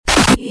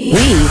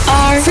We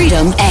are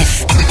Freedom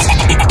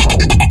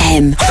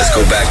FM. Let's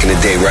go back in the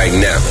day right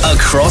now.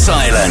 Across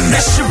Ireland.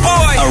 It's your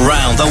boy.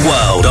 Around the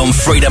world on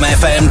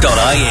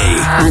freedomfm.ie.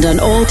 And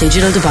on all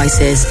digital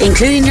devices,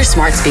 including your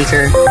smart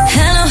speaker.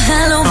 Hello,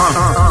 hello.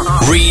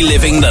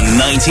 Reliving the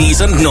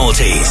 90s and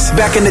noughties.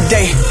 Back in the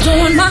day.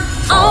 Doing my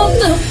own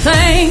little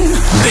thing.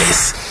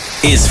 This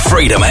is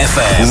Freedom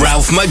FM.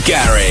 Ralph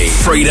McGarry.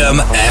 Freedom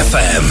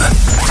FM.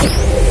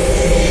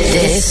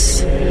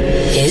 This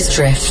is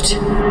Drift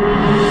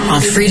on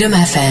Freedom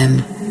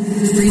FM.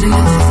 Freedom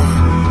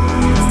FM.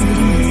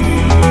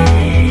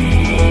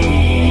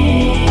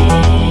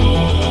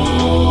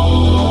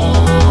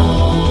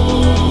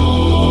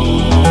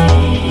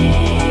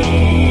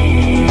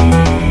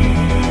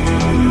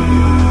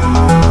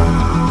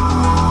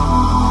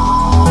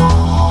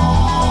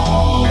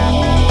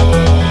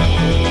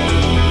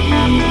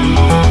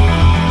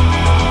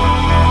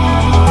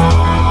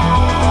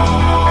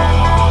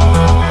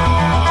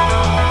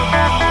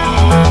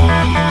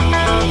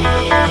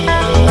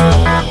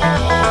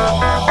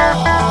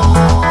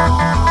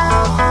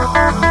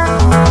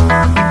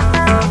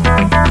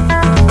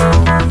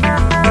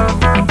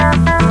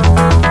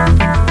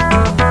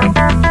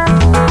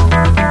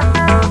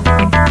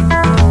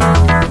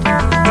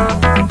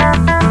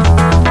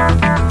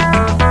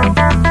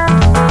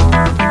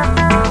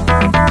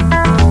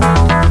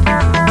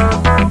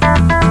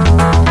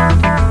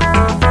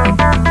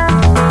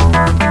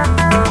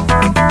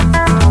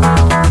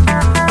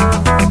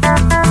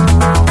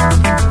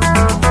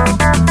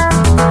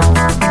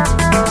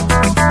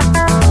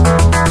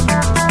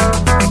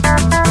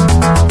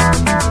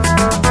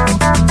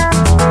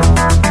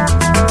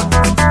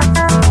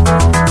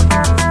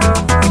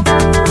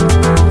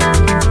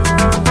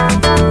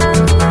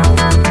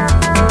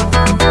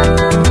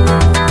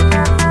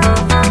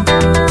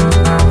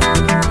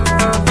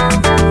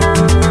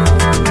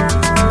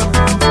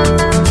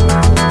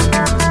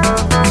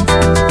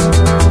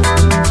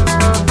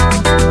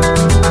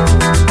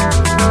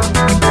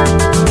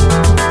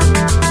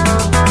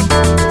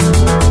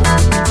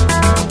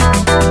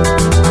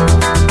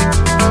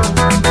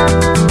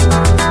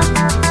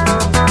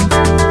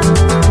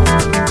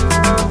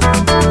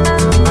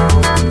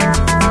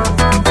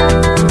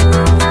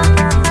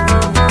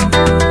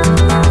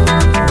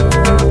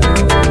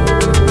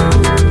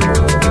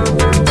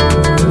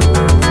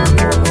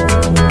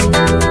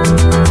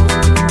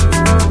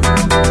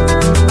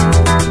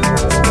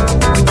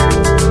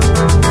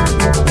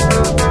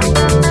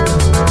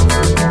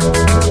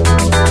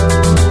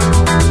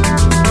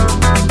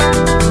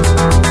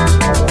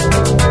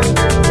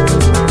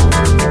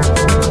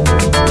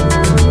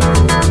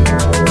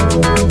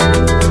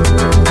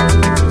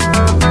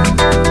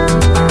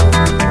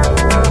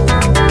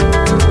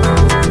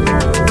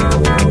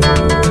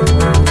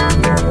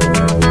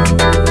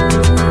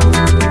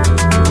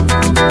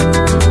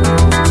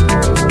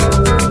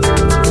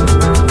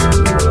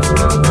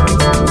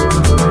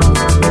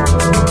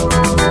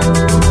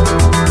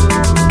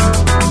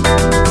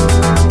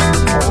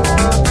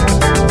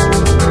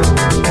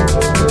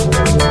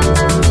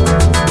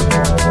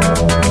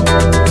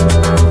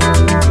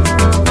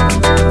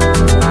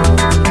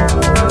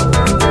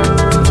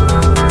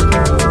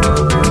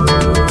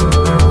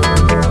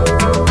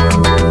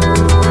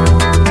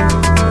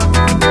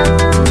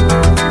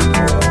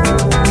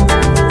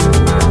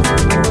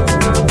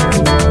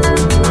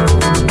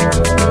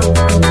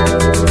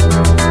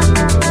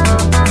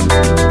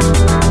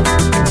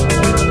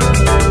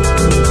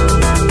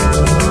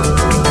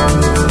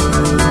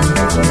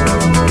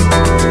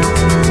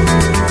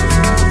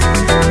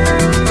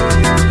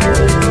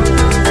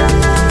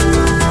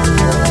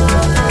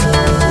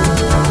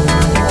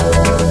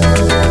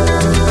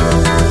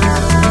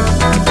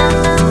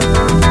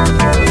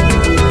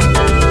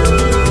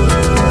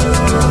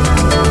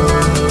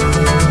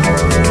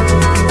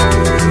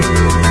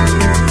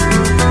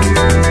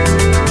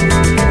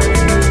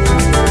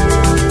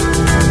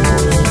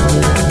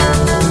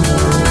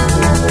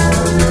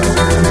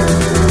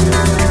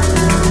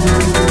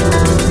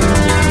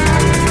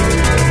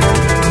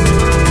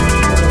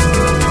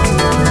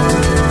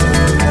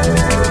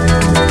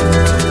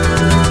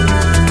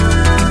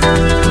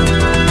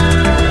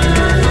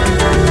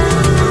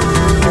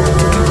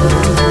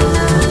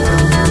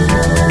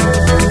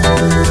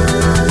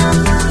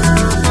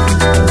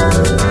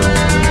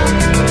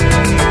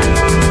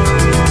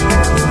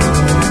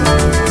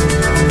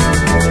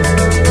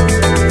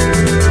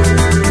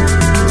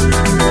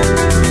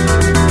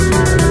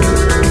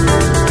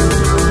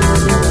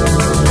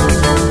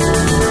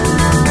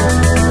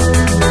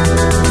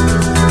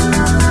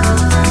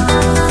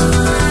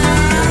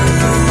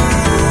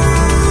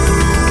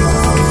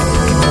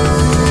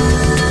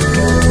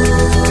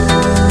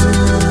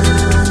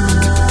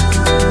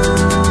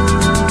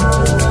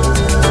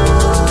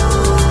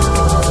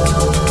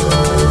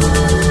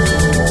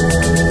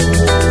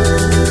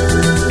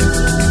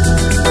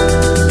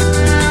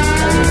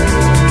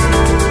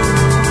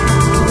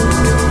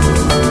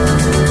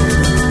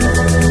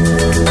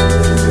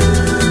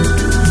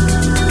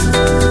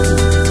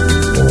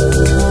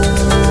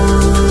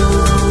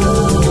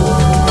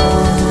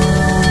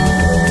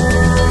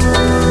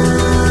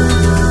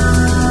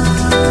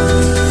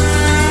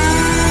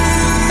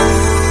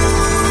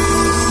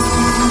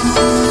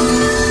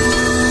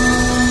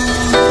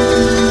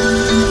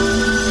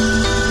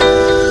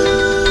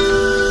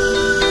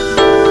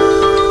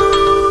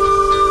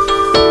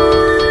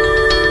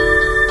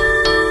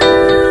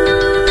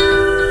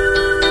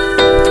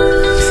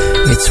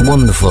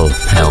 wonderful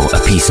how a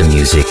piece of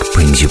music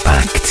brings you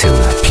back to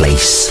a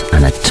place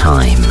and a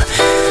time.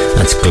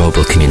 That's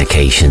Global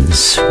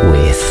Communications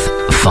with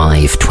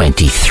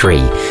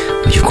 523,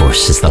 which of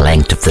course is the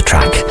length of the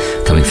track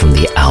coming from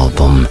the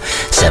album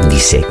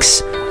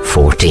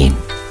 7614,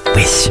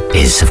 which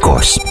is of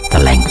course the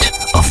length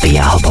of the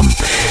album.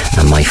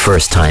 And my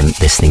first time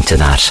listening to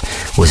that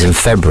was in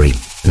February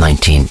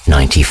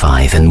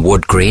 1995 in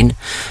Wood Green,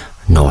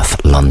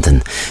 North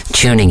London,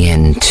 tuning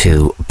in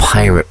to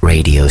pirate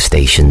radio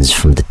stations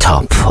from the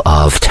top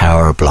of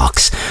tower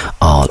blocks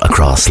all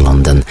across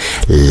London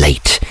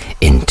late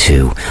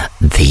into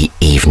the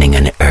evening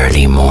and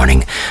early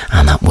morning,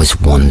 and that was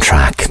one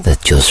track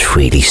that just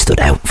really stood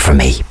out for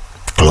me.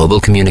 Global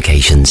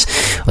Communications,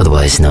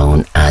 otherwise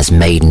known as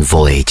Maiden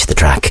Voyage, the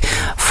track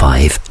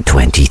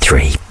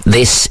 523.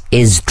 This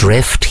is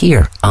Drift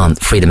here on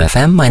Freedom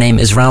FM. My name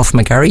is Ralph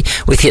McGarry,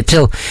 with you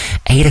till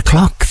 8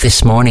 o'clock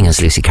this morning,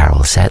 as Lucy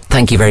Carroll said.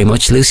 Thank you very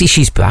much, Lucy.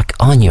 She's back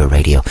on your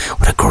radio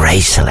with a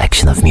great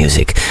selection of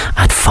music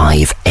at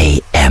 5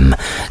 a.m.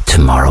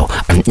 tomorrow.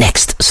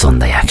 Next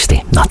Sunday,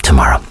 actually, not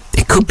tomorrow.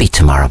 It could be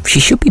tomorrow.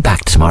 She should be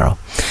back tomorrow,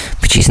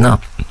 but she's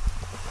not.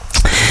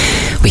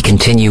 We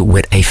continue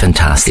with a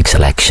fantastic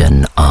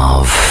selection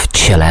of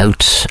chill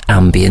out,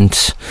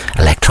 ambient,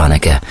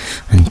 electronica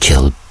and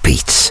chill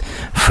beats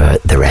for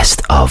the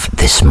rest of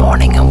this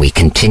morning, and we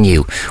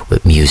continue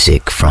with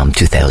music from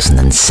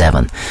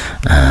 2007,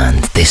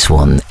 and this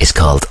one is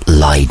called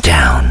Lie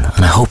Down,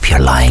 and I hope you're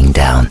lying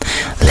down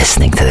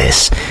listening to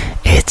this.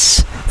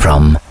 It's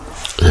from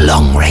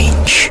Long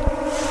Range.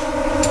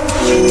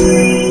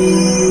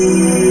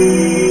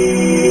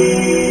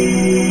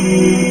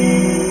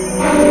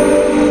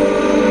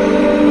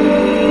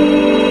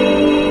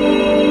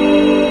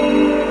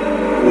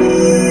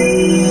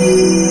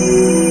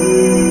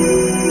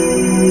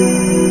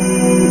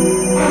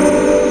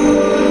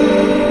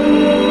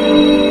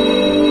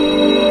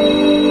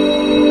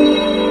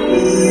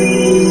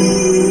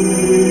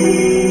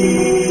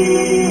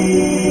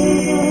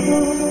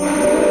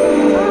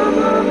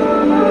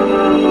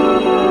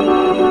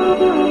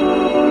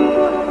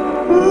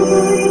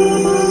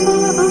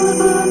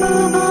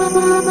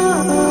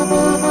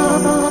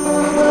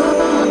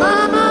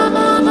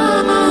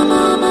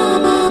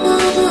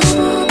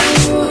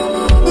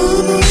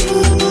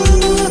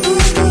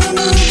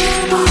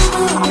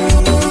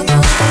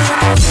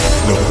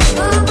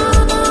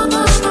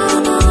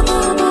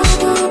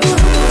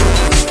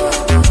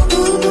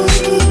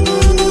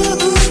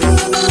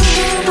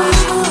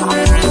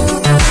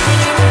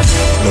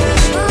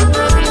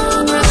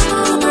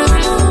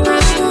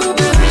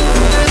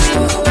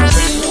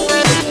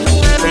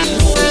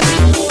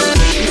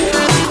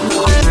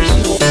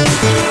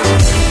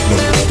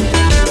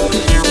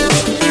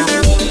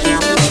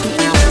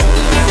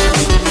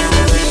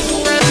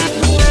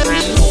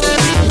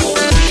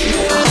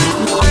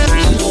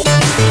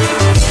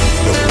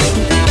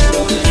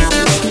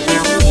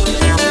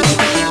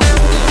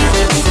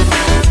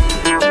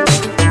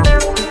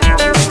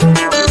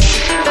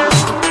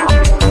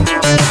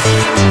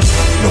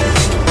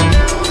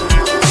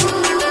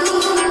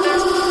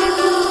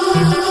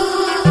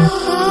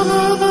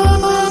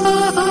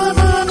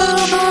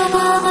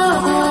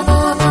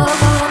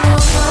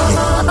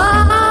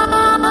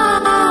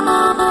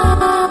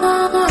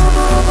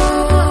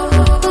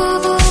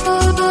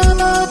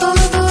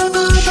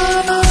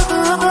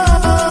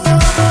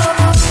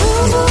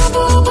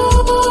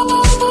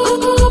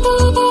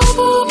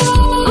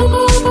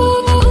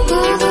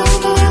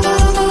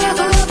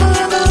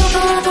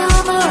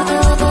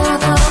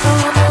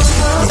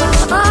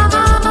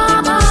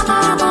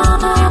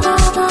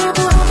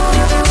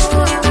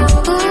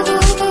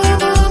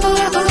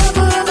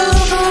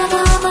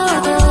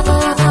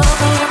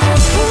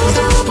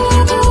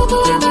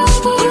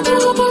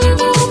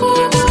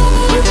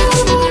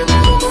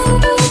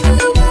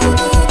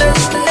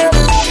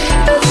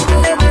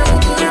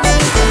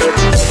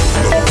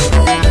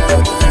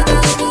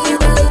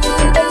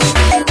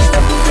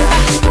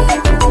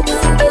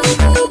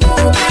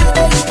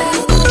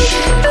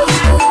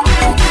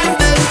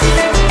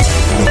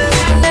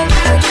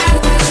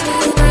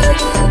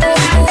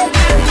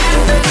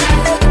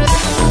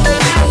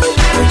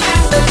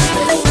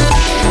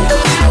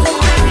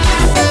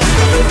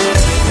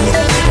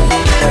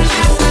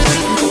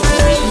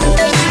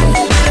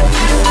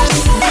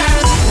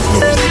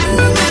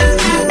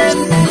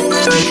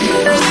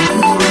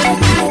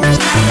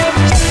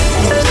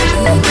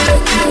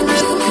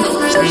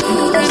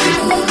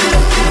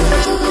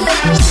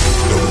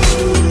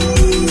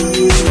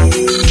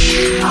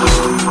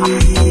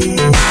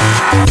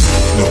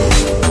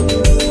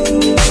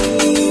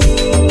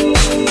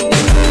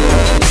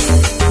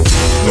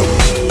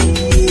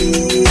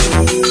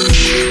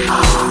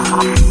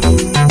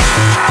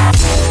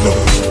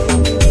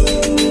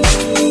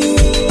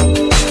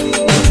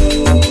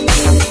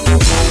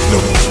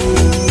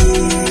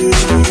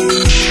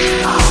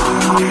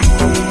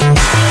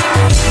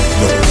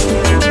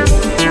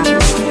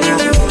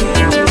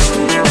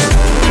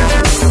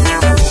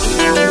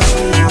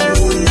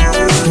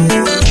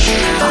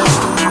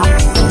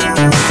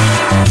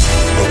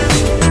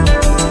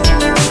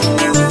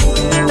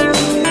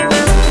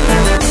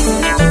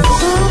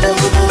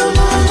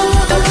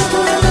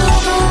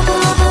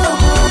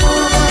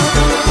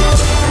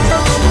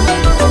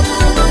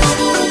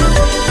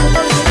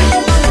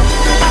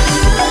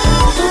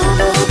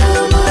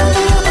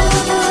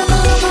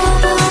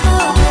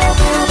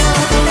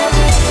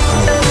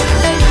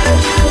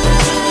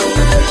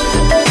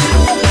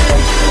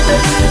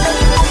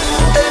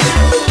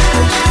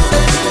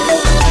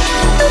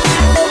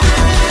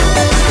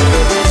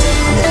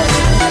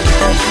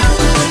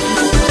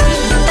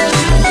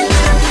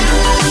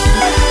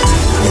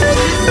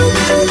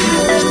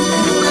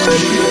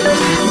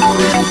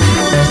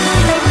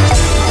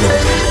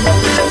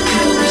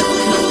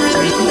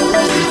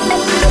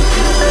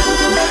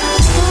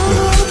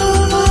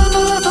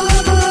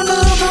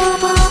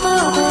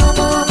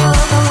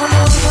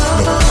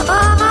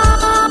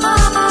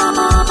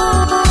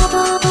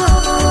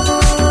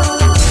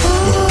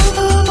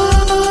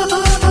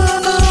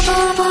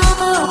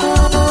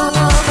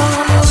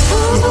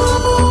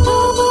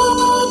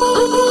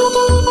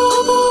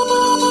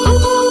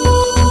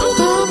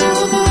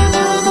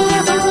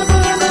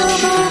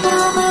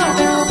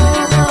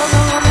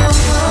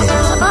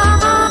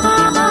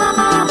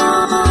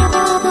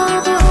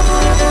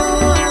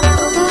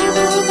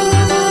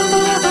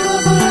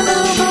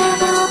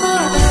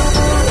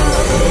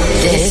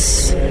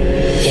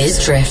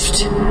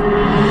 Drift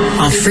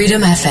on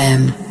Freedom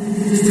FM.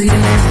 Freedom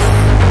FM.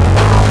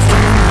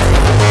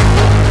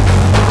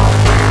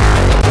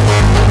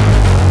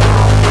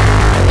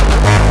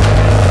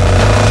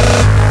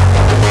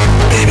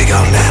 Baby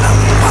got an atom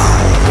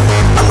bomb,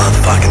 a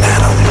motherfucking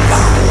atom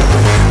bomb.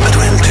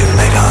 Between 2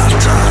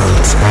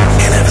 megatons,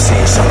 you never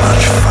seen so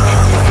much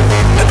fun.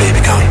 A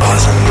baby got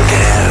poison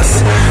gas,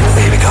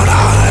 baby got a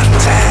heart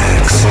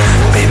attacks,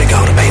 baby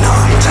got a pain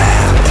on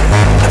tap.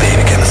 A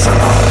baby give me some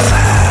of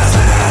that.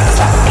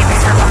 Give me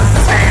some of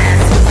that.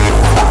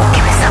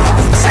 Give me some of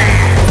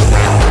that.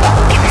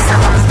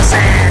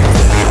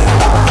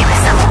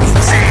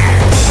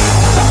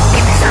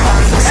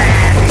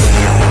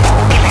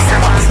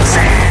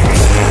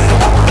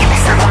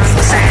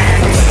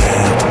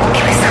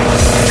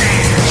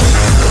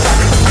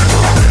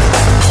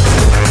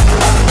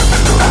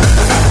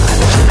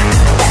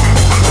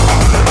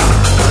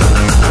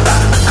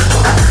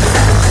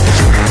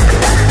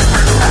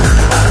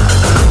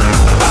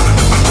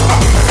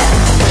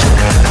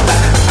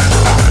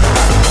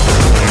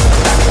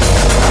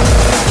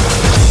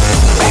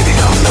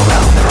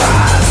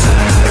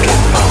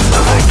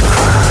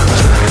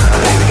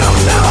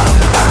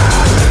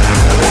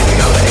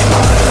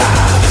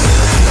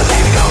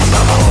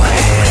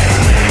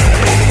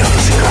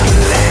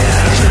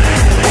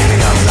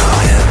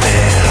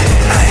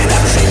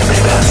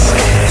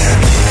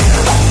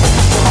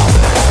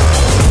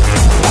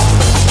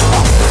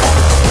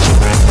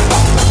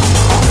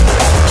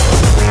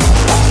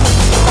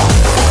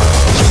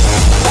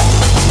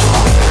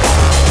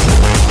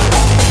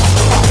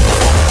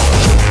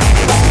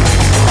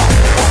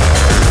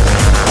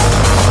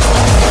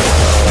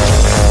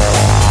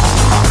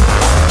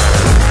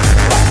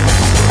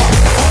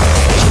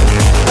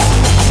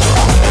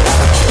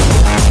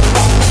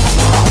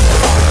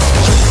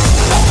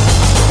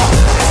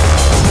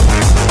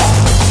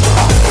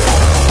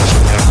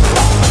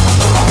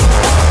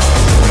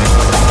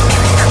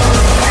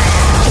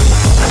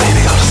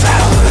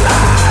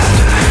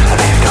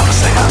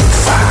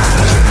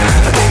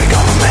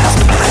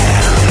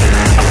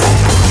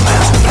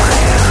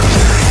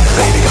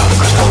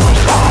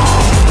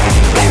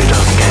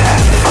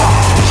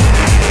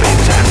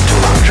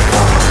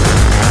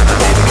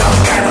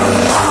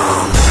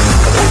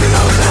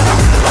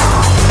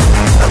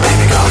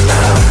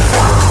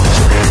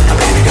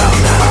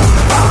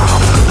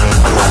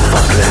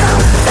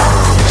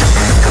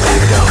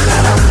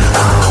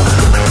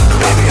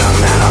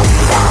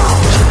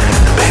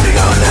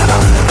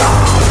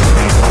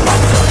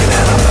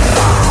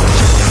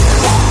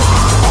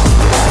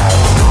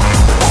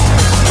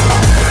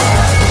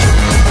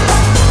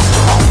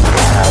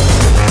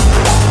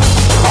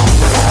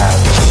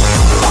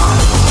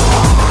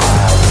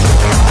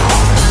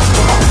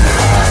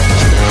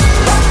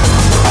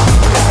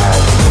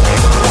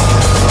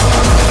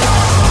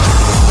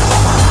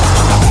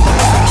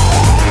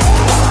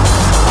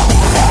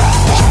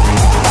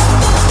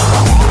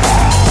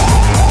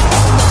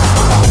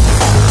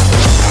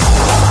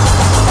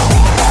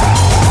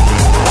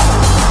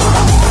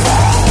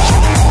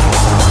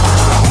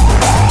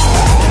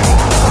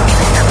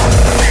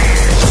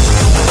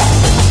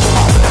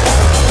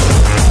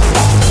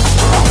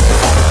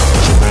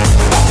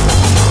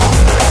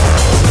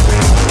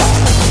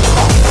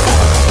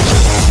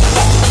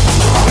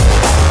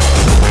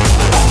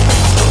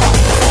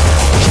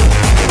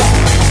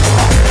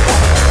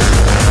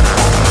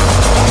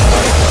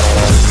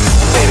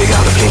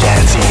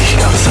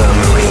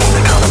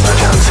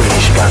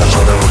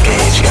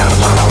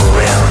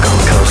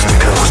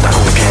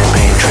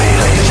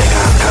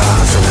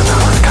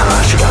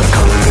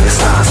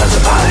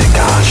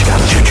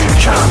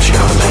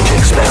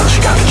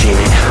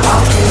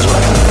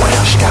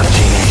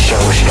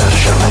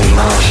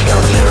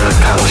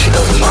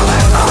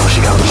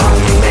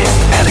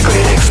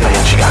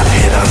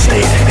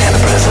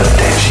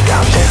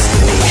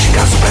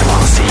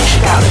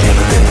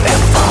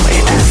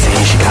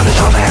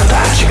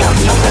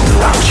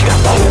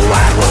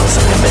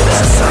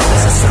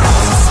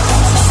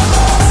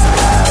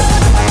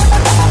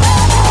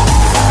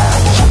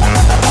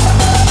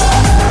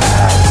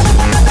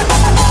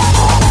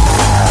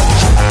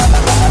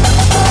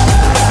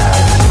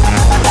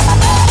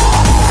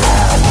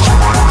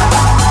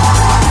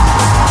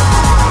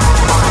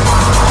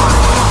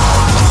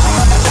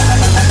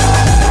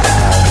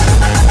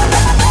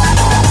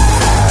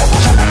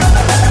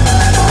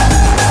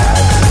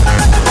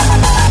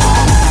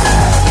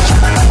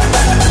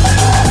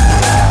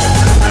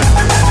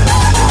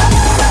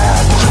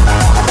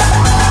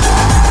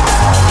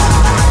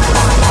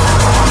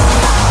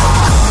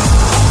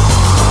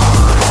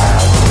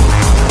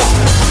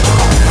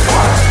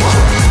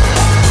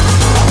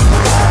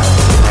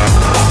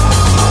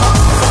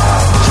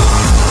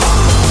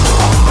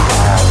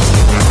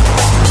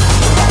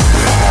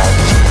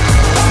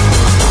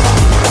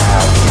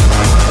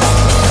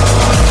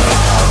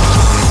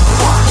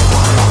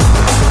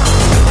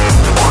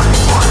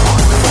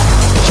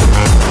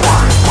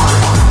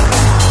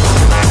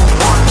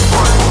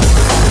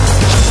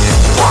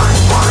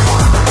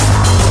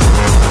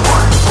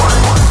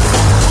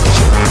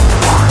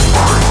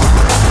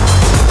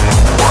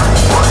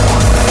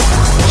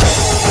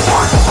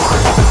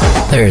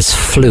 There's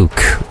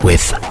Fluke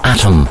with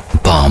Atom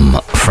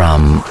Bomb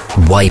from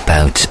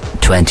Wipeout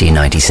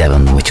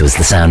 2097, which was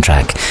the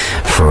soundtrack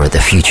for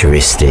the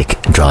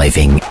futuristic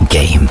driving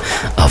game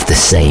of the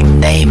same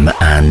name.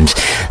 And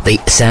the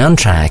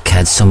soundtrack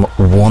had some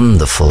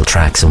wonderful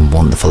tracks and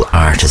wonderful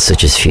artists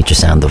such as Future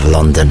Sound of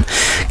London,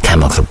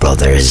 Chemical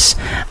Brothers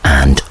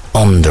and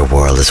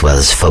Underworld, as well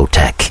as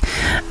Photech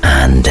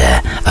and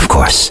of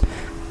course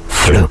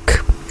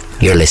Fluke.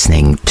 You're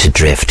listening to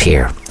Drift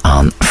here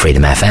on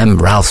Freedom FM.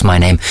 Ralph's my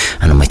name,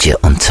 and I'm with you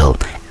until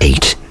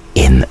 8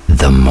 in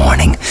the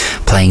morning.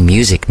 Playing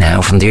music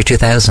now from the year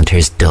 2000.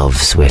 Here's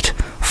Doves with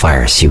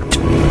Fire Suit.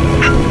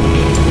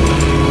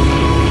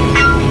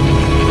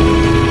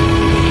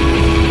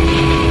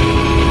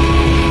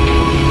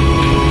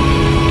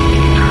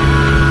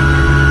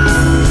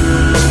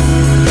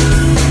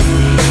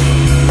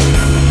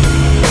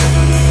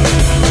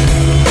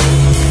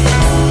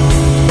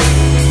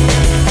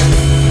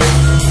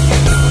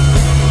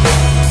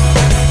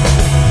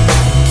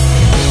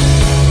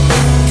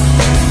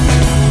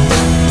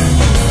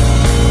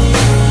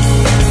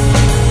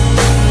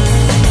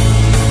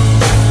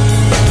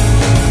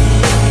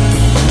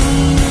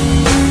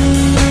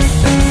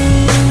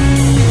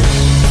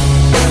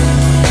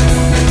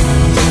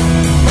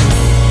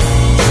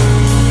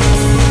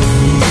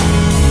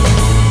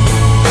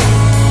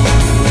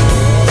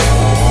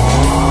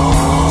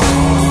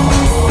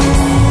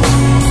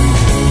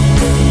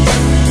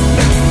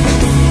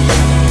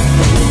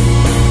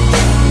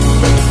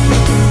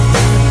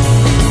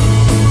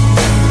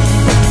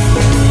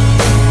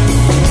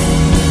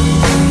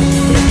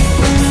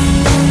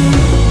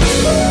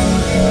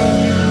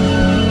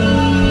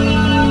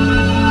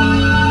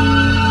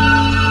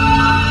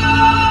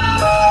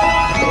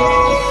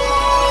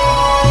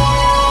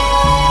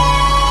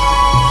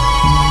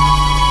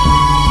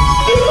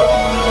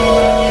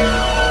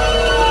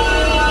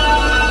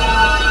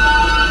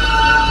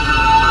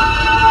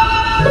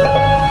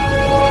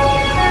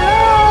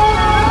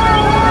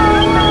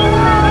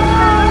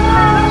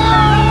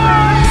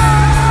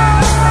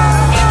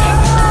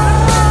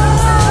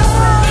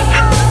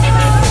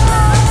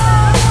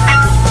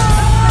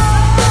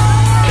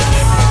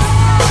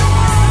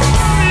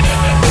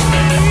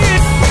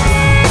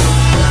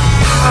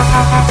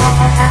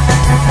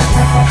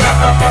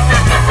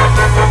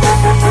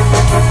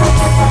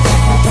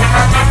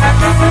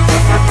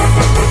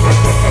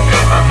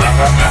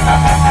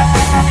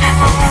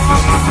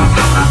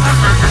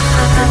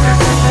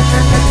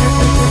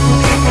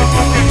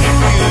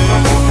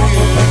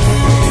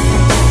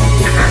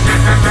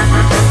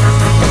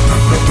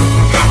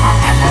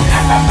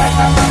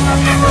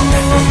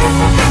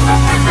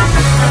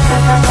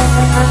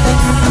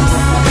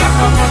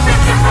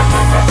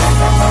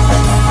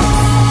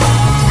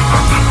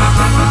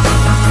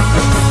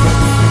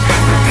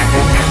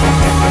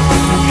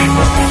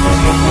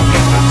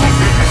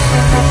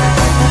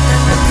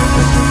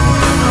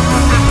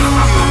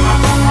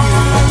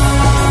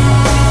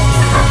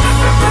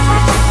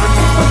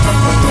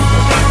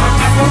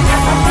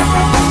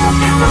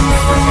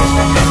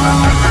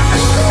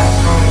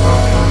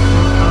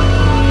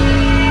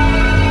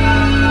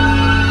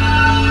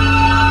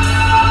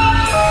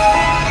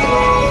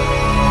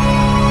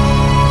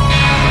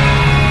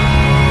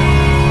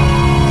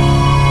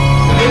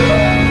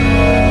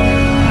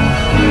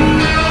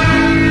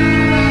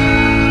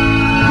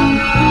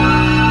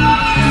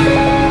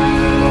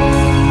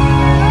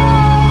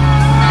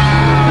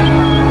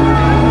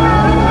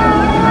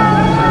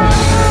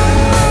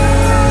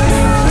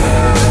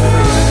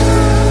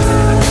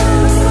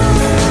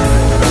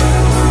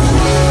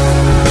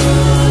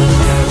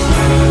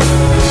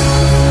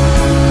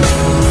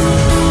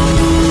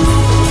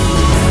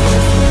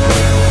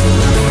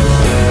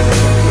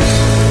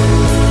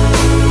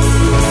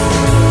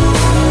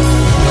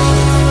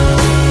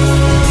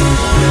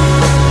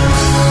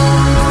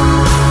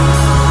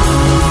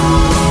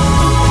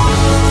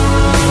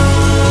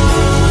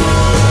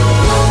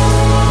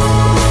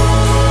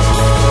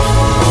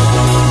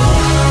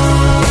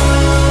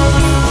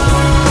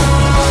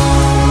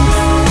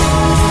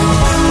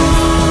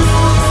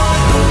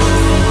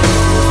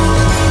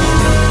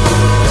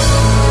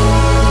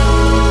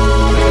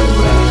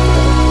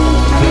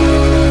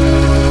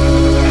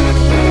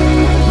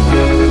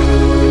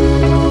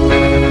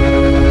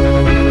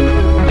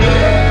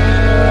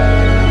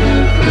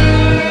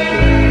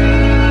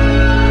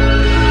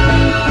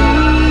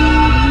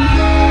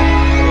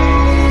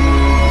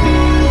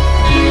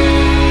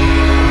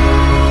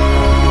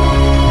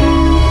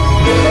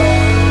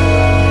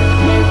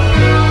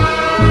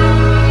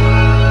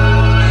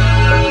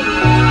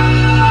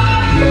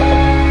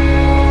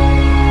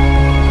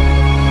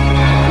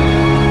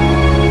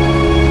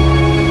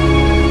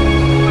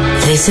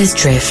 This is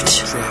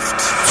Drift.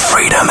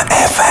 Freedom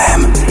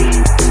FM.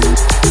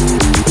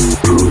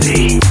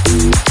 Groovy.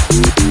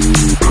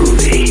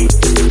 Groovy.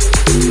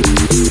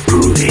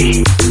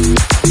 Groovy.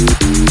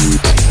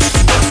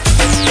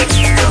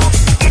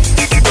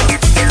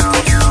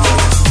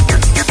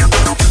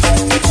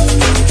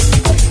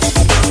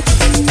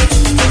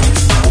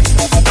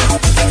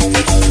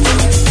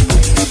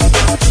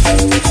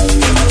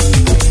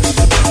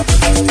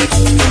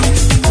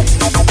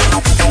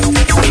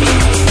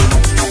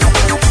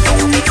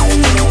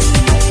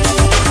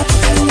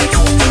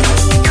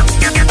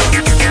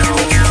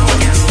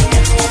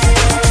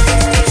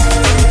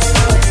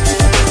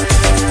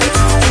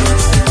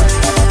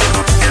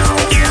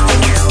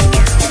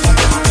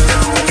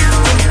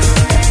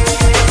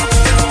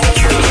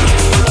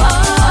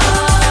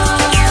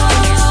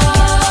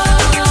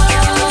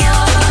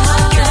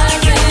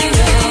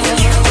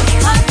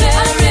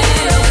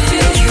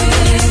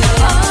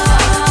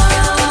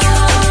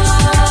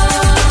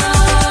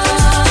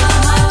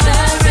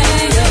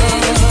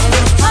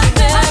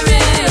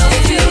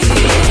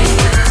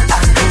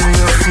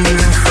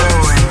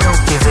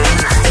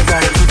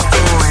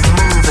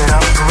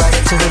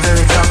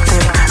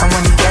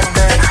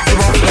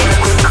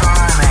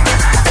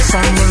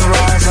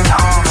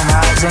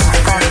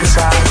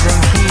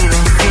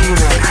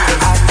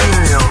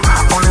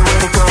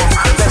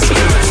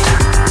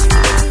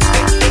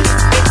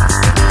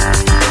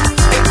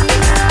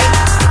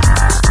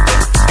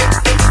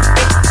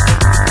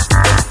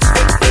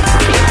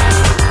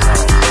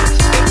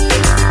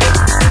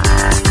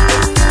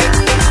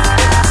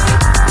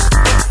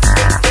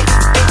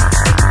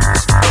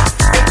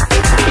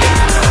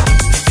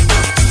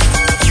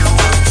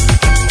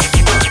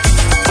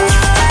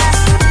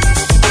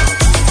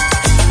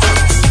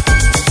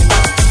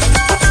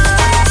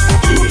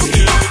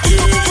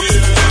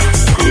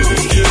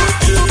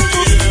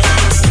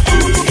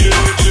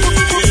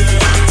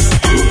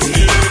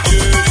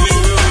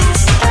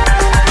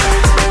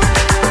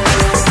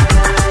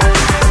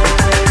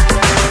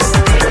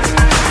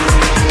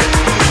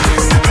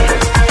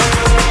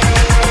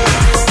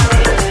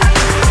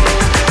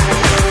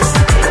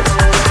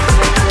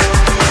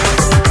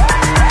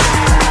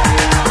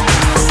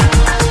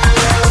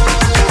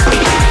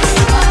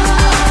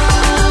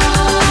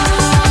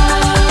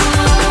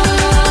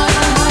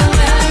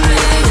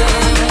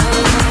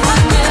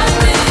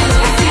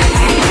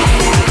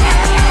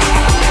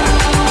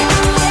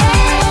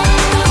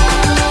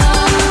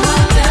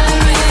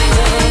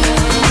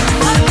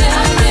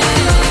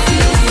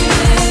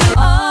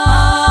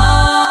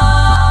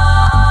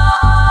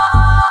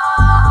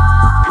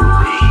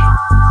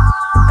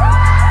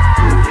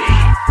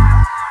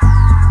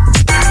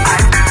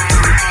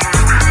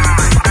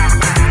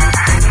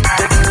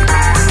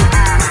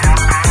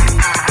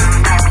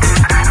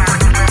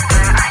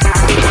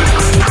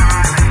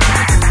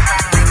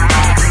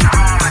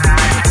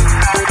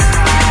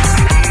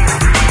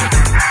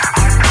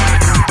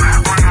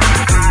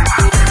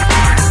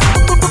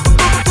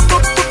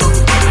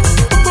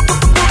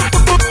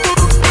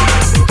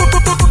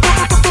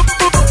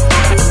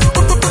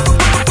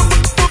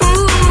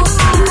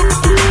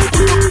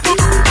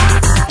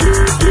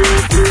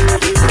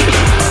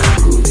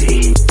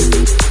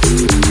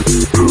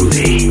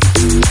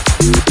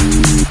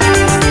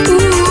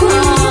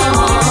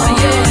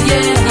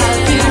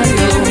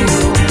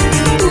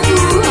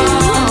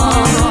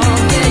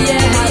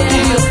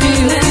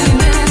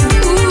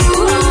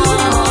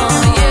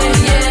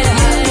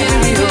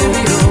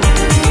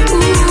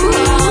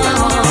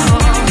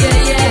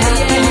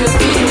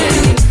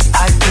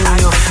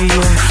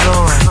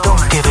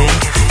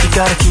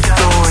 gotta keep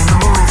going,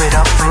 move it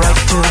up right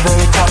to the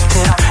very top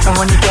tip. And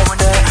when you get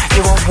there,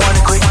 you won't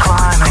wanna quit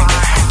climbing.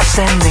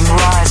 Ascending,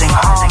 rising,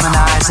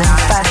 harmonizing,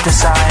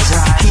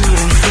 fantasizing,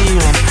 healing,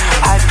 feeling,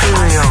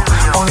 Hyperion,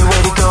 only way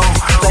to go,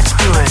 let's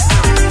do it.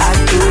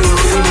 Hyperion,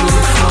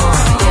 feeling,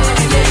 flowing,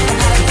 broken in.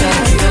 You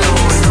gotta keep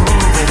going,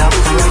 move it up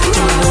right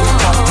to the very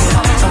top tip.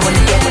 And when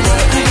you get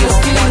there, you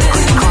won't wanna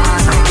quit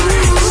climbing.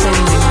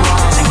 Ascending,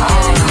 rising,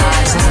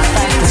 harmonizing,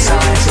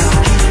 fantasizing,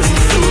 healing,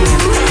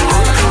 feeling,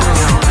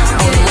 Hyperion,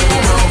 only way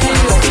to go,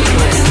 let's do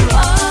it. Hyperion,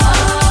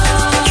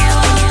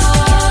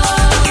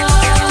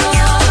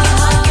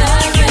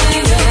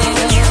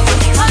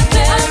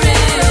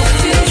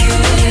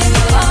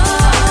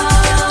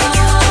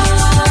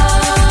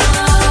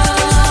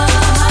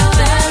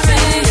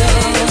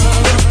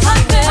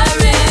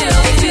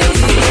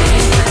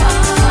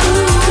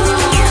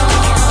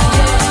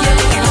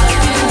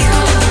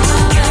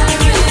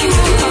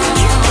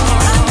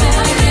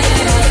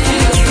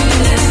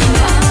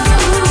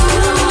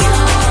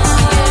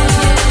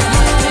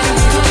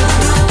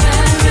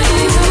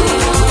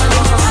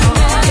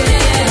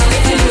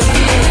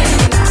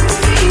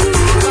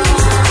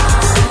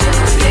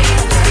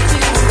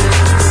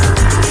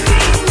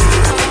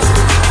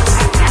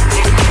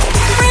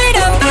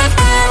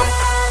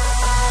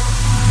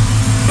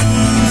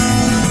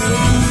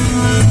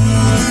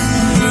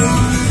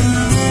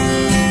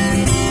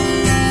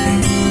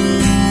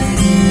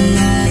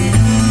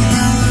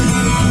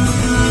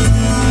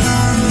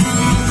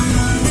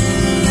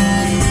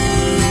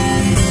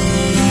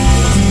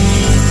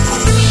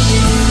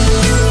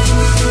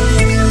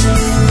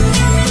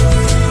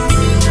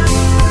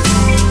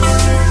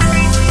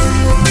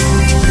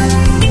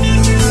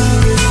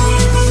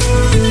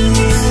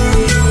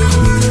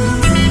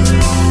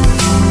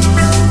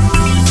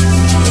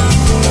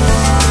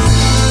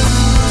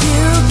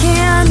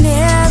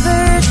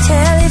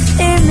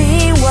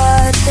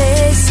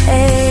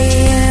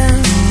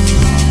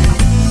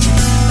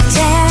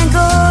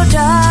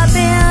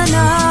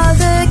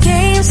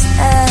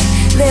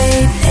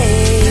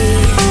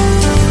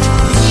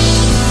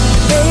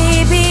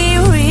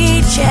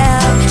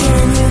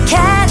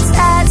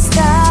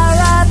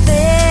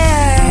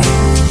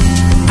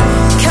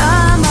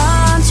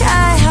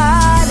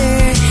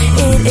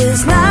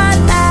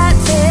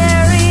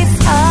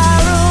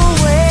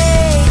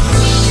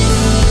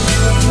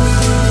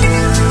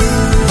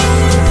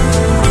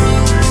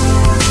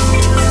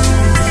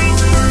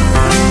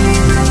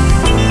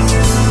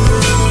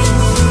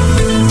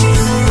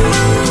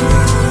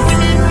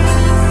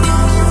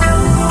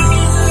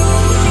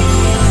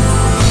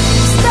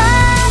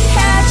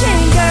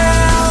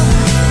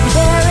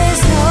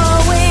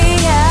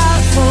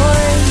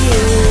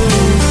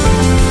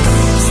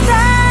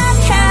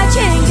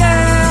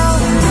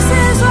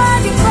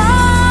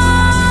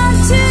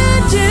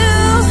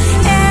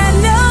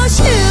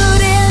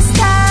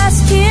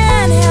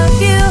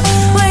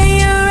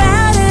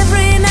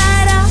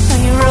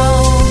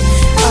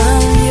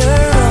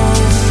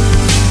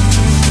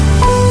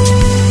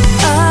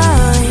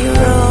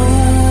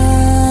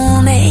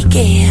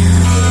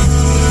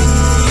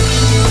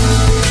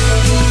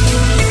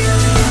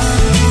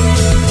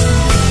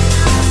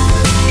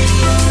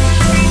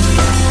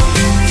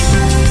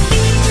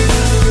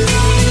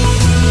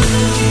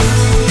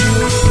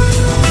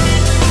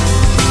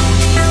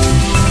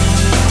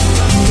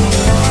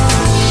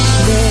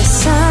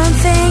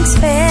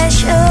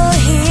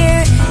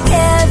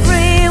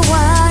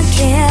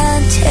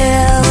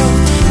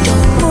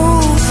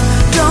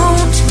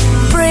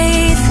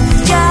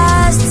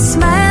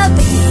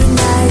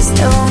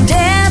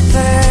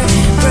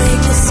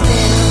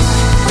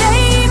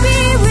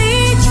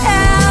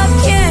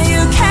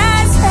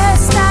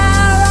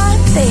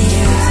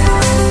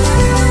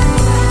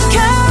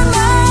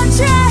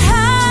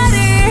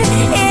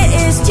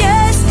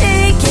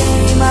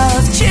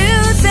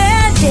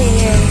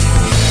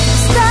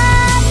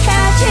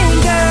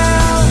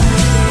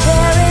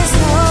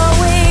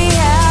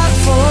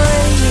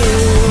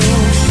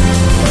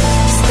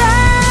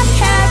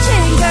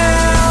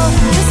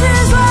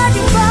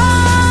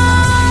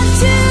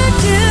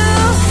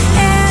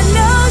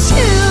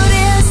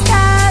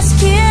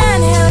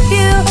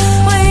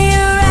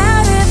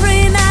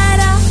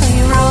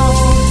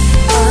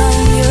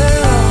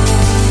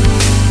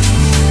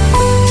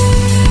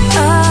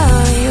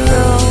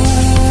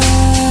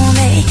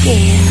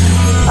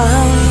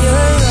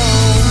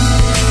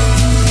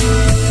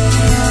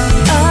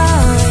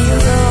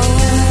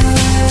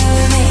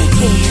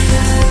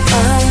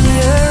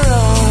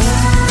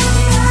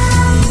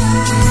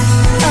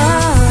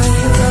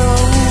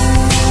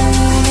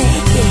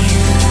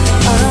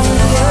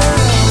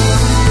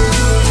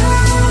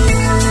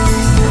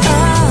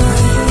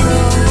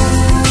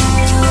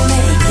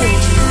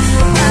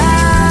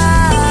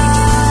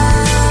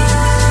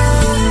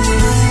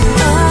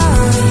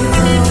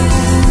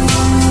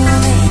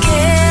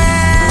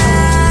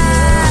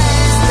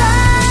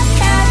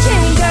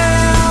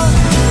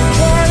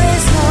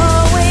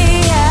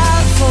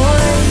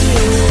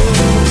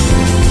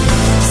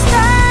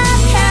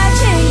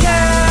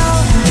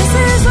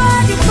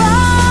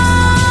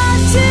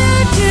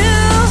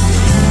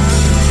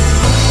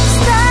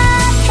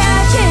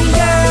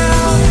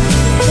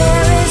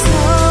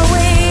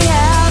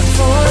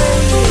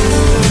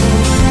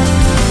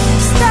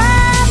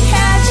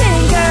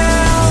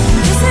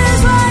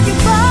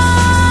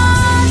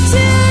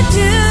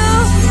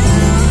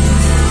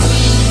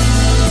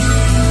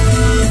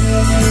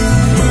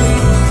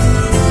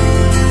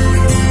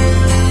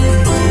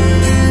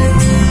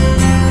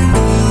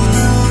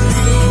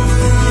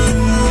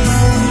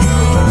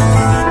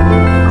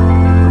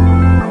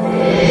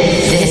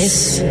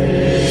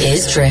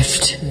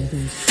 Drift.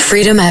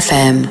 Freedom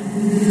FM.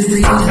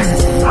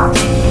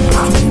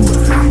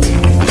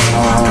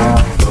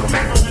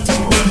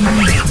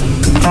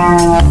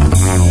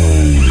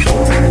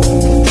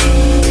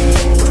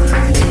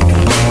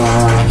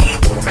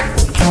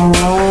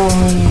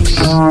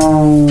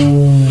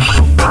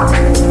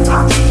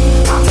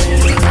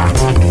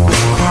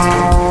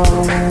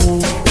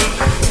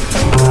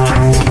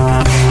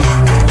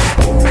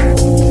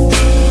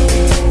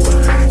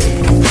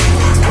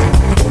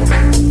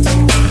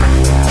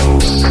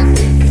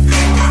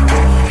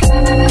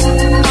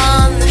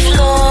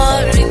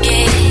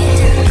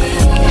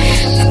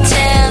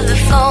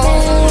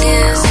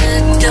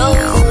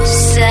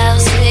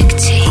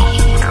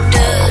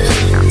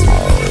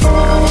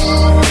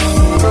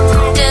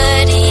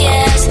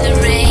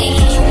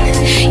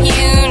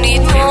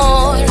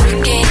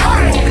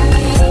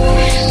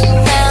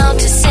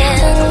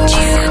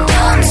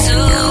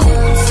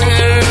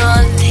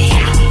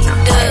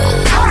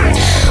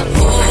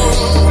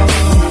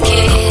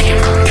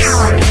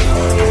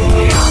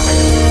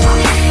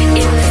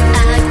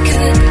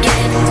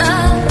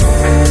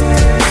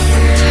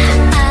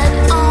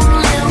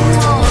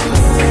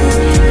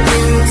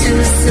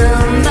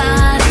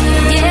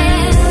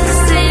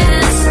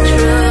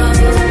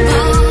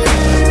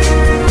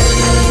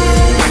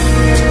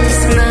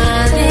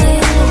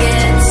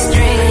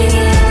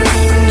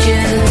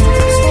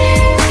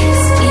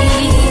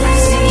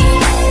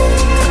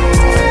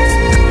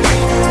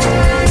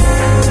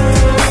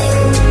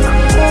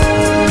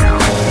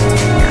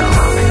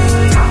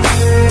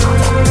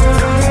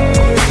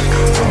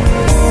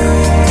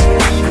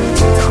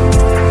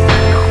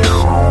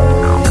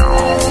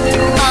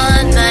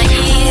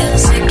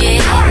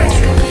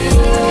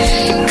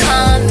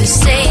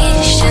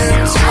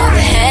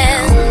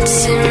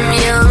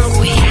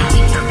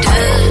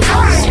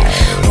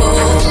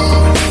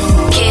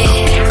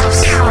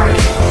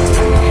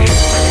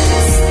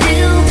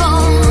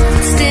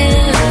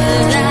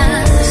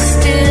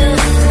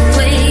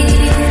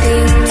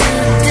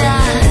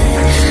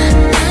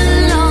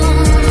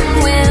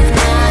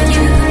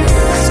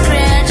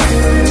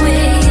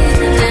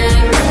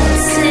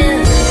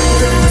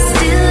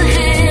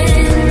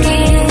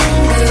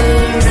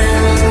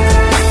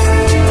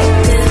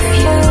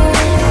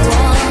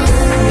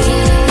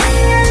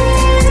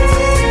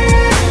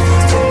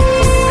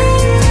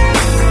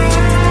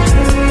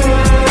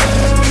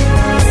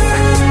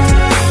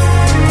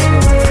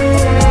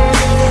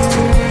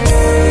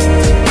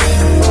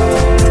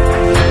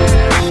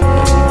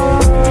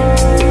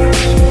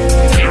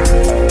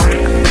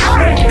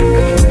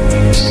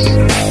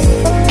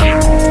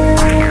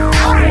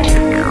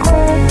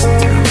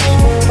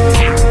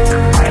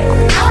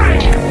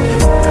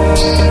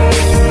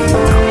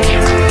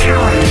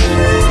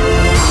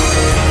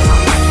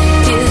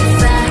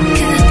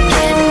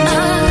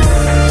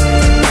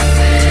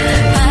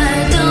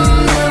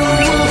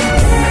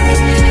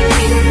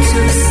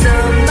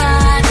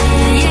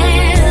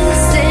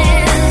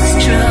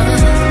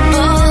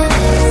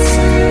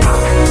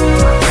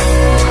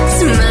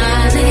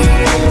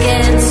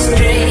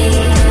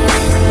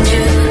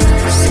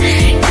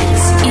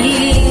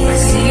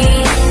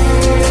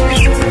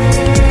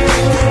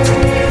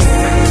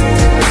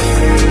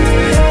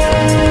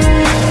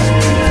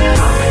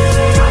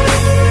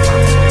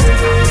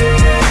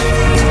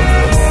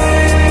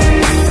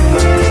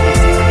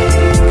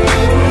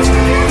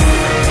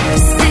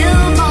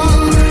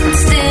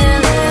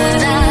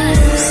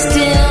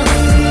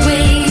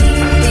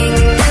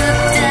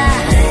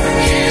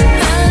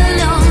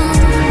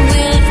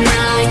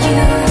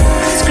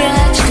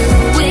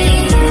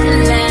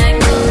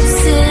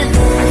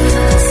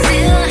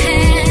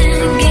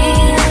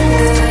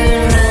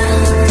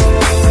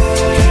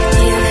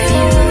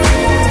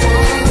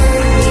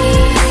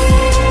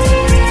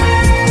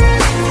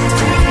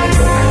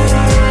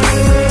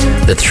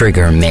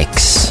 Trigger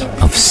mix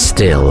of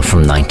Still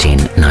from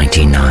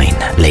 1999,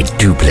 Les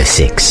Double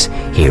Six,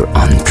 here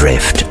on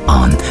Drift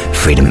on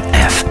Freedom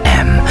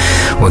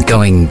FM. We're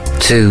going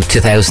to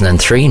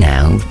 2003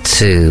 now,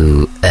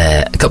 to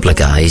a couple of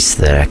guys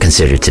that are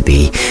considered to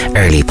be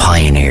early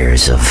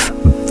pioneers of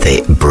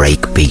the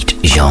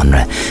breakbeat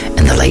genre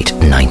in the late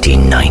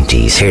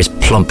 1990s. Here's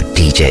Plump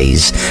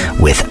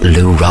DJs with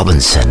Lou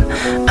Robinson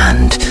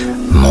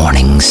and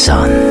Morning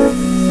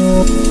Sun.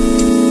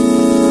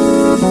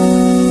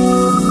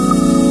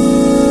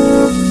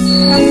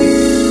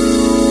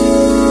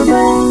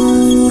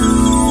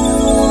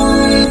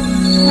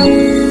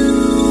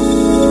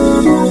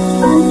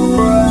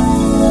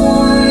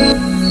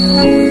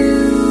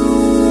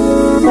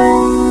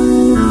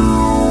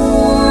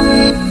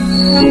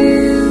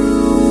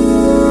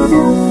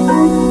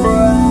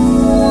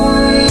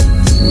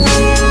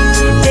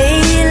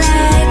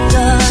 Daylight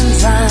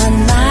guns on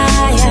my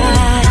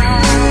eyes.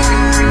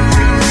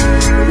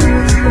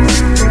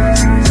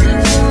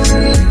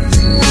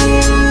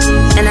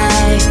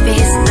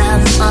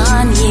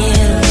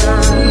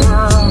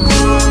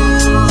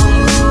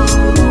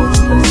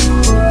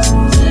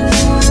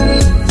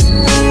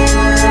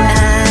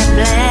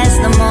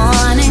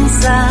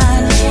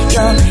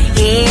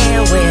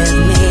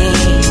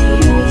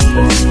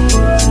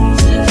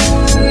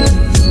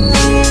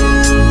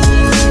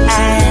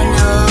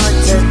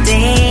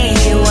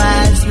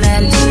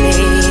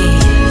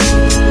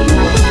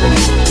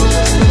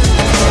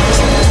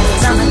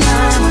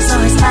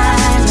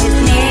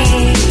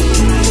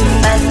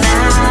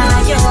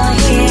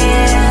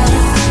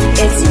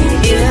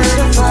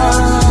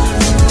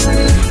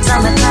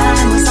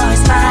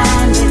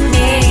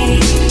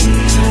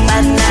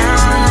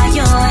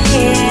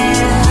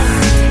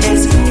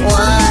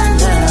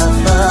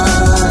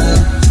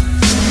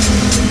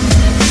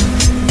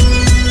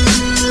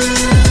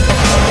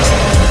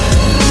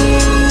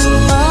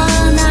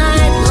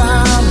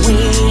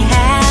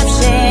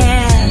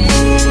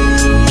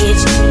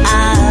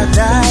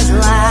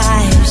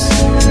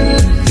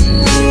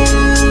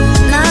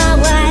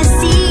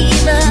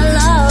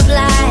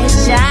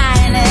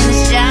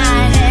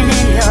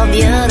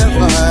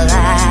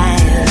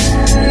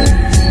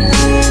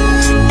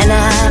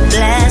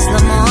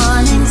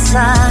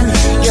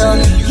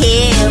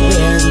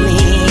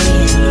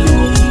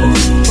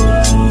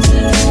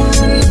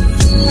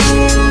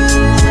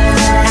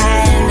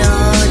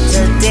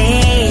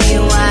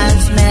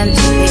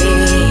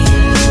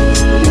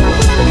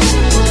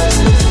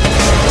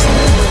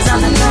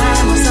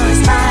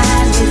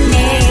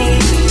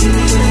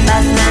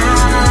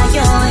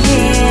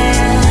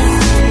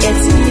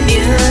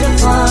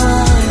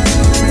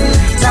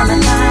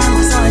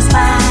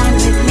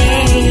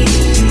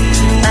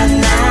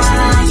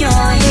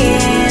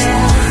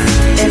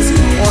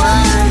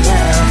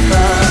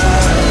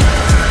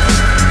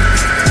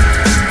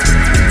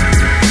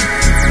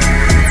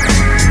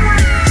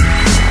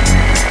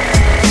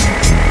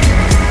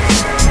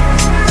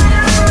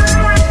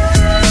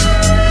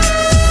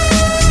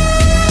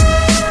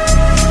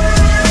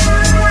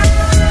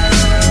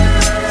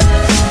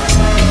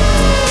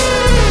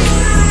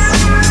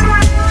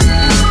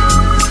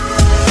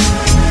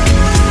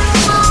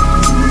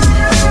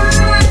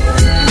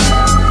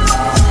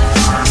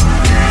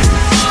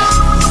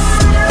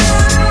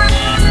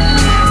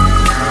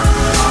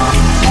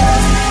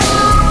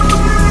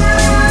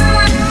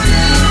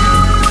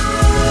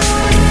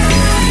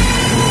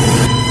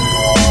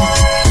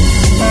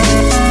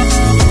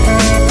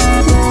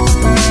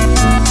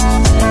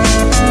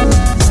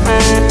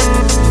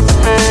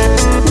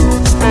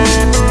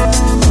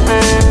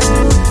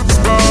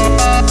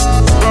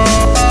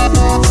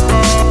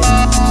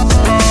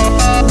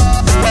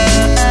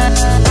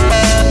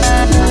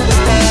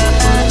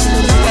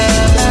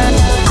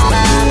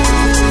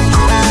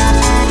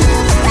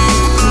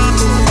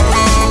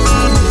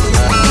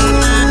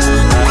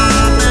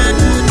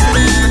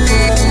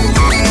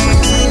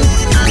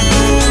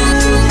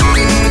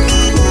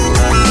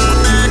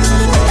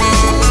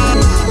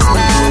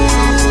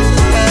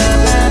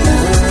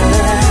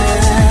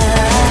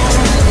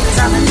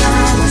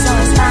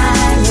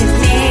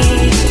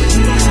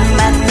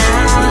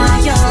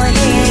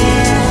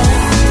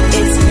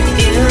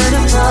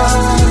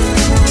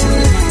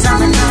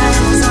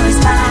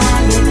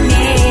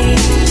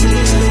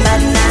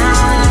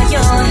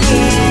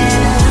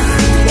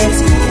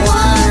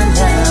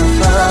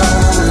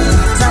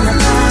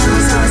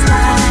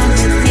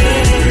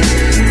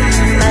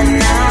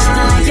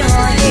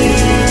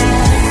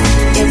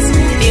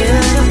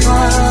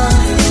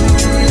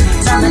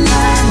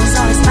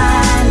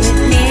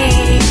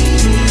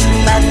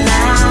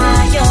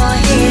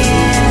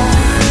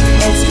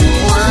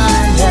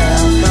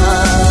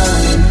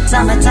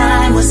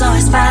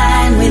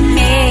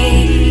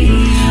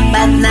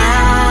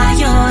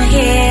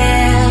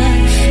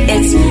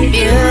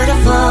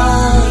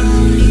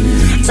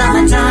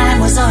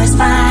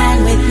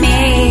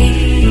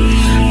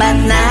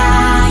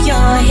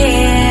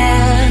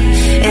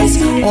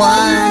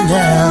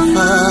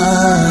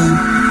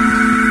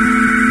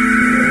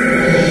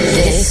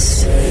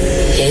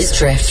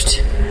 Drift.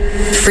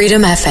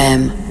 Freedom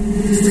FM.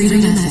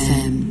 Freedom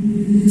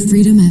FM.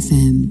 Freedom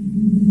FM.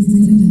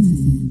 Freedom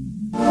FM.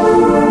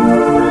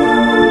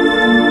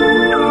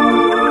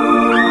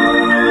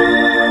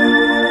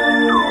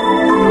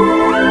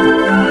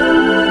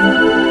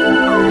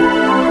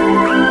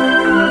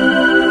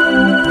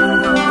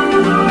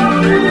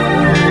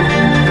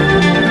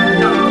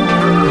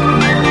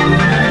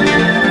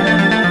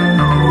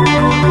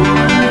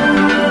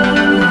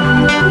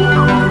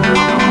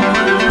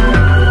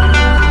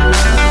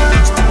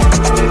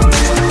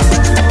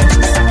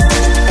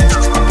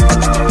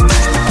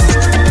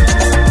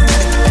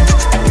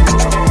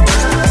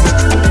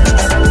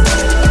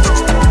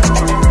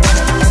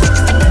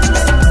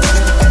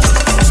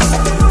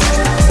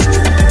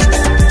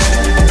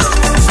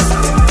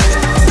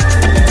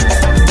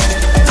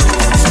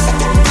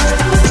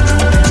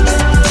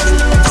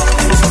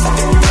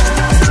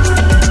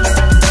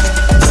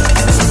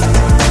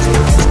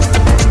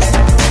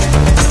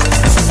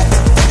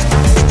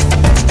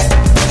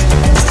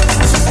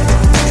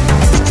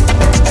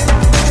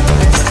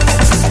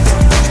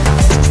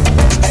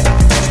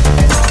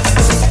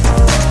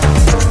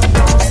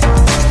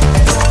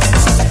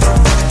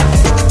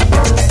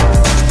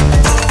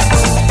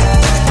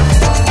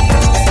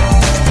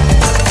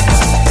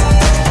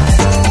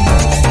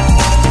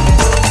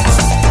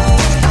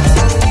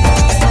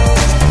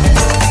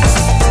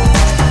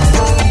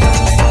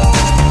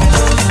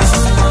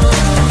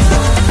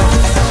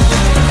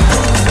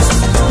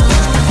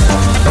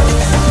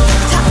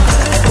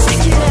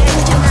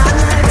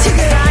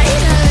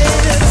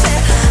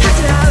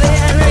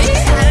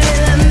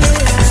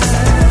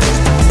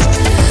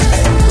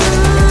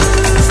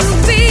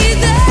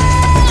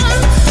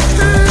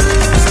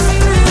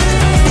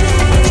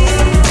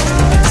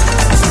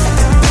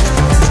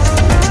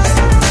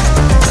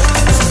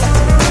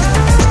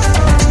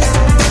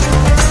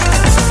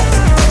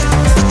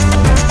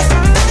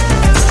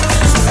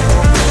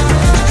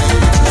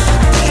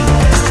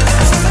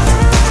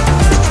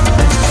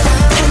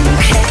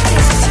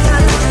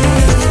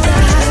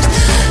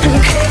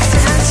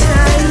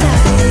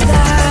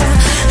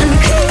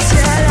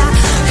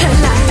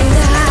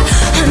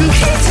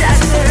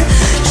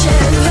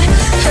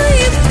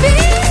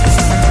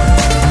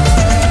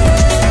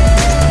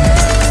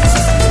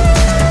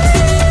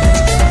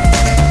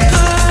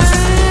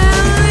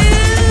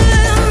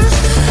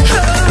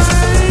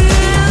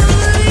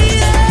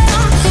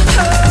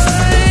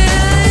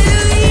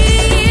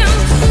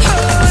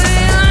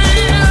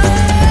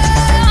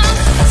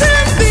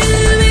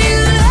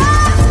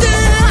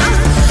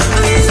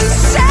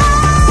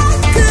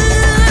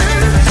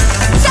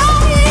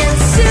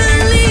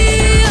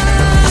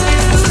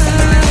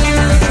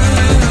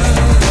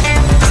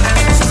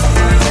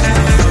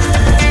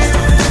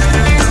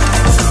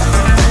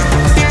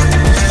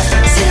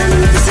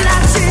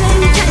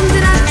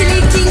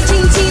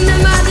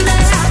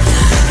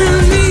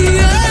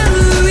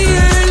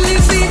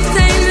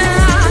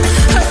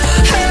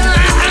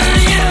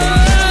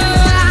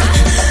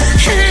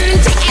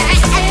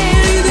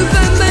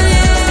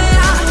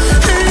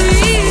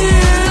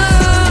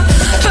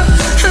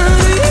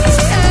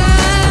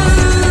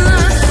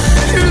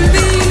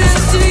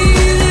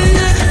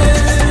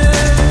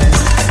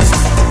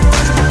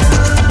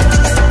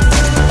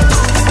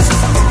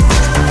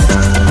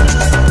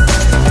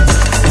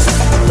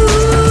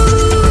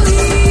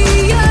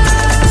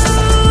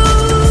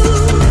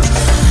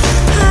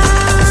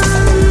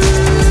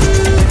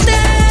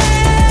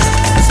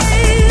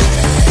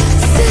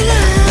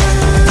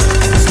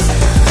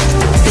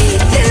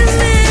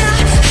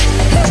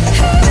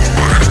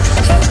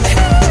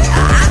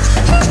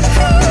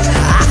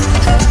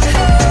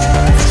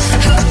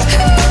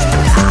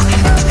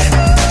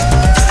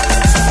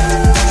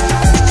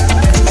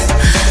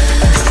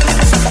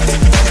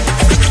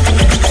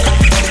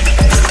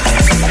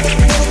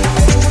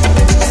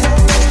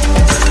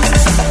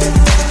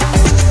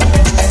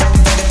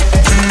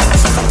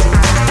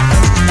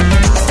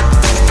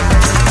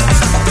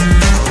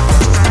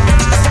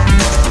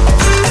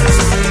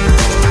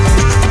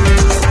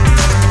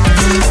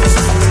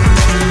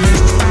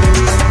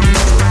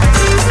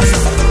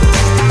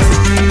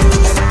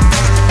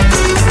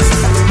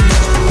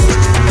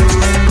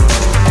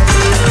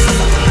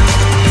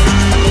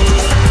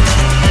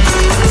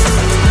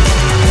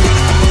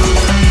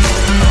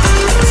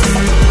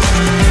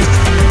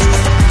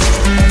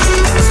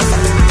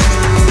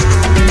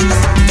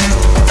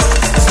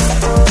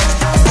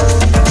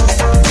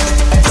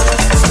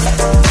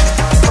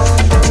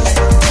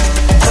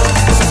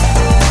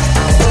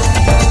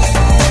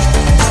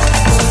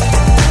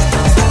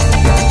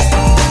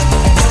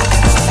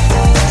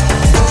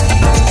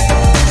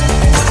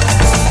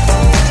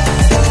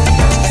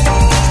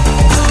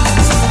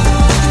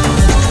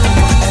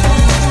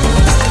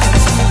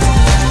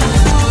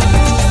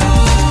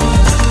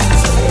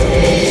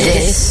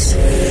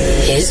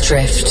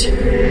 Drift.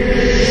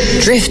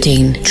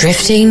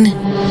 Drifting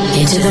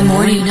into the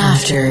morning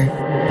after,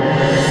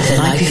 the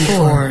night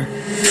before.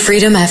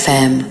 Freedom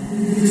FM.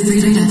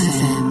 Freedom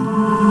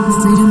FM.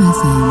 Freedom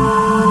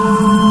FM.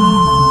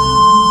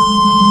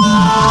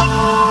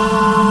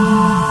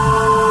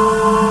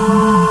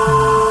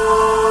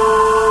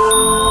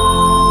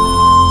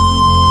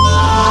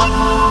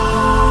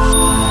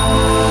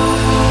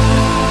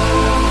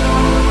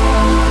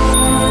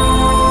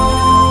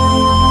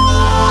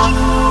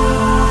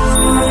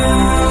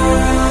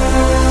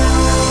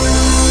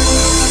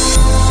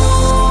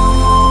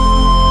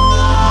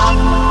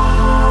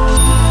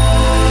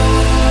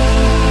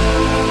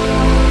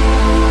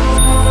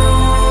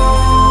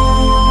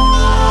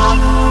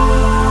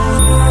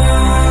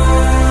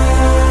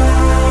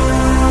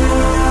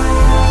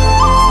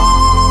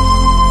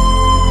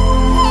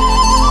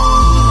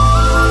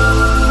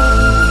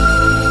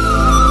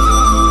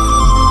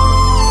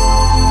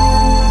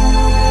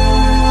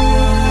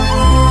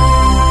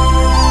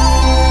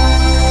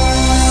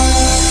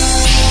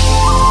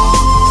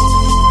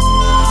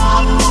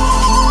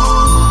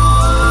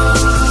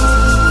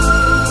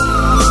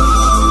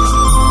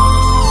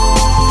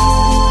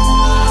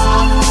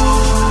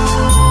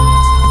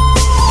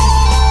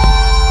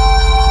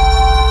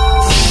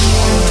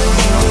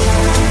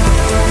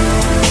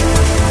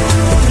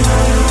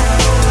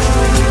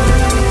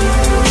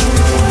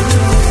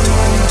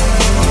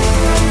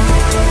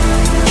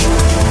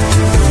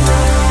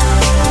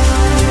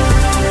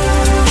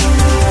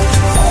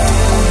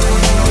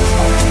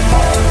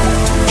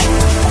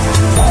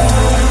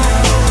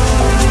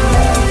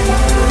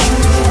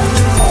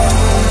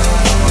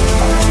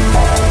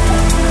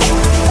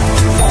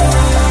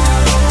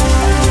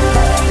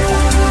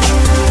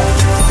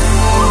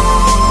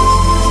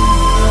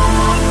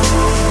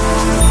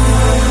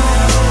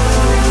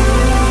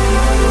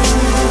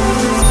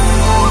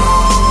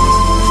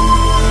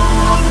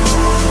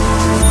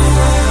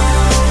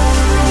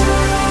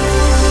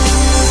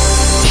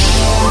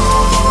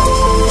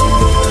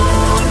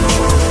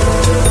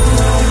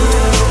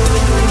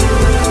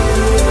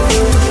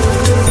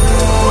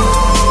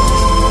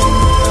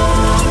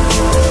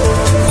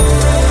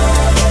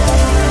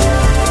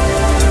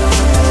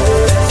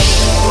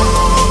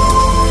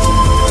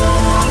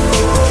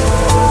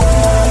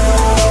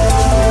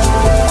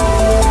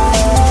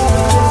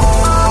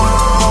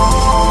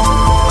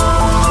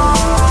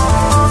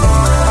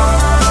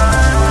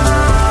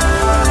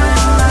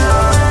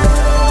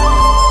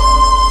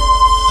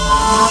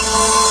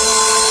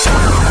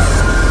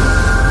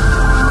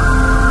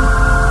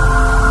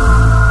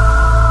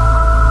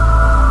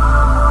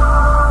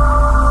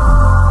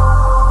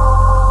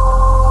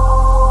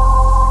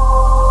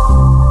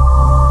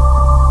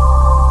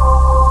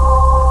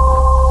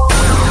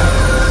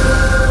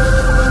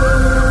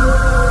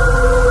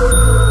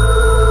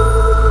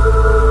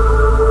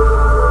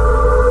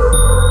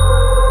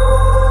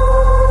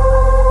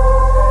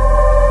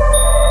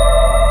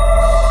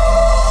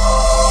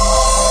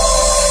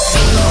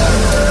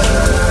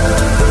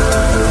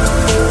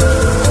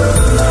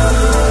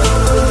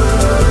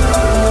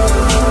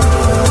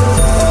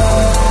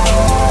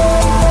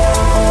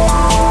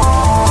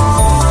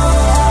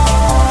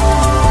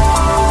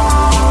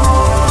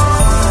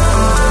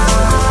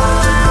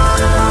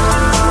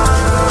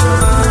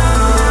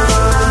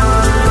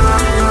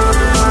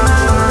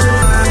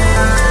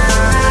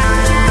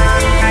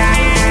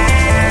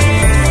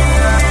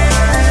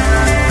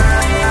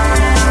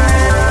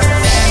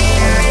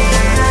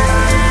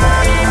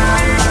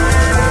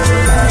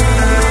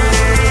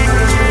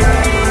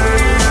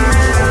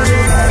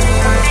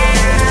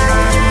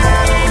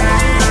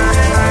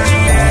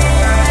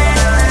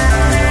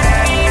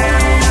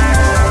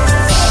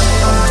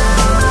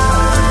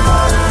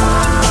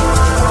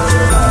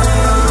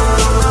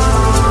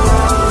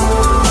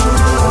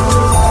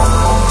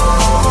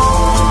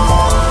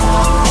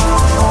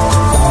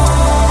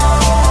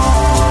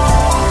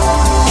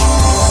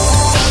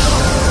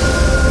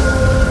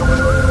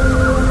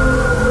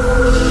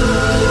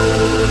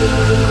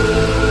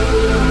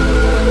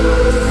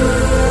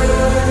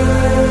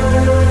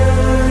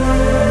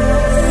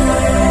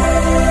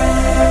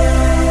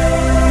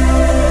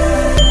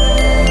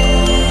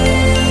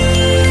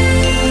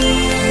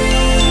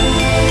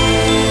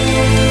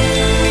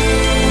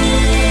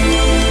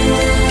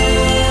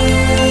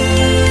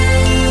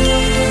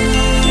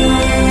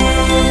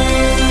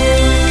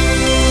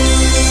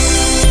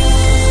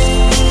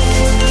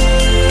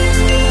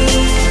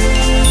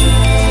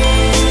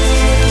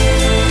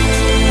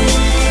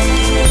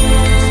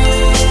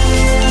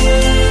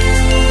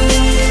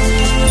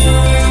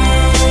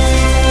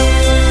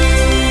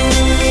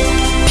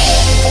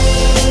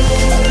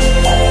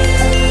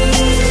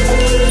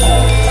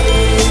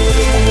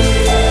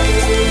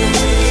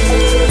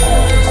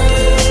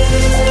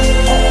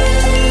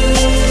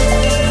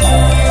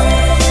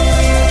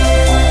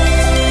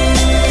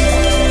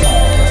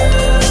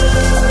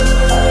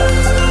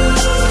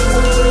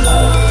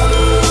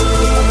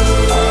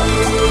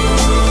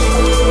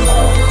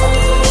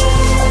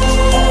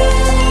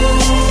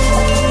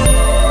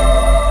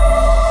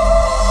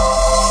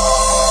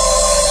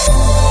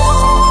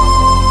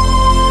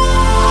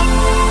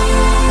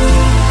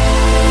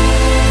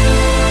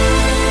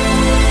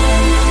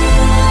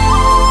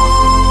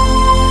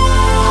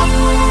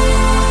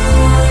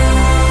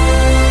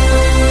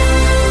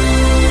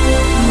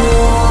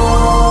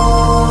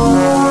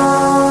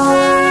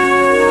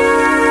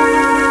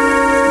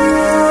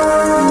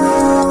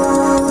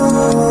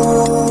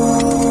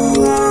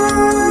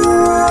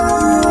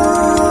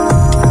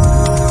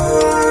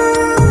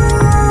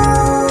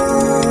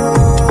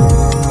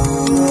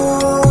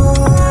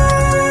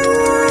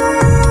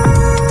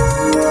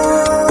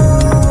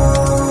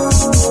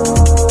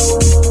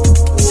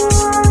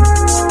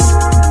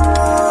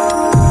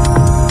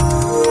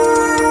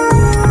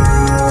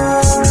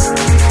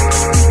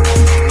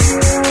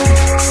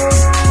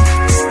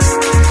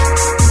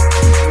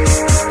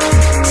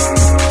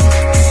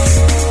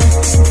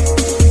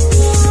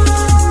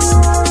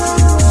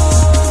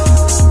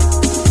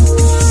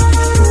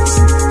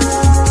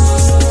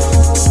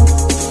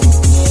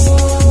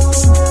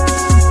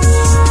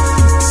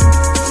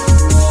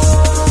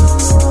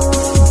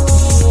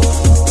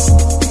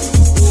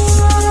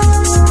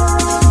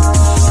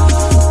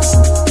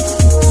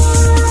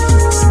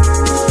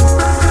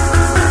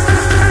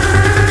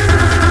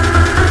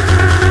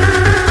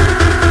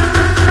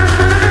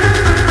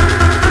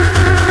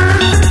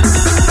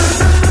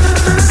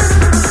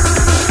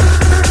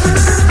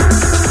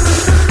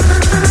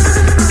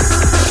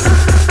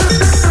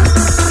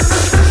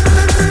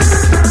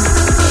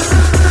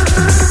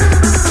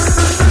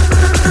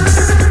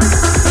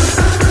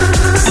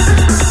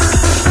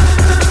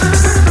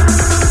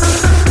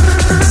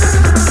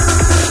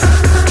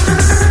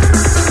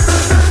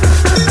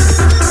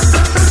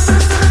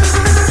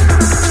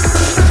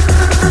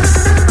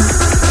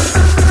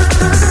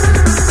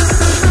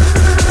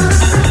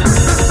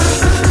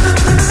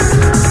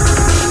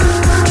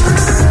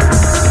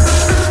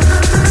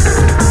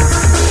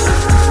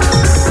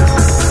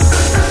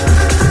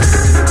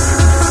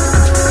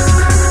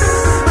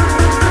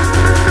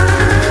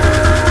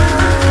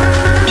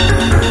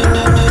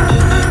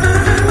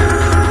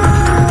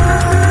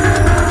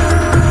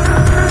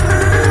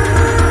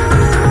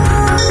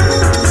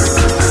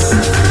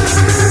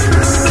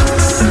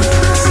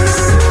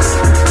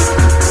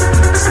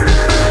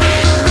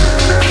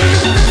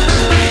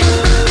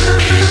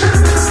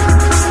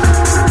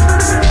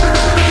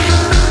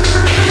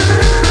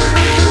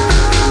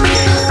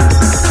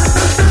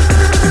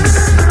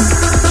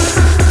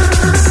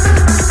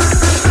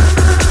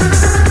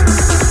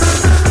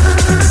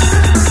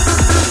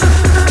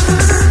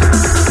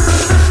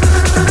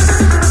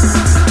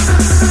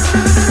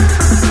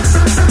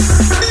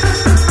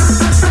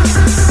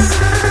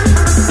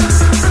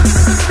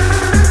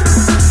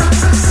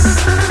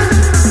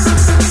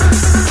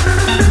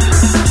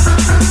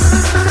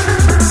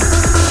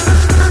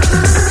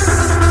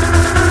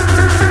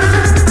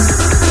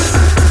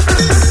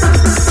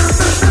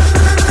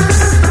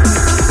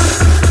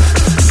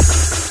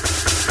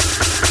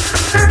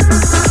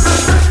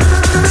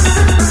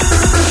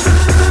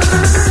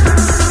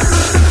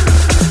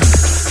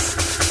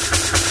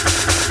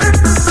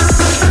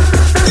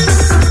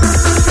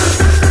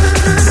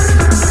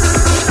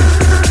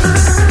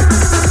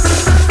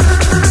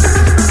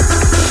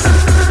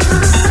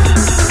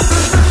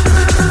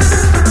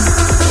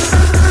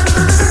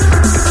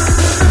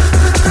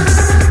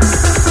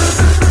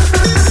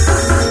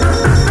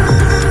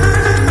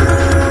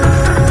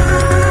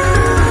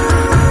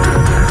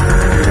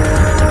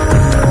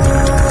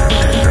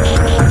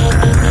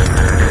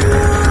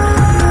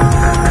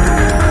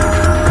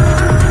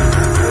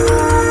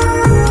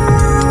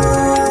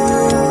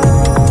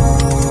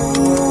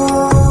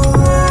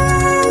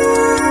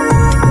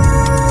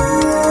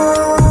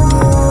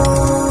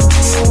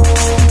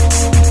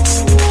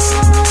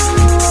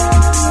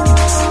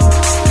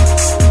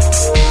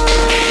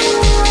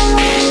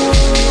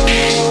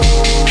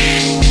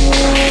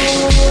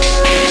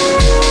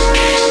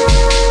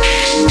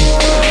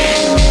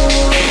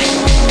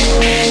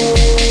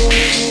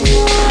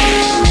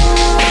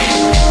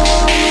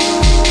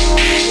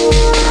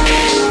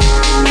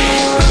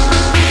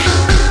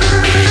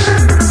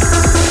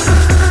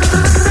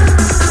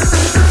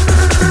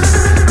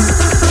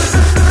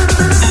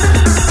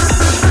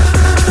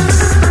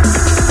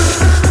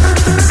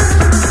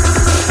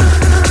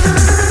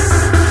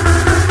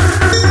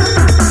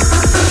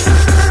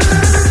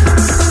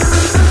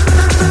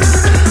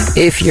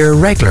 If you're a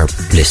regular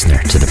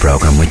listener to the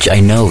programme, which I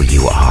know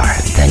you are,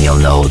 then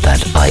you'll know that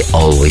I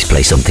always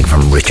play something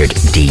from Richard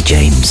D.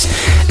 James,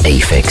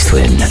 Aphex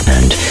Twin,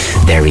 and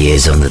there he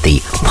is under the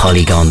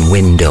Polygon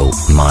Window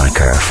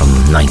moniker from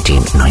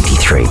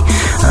 1993.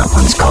 That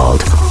one's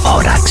called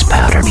Audax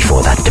Powder.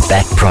 Before that,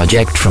 Tibet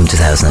Project from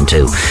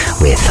 2002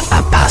 with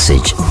A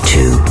Passage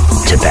to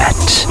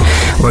Tibet.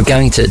 We're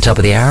going to the top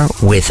of the hour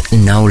with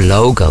No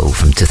Logo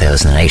from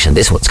 2008, and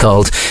this one's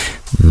called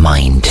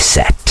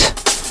Mindset.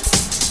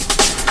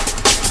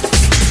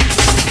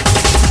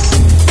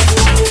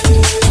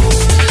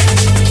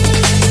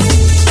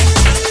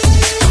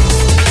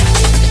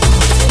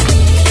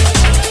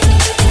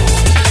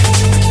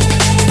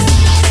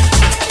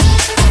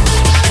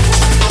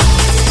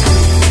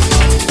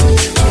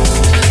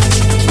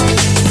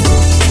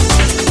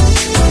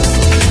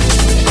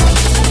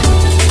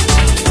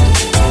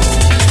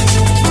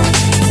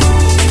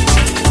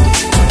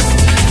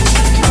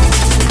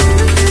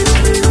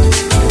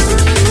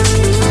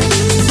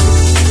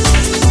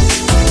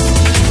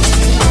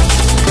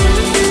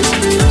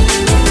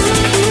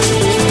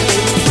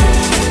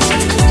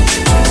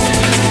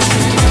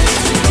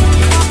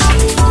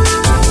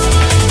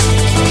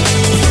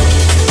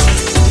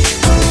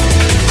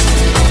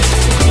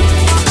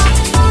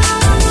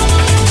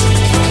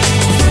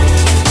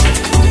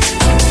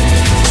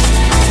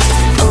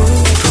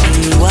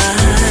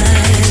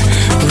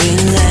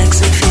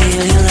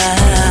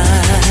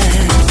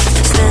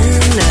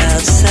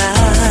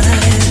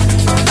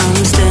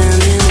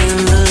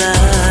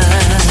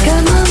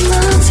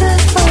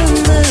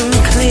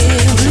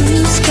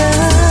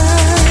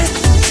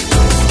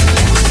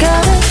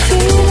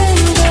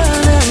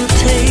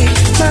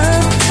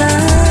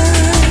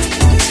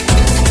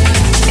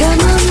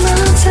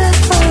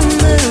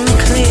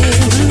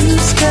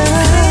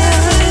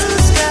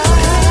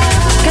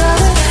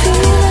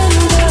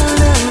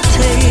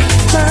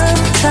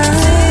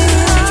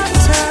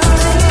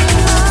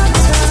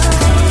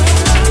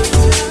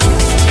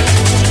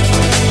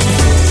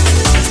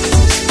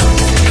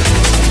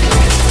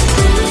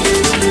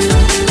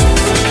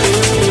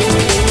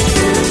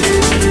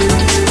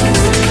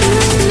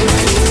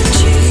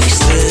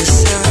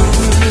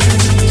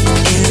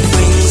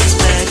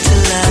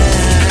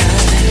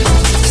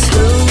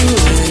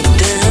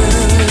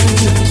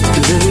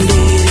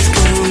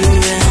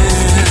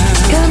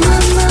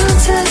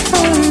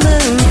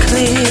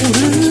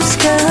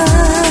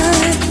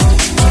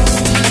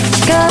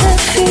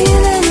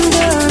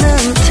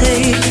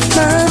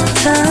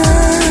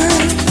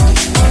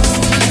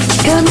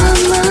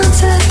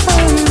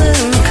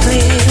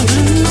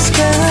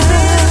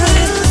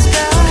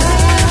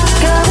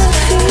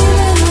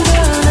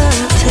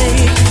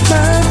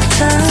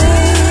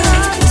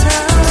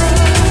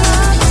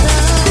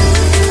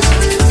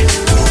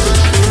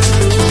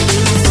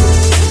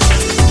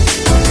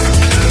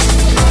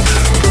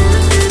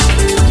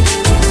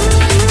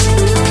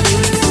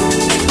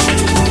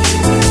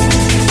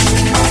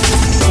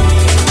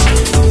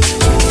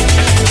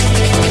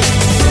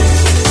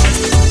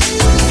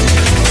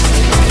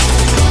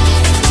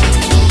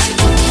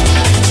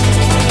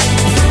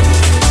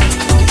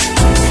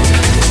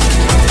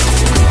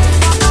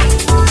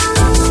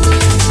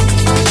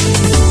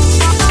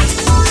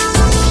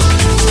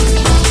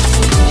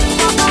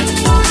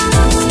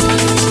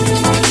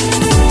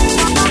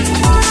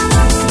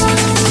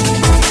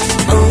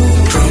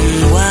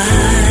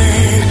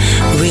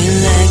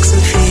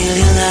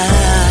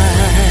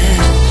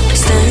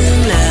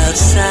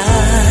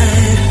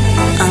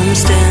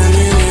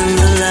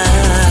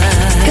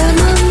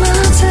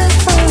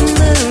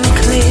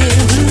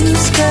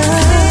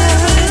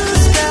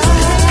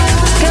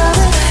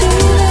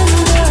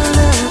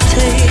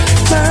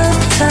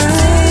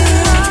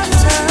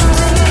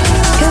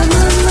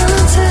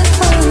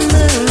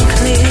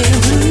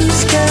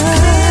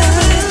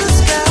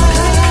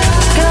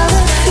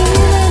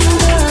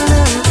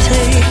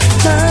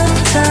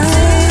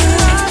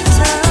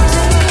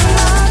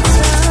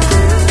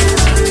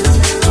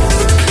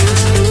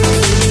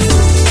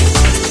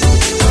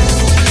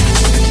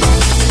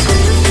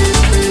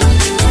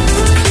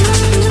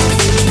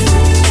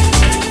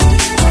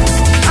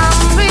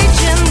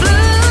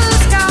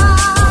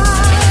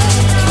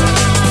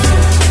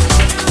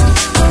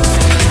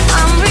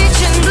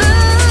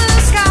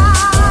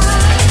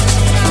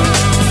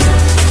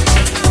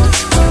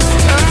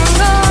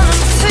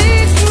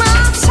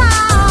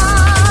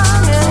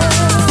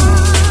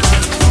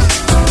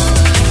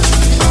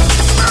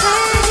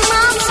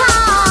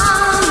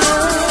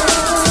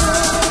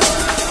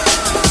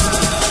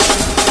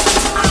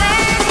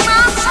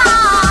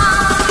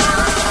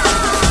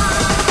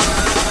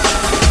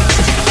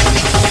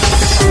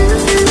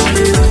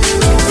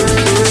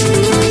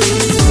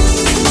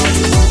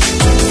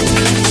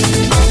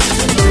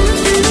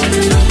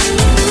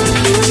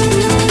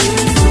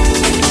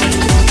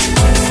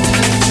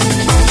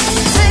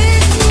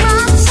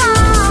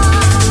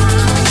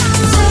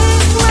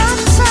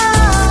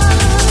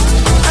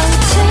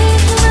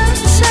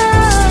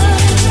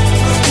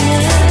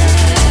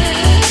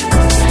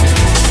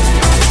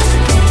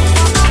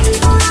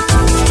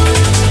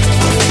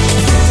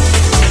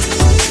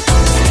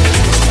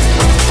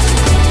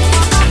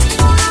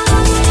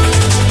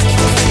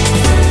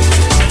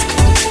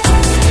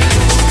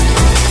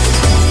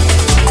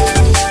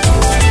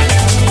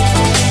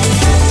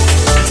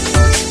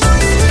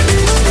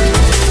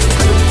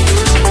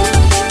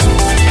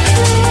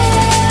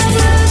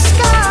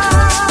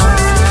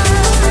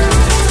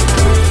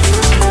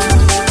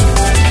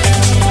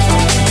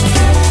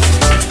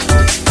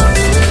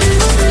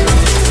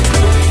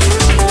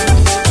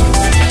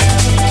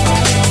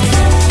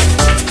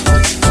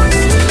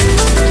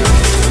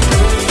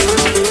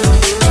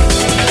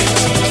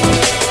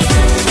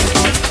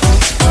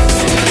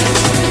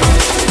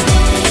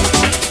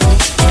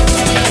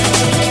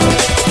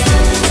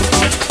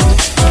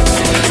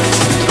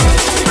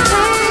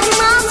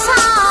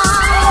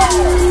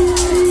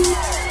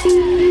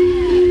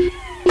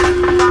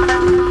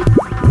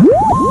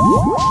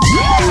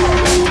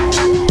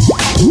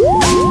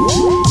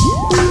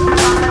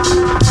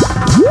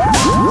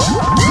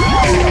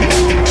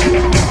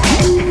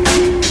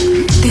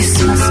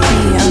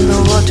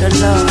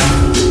 love.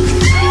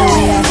 The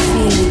way I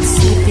feel it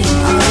slipping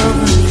all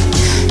over me.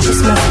 This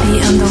must be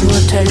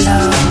underwater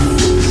love.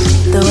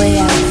 The way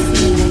I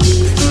feel it.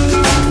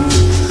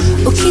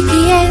 O que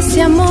é esse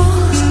amor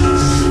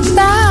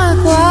da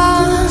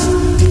água?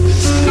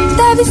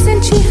 Deve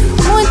sentir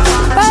muito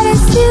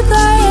parecido a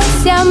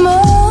esse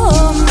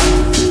amor.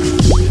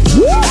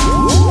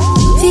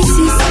 This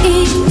is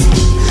it,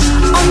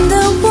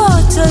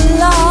 underwater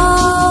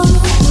love.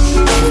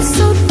 It is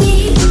so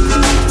deep,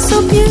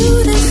 so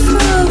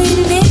beautifully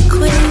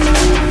liquid.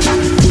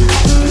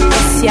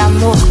 Esse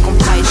amor com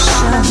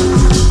paixão,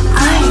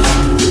 ai.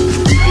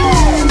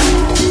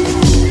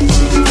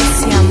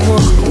 Esse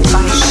amor com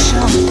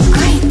paixão,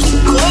 ai que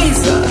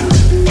coisa.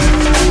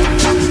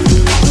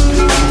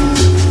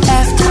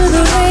 After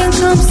the rain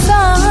comes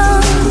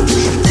sun,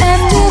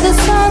 after the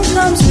sun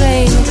comes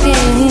rain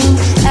again.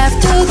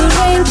 After the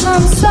rain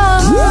comes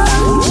sun,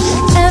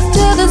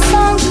 after the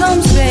sun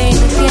comes rain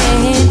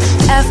again.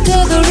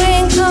 After the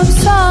rain comes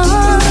sun,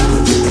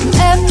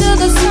 after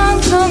the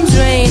sun comes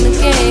rain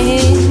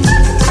again.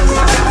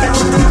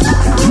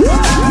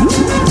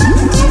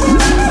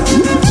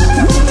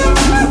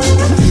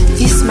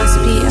 This must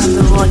be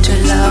underwater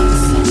love.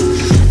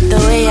 The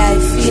way I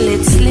feel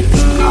it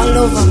slipping all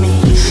over me.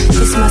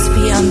 This must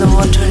be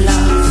underwater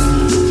love.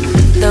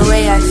 The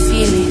way I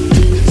feel it.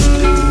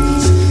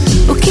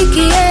 O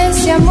que é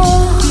esse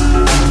amor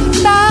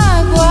da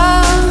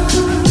água?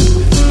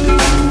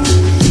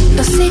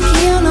 Eu sei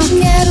que eu não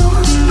quero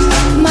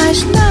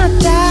mais nada.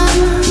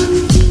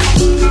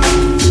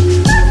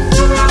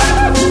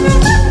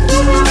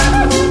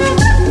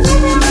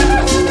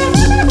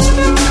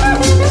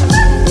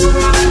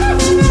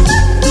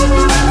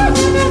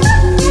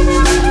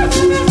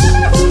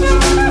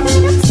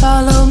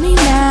 Follow me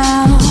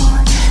now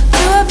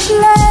to a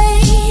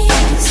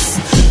place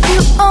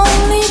you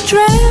only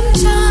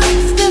dreamt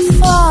of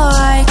before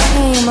I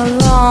came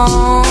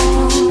along.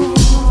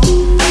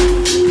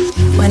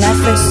 When I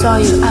first saw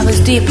you, I was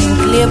deep in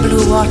clear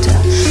blue water.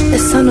 The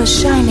sun was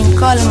shining,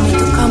 calling me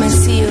to come and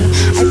see you.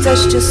 I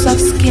touched your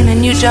soft skin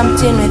and you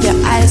jumped in with your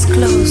eyes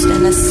closed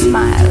and a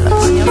smile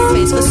upon your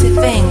face. Você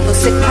vem,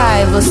 você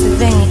cai, você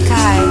vem e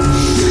cai.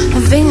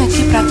 Vem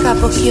aqui pra cá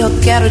porque eu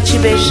quero te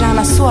beijar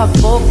na sua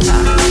boca.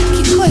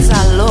 Que coisa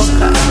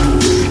louca.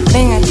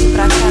 Vem aqui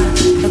pra cá,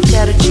 eu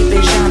quero te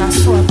beijar na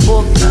sua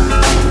boca.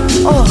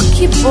 Oh,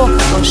 que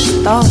boca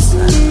gostosa.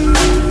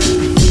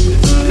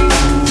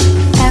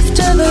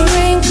 After the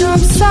rain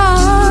comes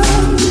sun,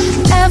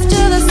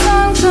 after the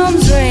sun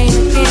comes rain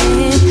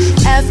again.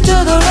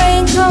 After the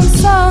rain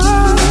comes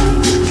sun,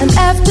 and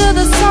after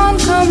the sun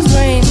comes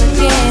rain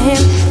again.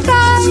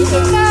 Cai,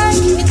 cai,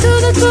 e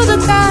tudo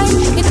cai,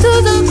 e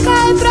tudo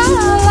cai pra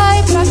lá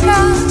e pra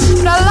cá,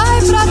 pra lá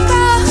e pra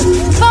cá.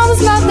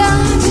 Vamos nadar,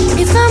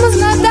 e vamos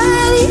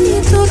nadar,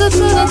 e tudo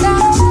dá.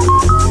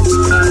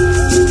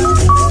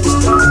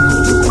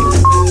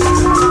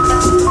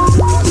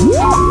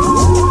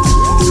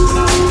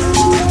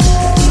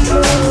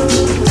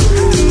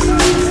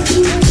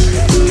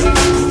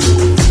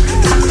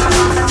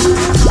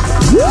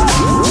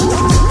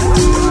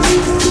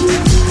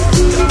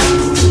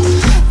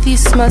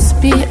 This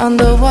must be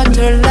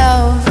underwater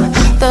love.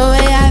 The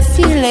way I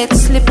feel it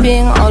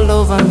slipping all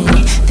over me.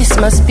 This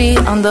must be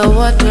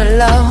underwater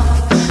love.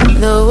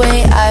 The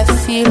way I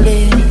feel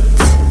it.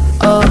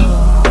 Oh,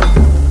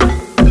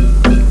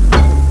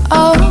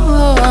 oh,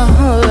 oh, oh.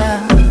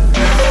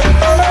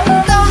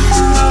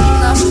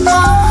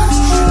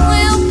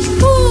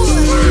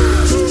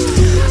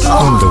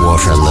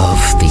 Underwater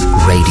Love, the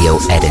radio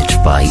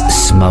edit by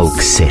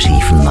Smoke City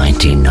from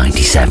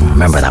 1997.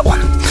 Remember that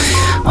one?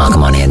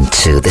 Welcome on in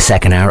to the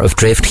second hour of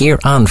Drift here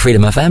on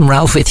Freedom FM.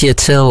 Ralph with you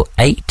till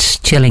 8,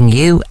 chilling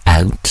you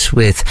out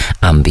with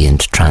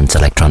ambient trance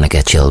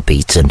electronica chill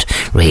beats and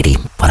really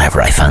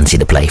whatever I fancy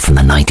to play from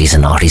the 90s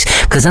and 90s,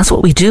 because that's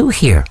what we do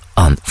here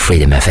on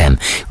Freedom FM.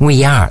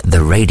 We are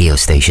the radio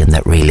station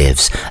that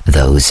relives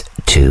those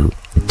 2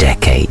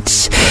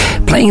 decades.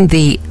 Playing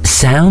the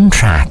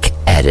soundtrack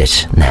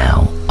edit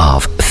now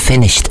of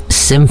Finished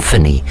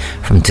Symphony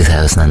from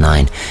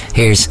 2009.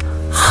 Here's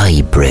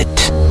Hybrid.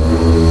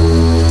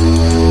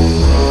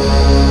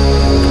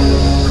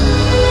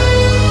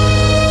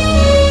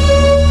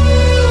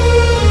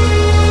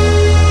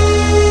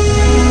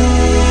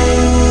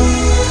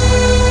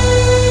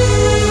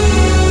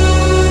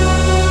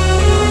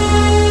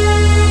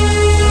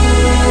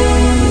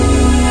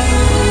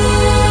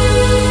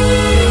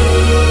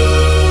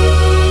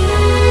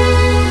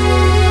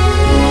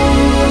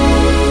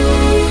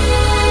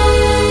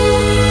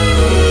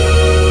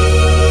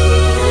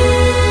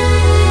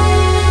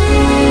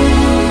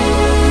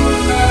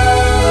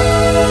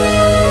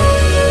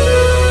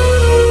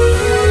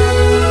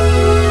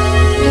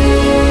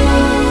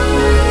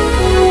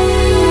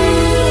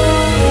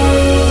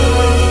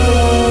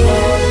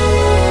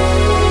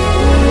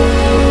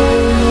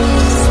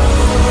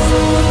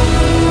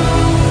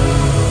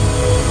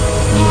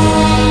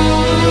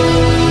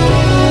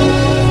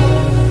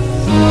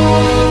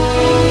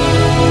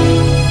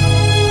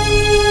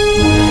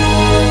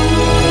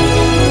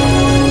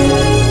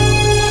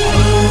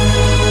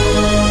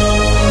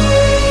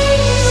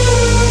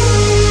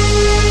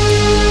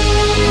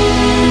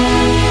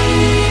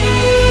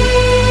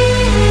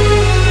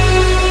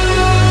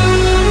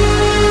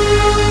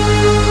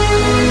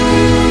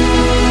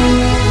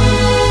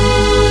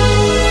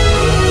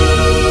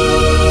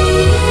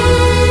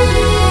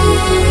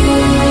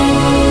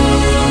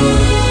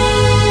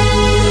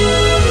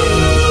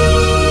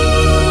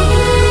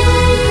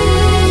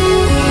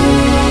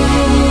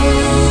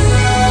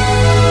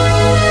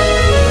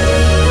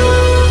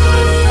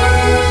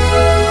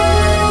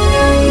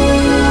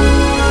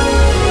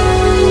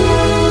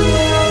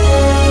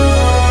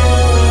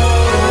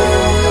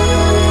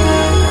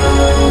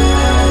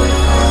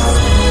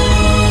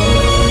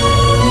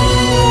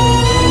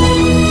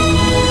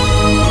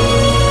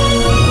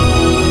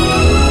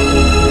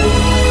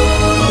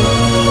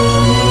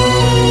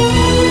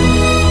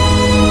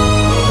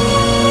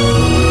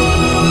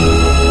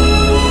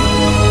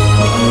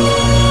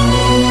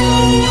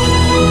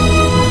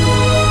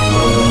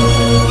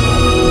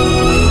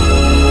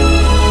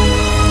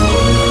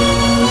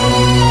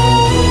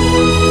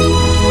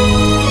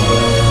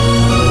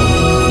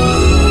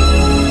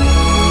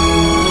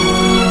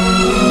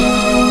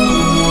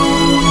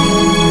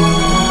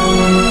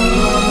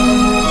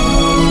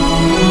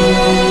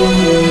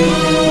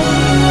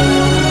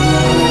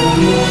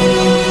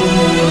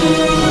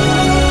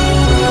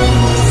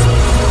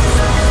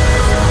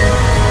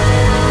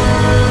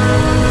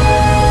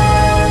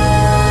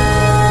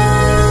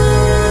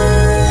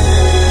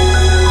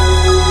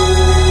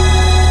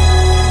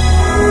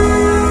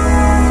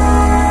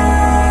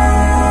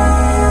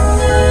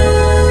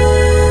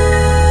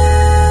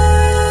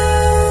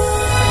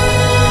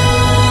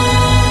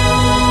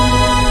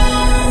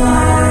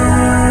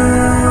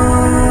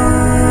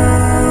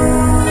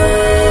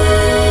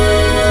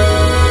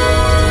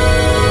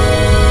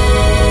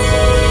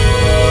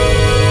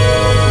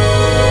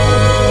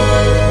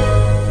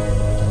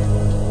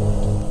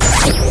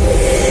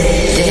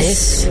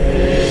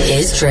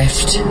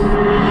 Drift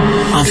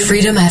on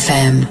Freedom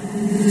FM.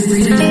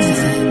 Freedom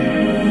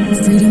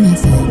FM. Freedom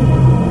FM.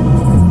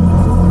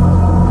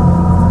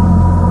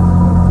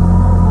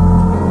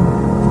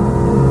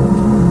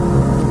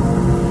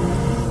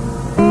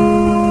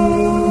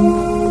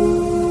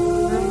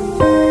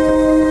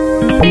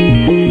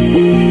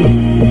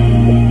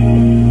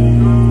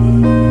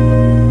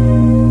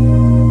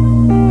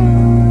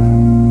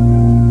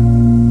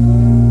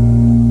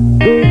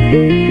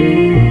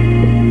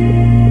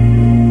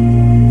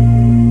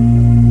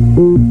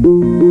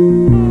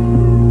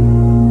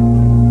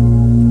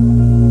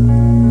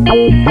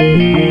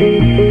 Thank you.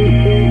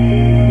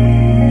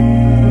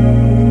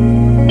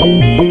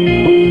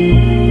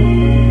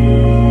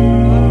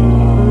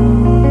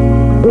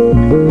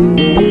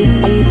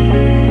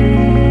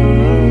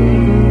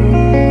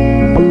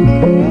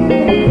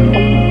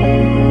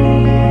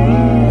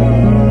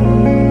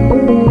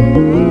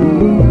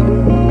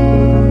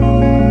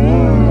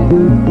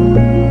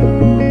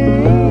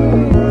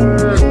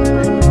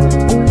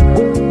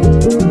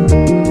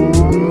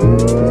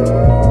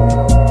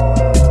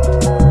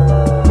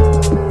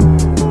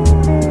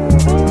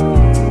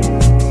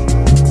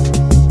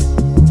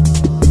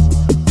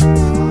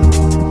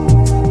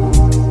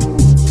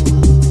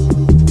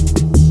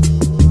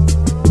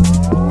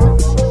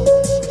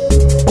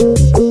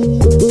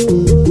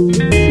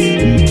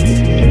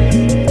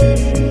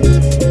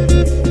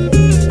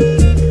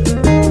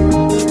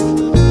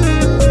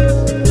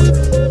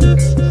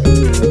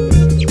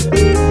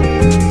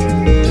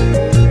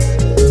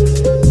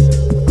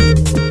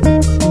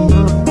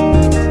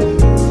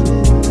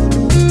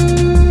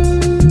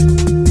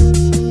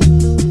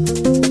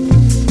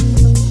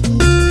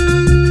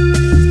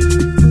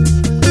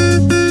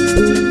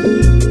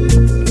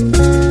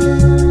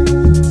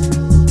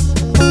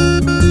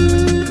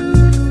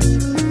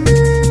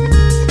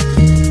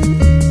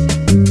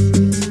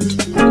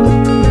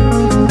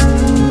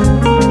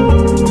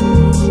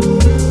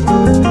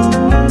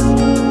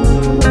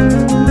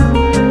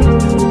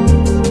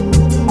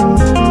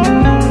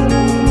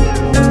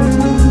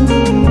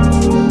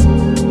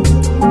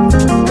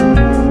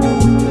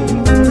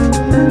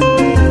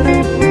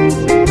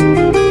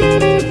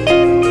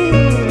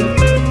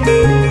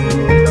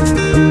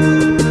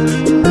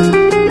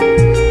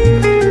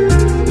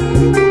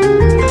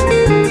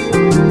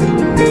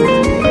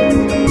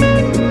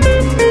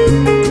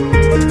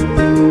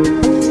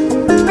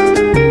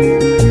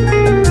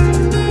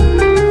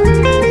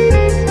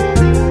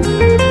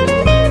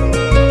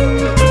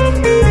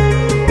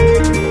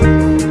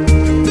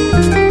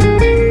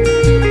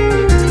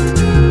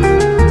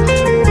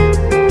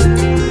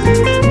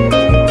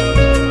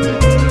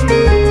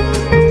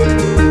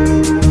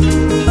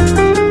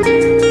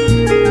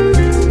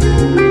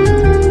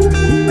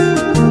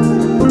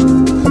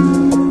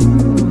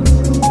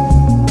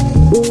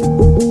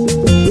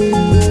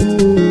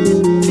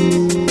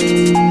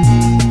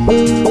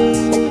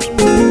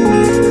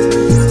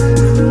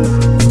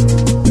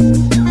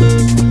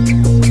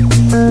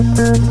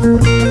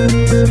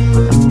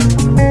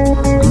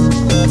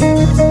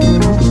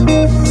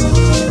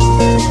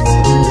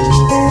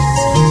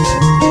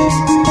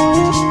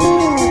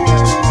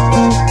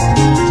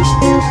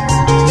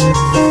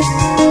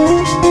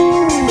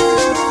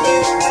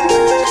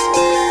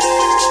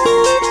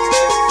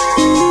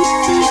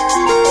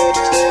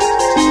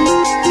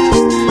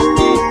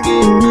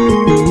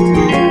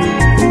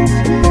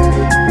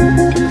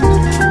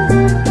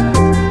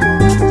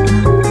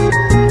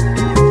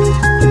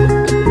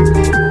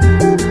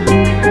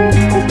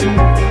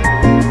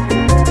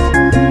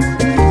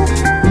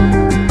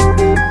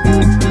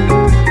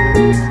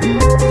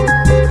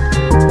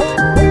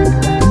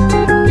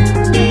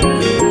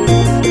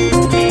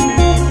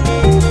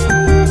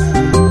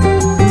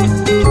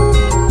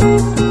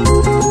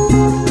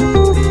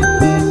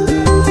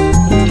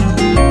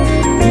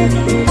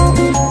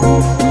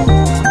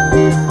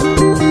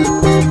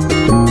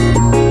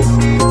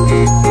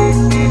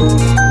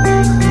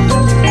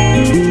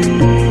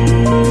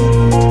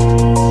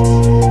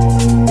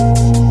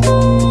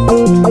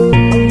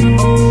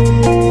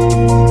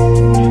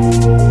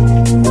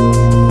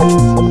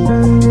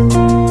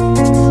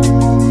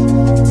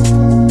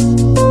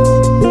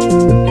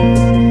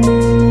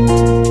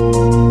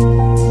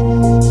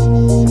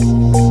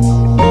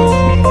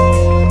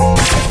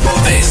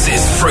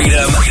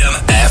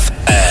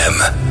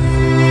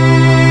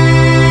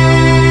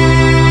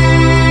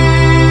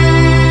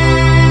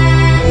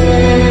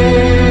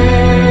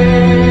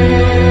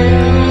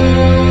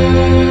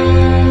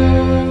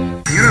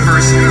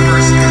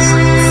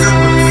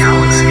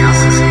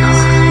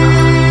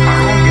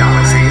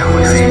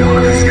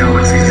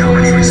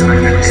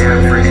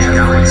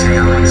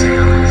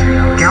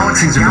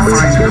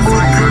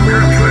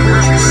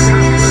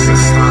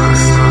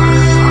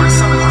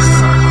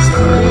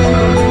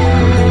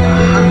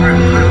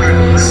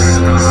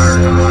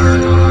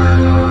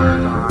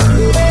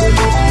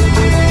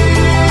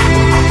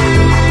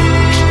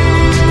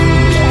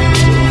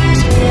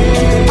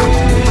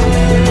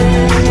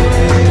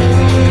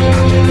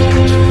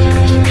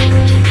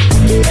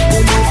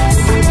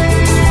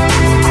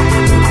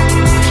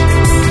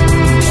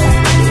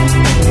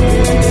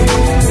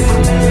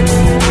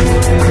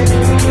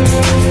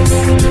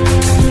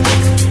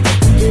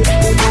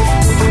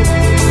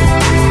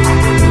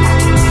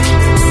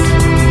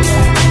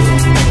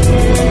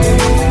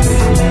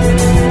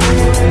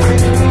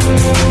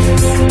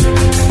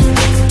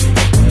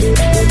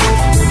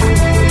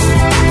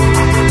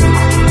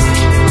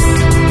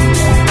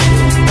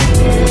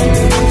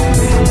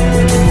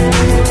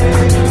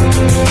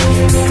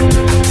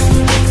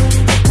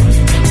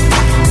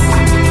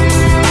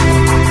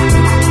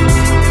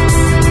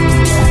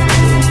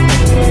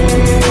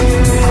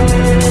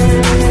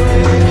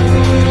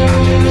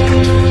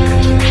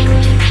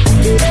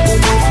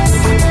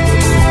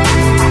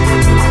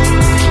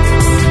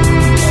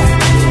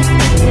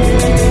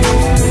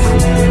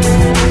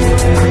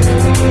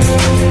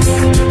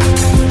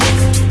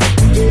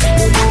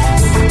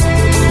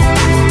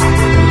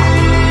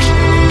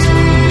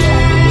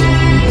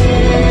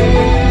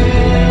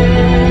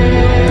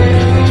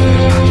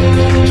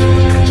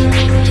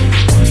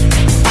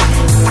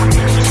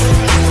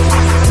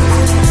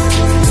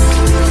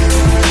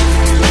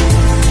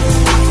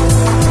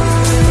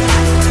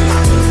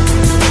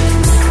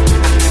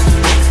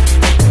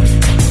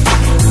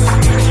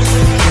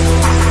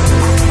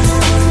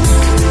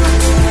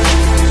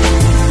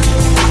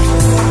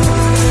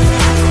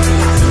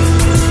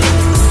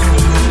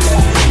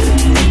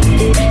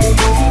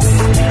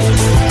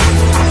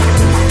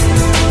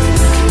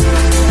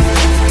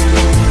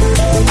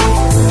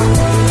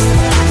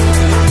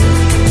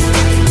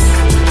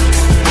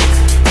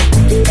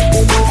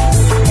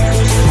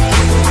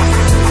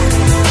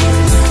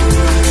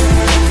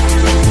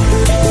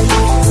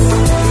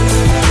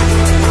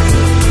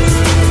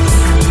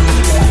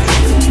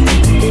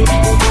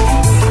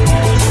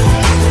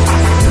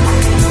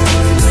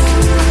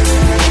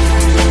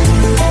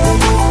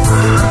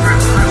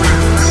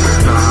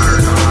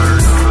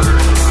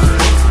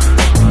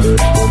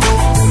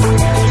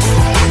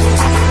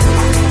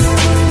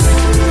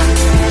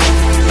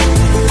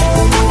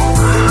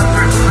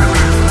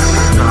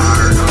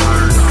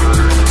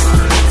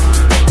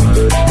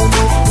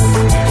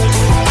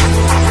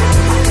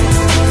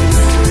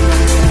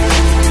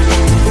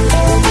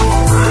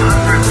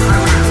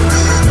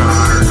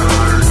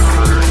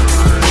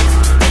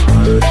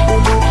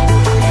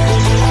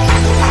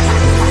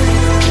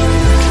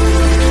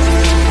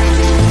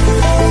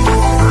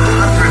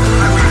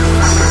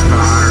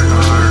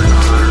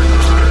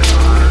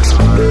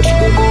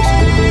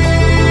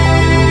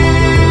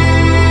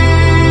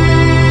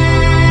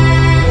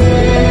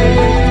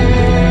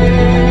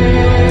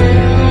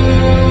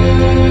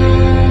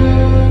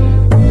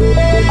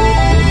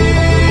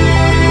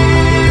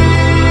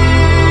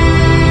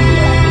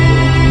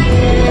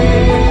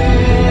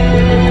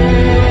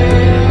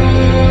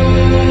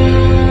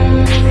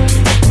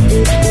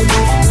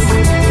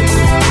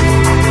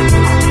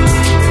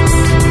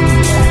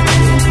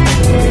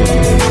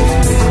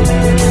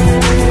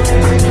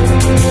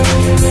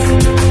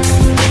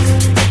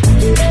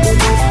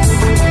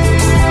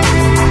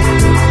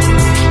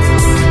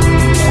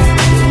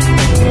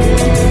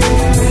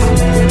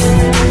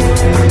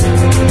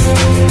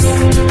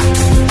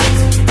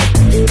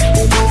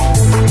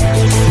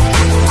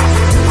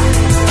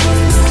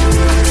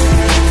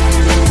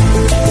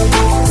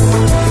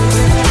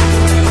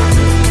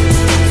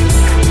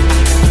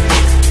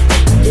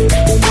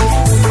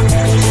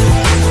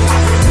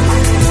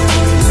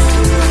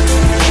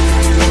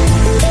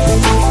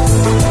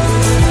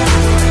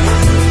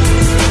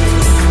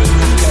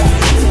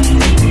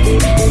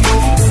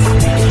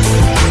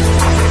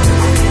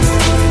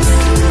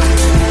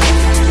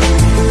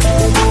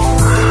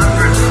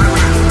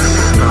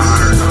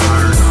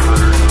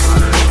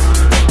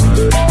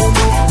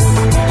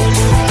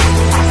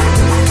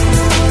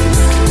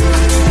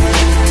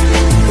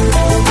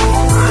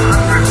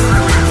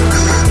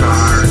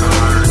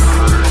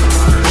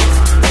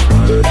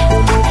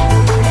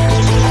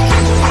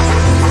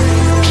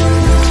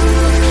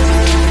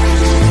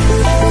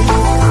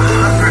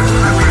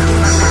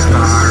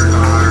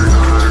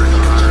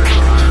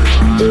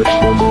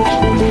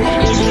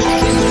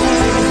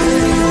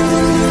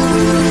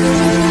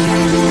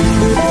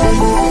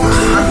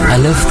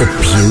 the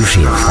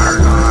beauty of that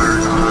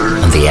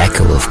one. And the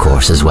echo, of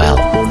course, as well.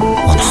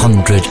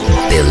 100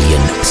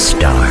 billion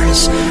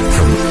stars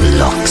from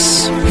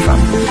Lux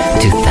from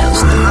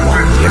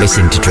 2001. You're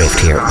listening to Drift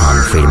here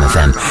on Freedom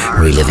FM,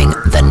 reliving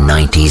the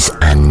 90s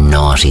and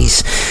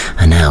noughties.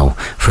 And now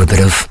for a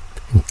bit of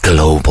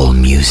global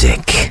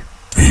music.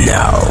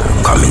 Now,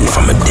 coming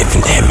from a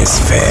different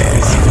hemisphere,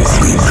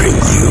 we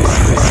bring you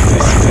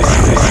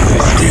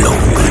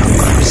global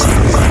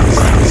music.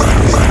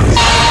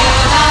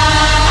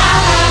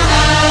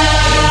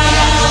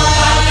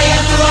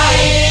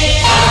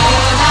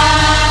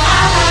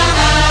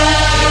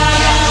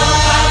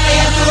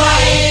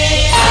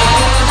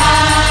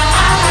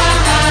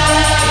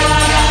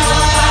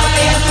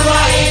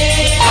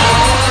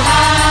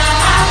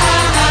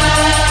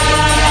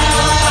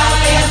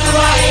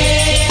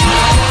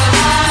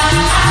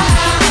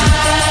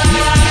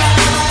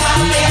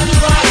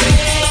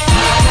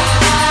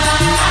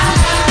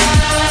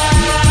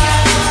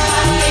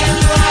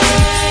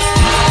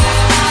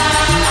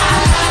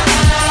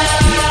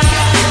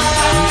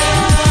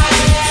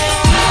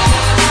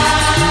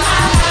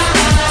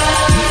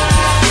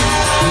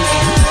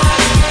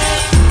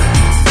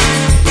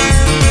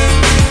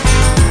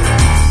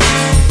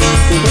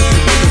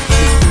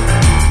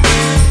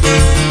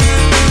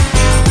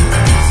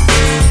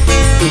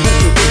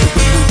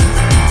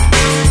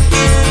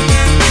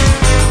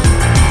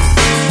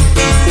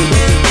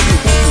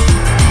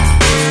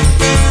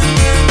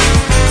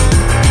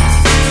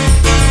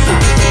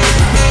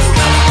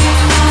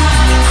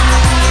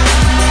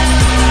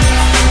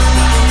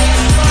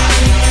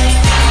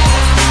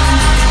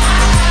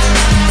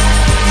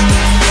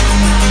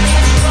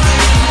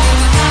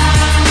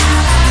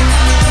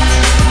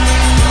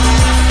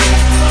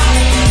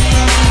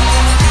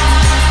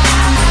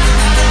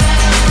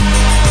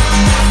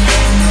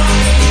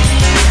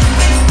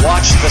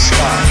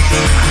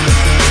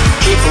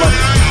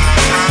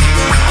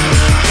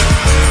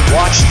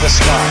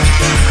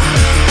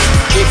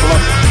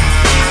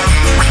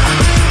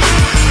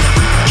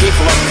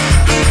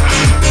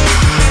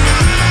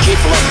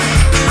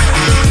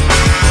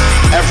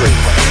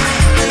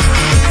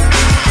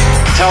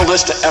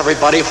 This to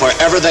everybody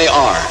wherever they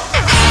are.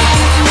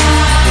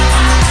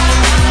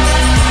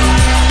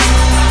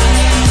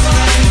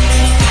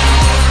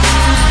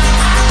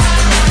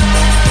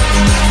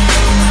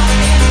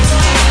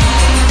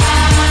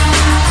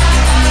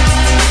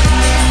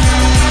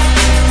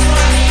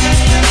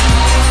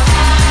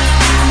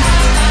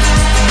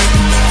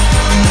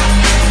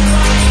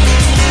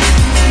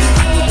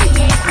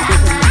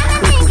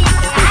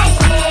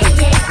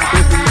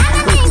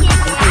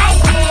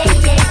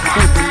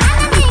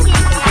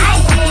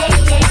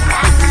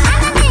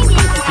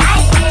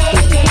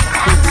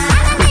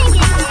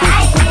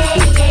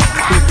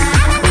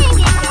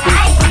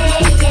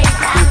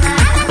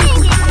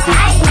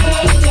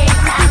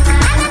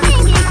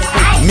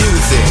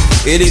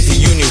 It is a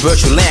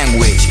universal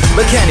language,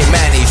 but can it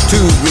manage to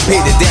repay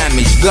the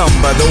damage done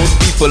by those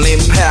people in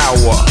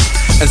power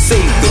and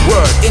save the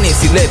world in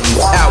its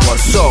 11th hour?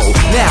 So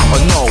now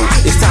I know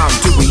it's time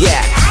to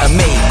react and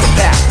make a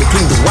pact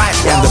between the white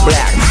and the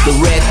black, the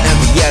red and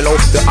the yellow,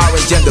 the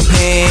orange and the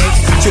pink.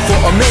 Chill for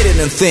a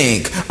minute and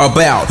think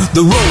about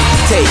the road we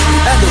take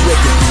and the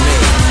record we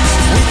make.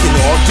 We can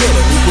all get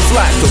it, we can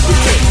fly so we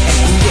can and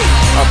create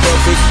a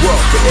perfect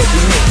world for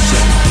every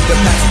nation, then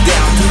pass it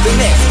down to the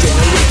next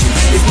generation.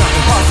 It's not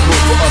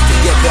impossible for us to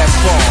get that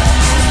far.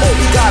 All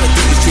we gotta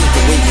do is change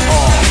the way we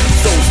are.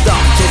 So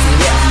stop chasing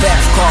that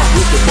fast car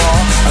with the bar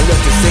and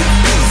let's just say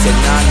peace and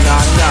nah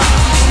nah nah.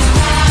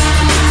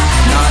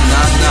 Nah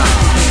nah nah.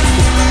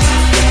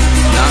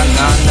 Nah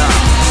nah nah.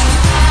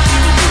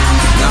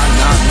 Nah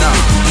nah nah.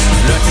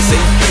 Learn to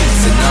say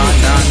peace and nah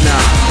nah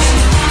nah.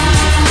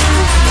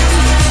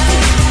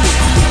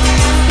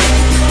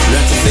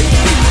 Learn to say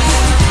peace.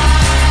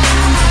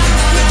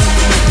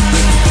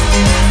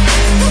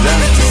 Learn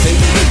to say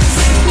peace.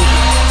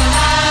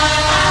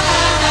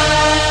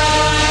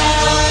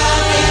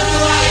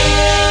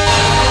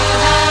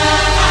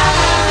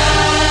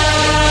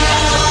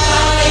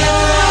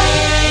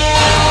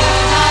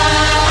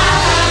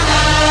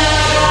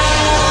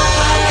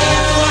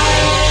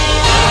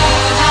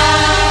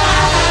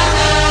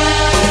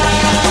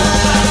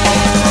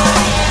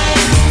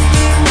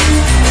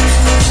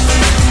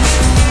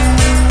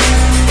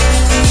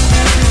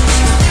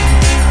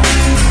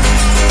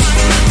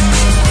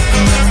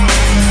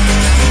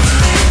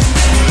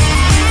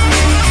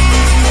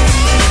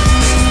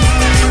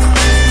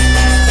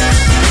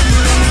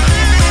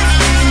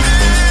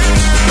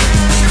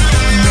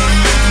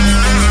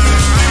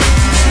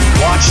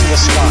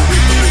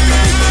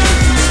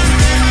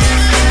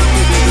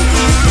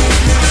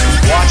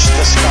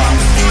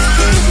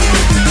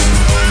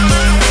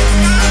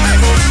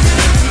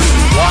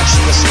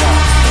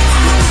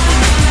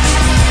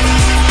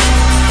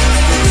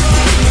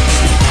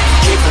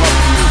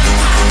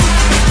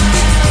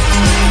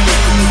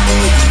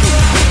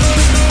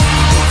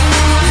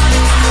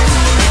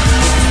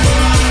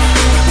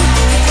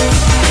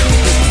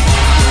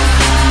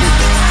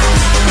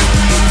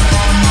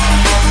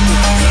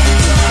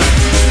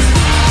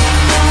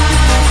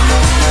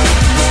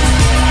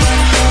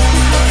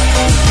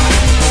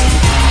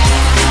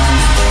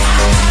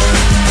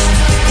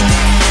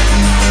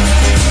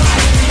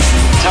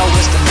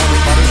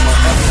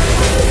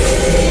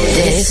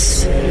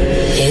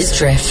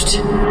 Drift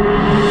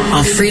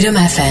on Freedom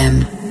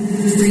FM.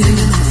 Freedom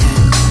FM.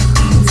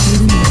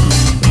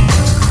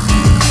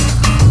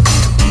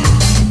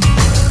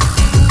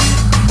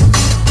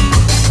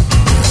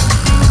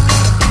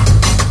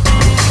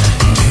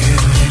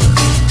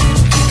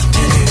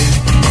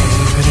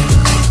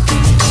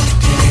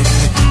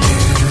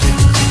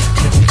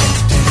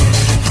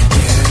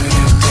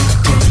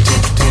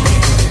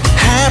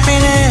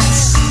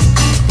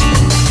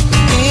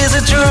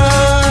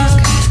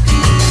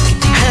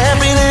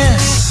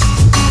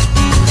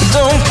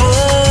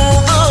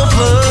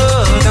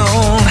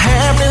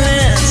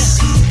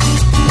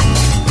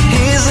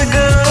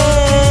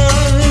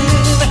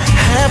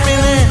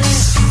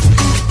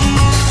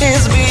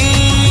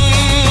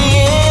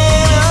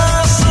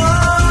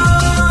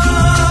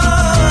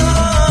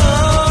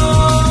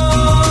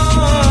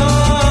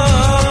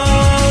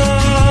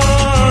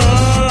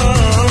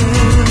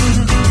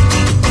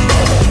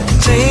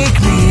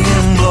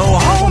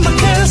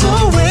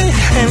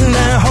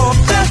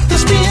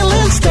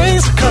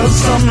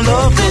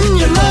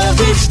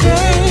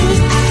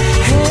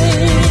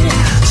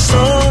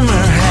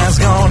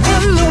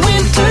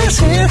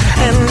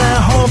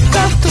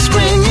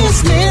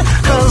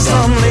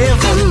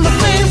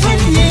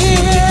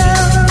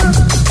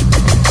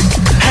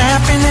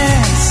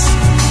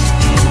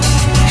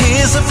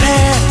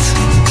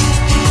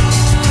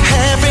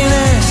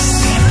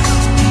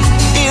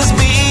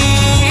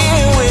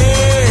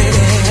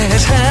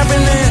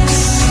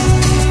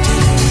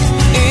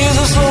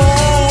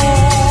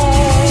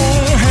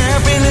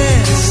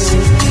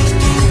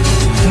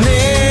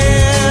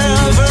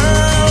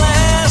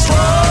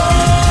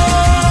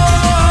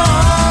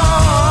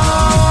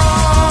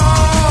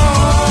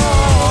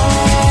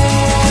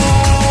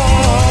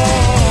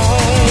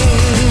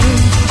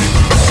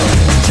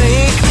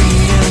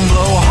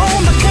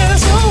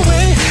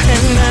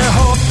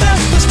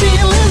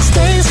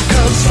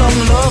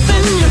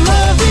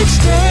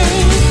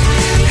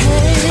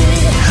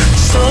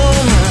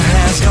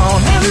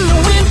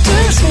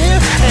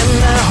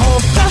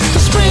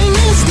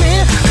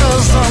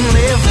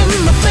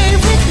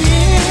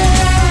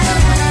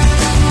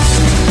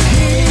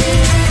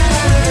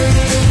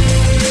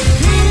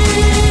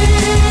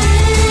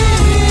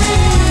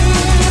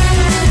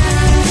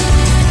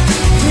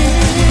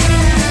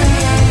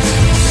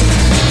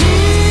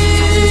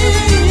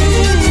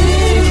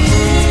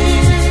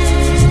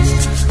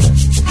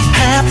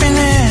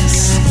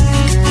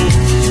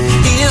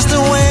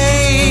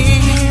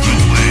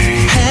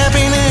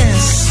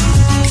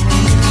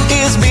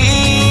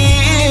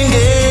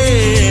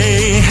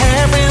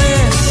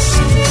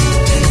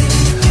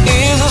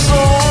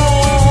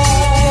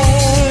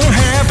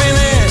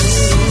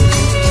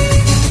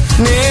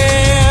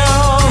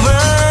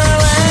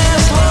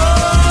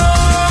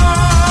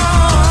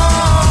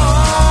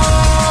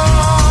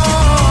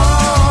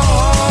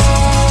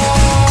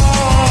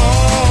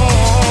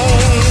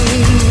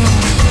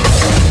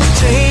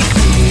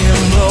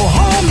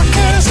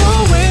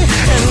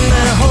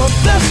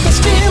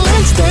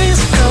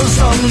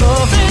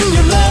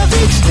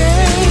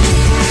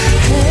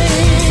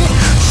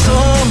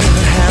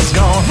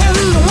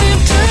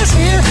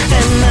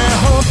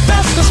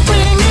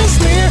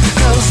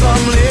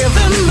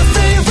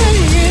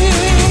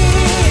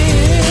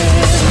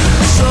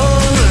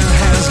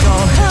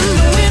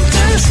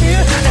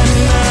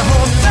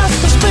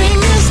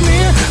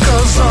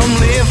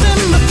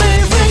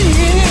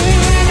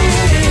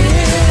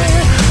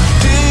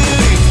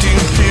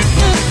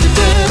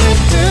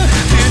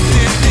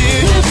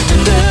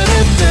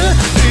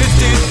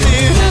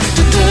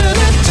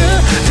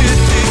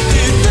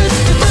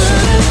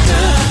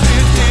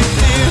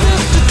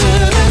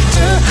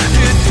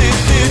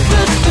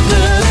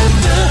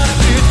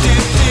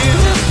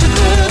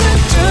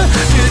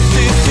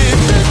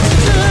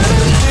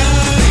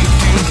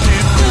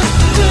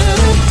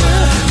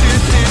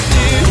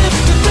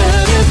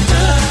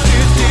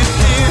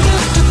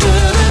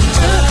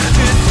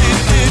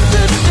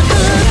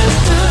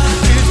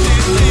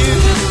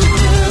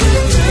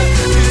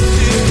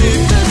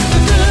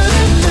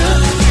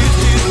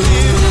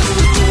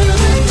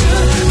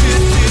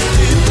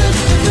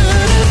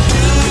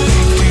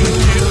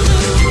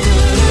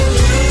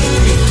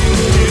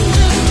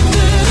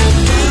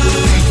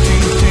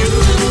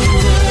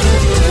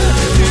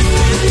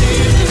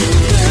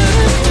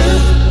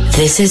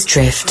 This is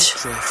Drift.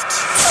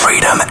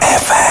 Freedom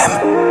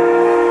FM.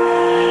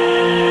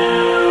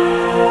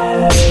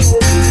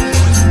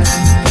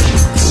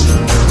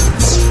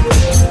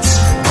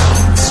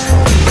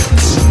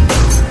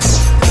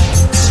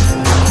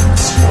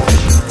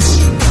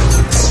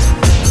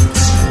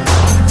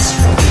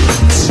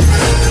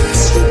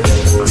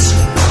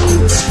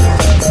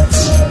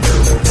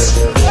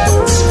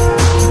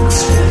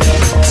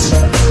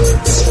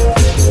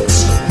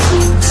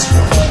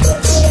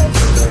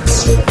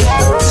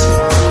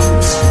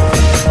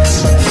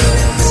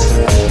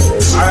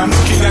 I'm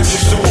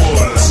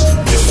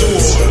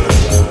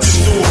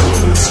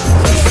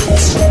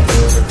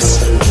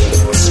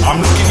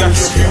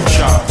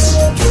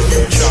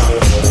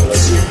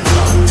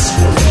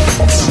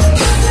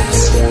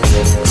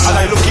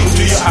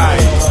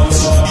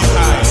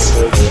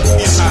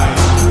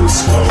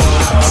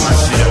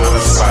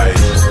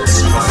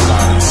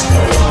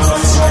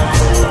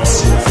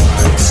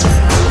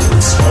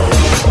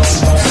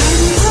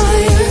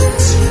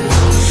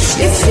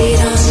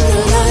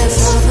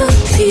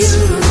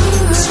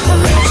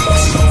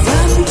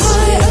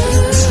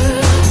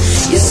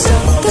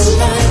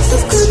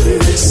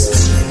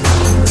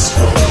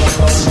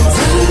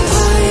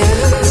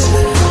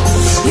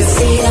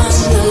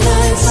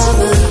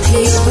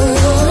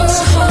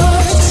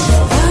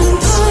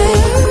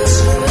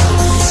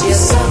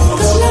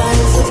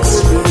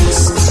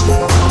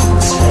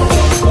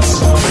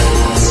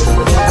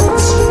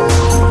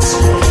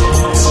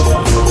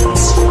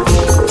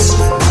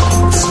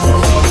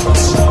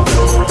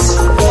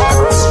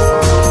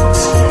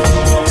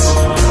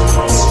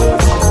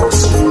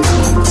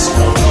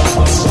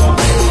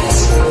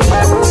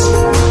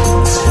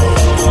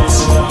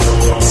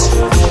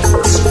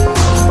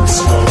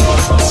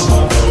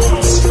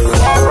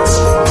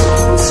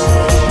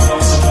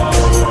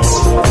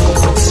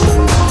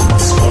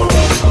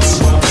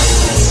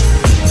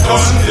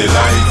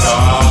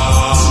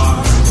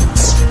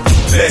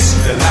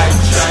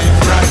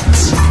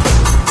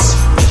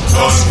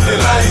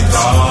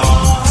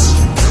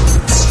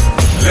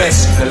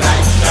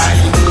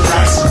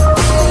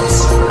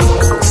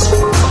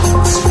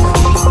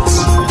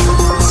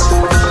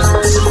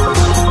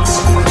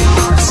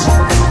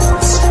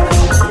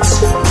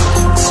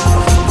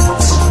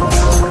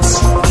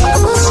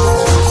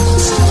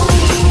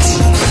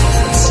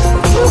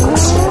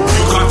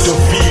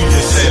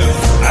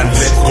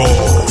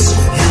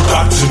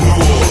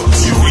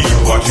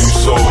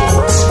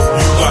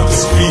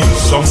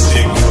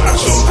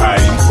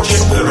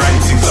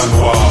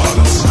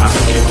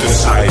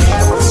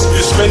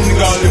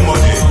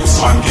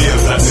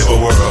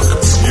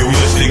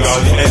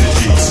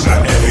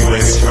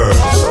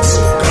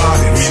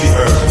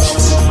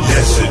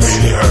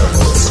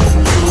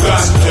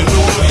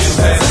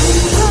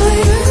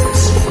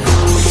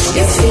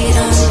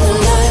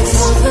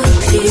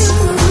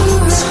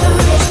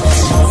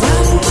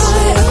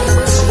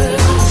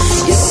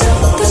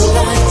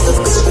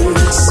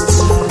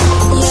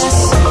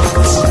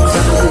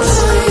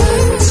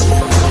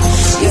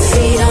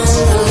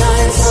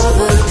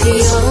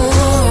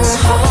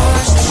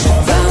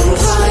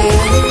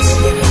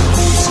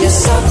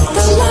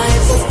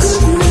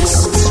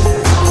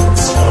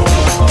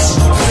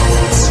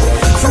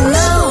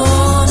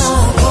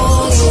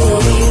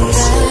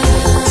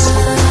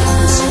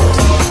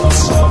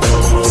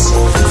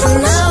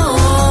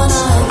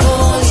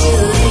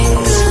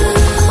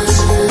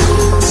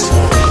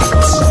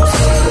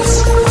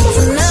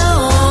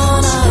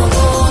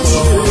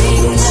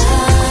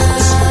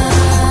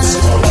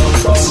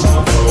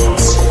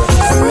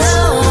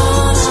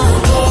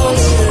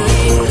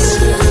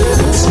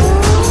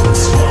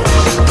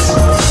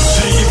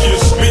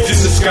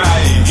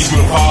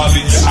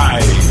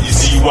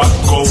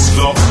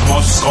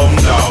come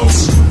down.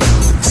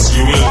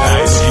 You will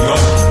die looking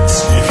up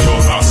if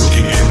you're not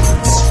looking in.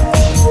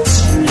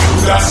 You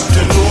got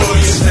to know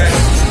yourself.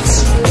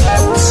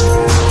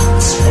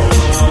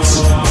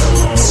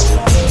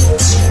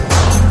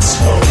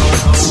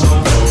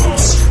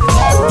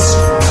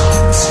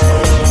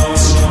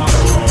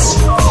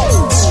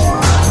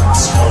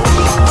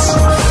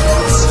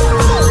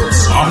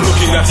 I'm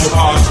looking at your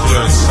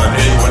pastors and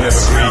they will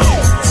never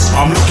grieve.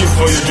 I'm looking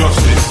for your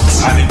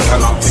justice and it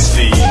cannot be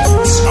seen.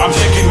 I'm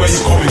checking where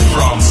you're coming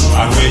from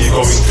and where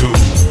you're going to.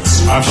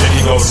 I'm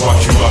checking out what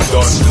you have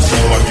done to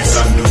see what you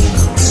can do.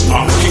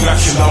 I'm looking at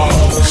your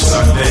logs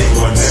and they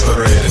were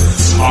never read.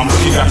 I'm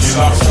looking at your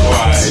lost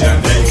wide and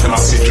they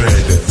cannot be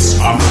dread.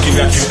 I'm looking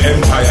at your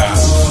empire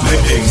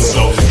slipping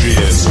without a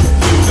dread.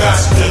 You got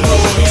to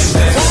know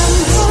yourself.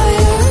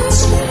 Vampire,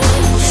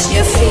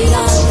 you feed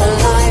on the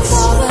life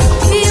of a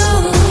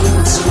pure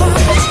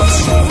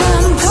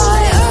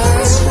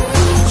vampire,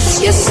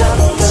 you suck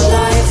the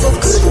life of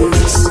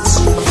goodness.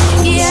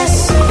 Yes,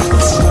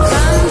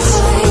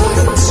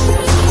 vampire,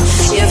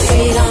 you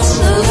feed on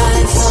the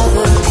life of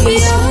a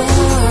pure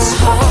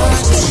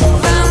heart.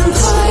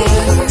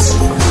 Vampire,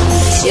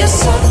 you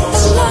suck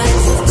the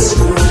life of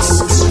goodness.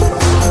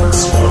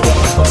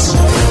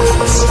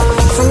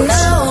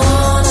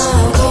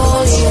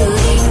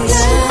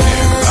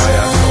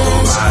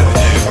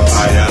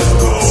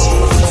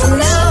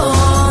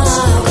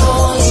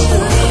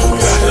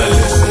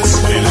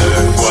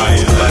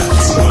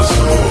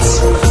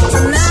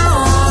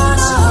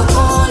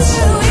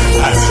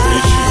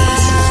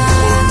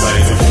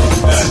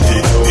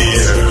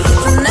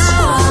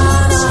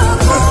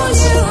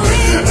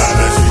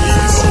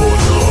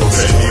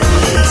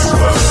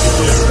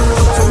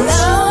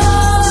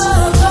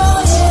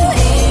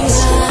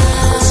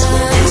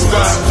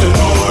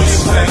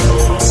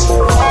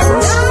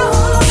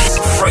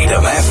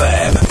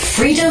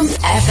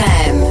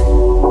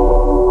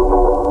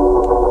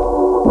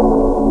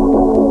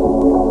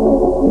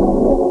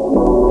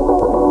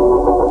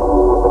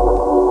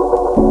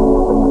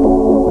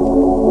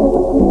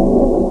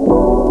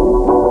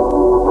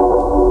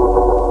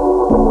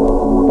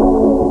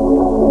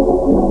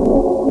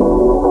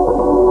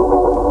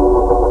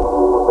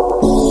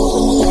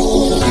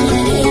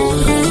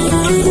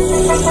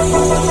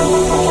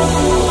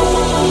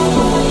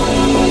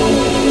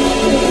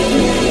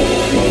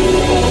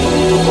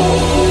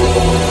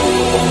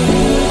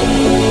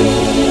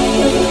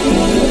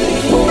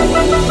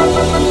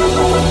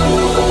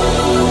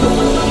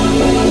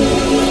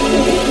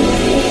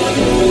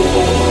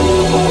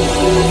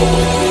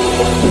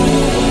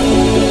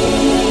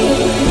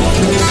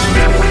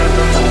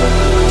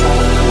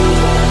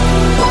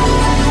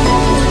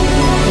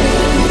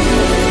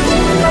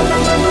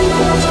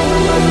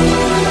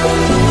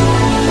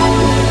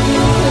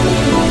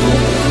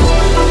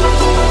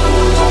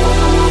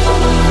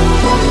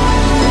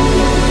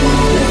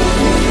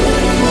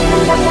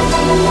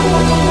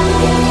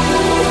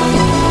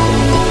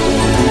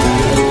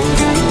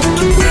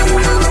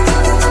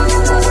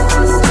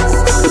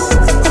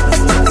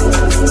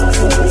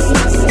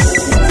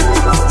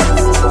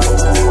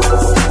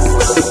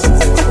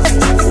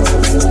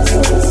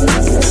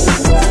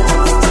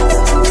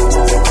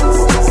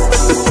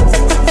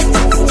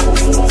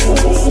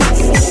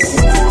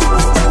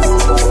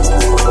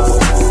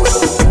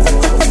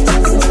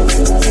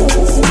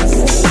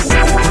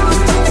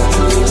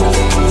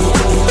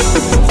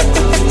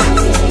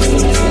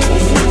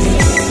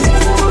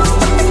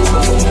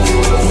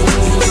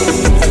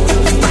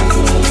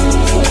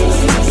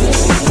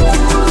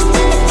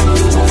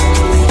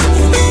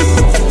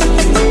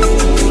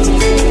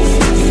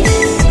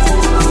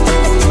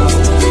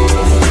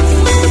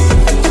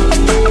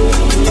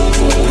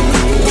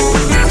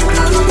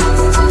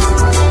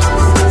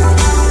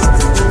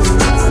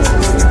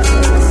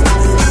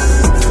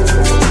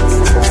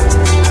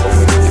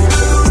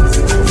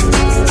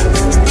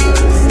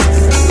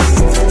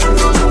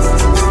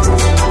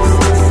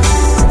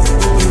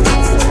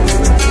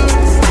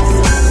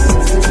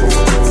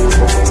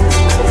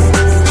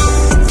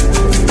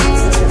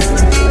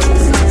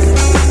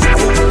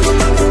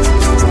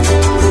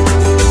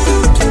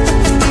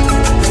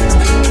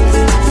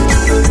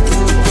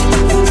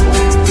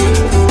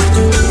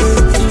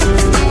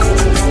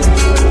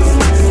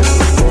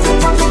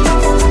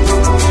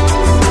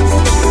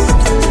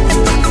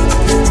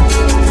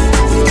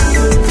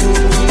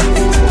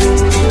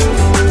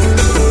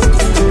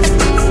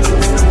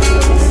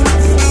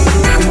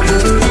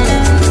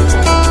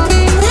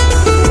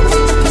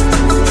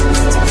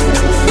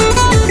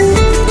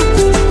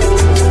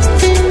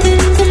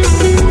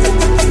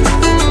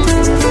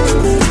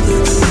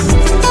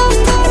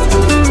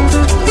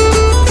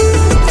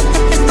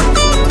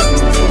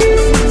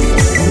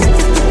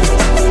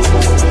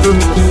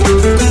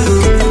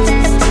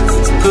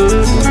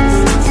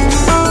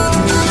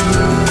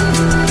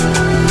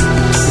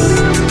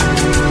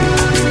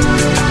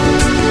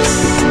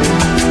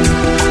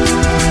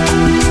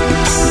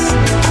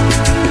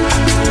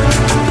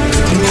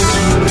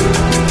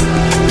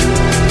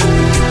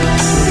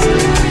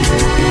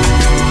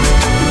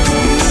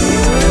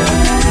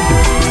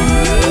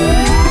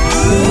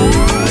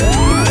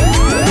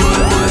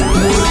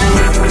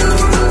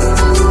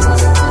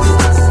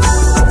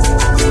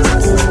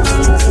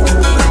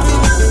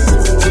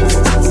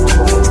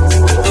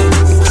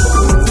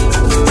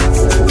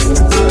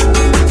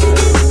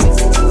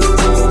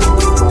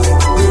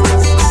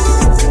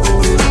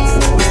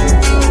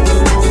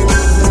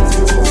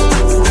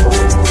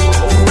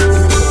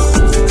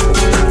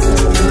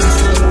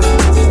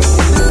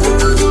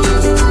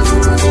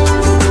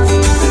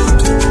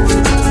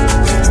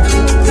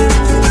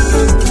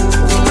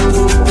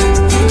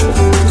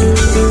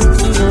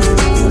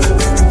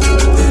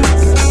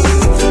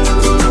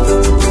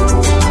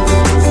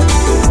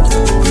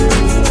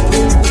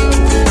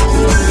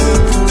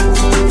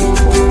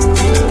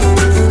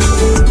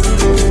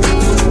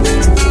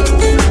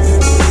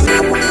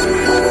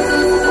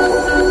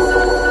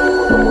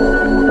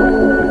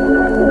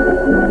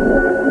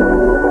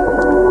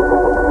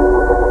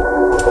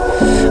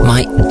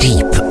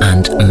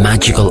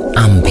 Magical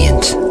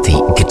Ambient,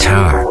 the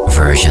guitar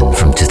version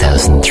from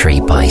 2003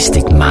 by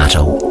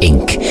Stigmato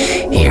Inc.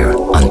 here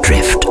on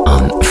Drift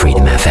on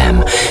Freedom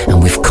FM.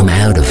 And we've come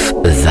out of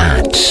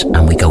that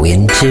and we go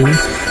into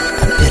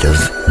a bit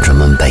of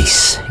drum and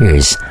bass.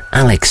 Here's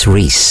Alex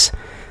Reese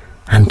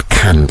and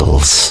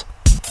Candles.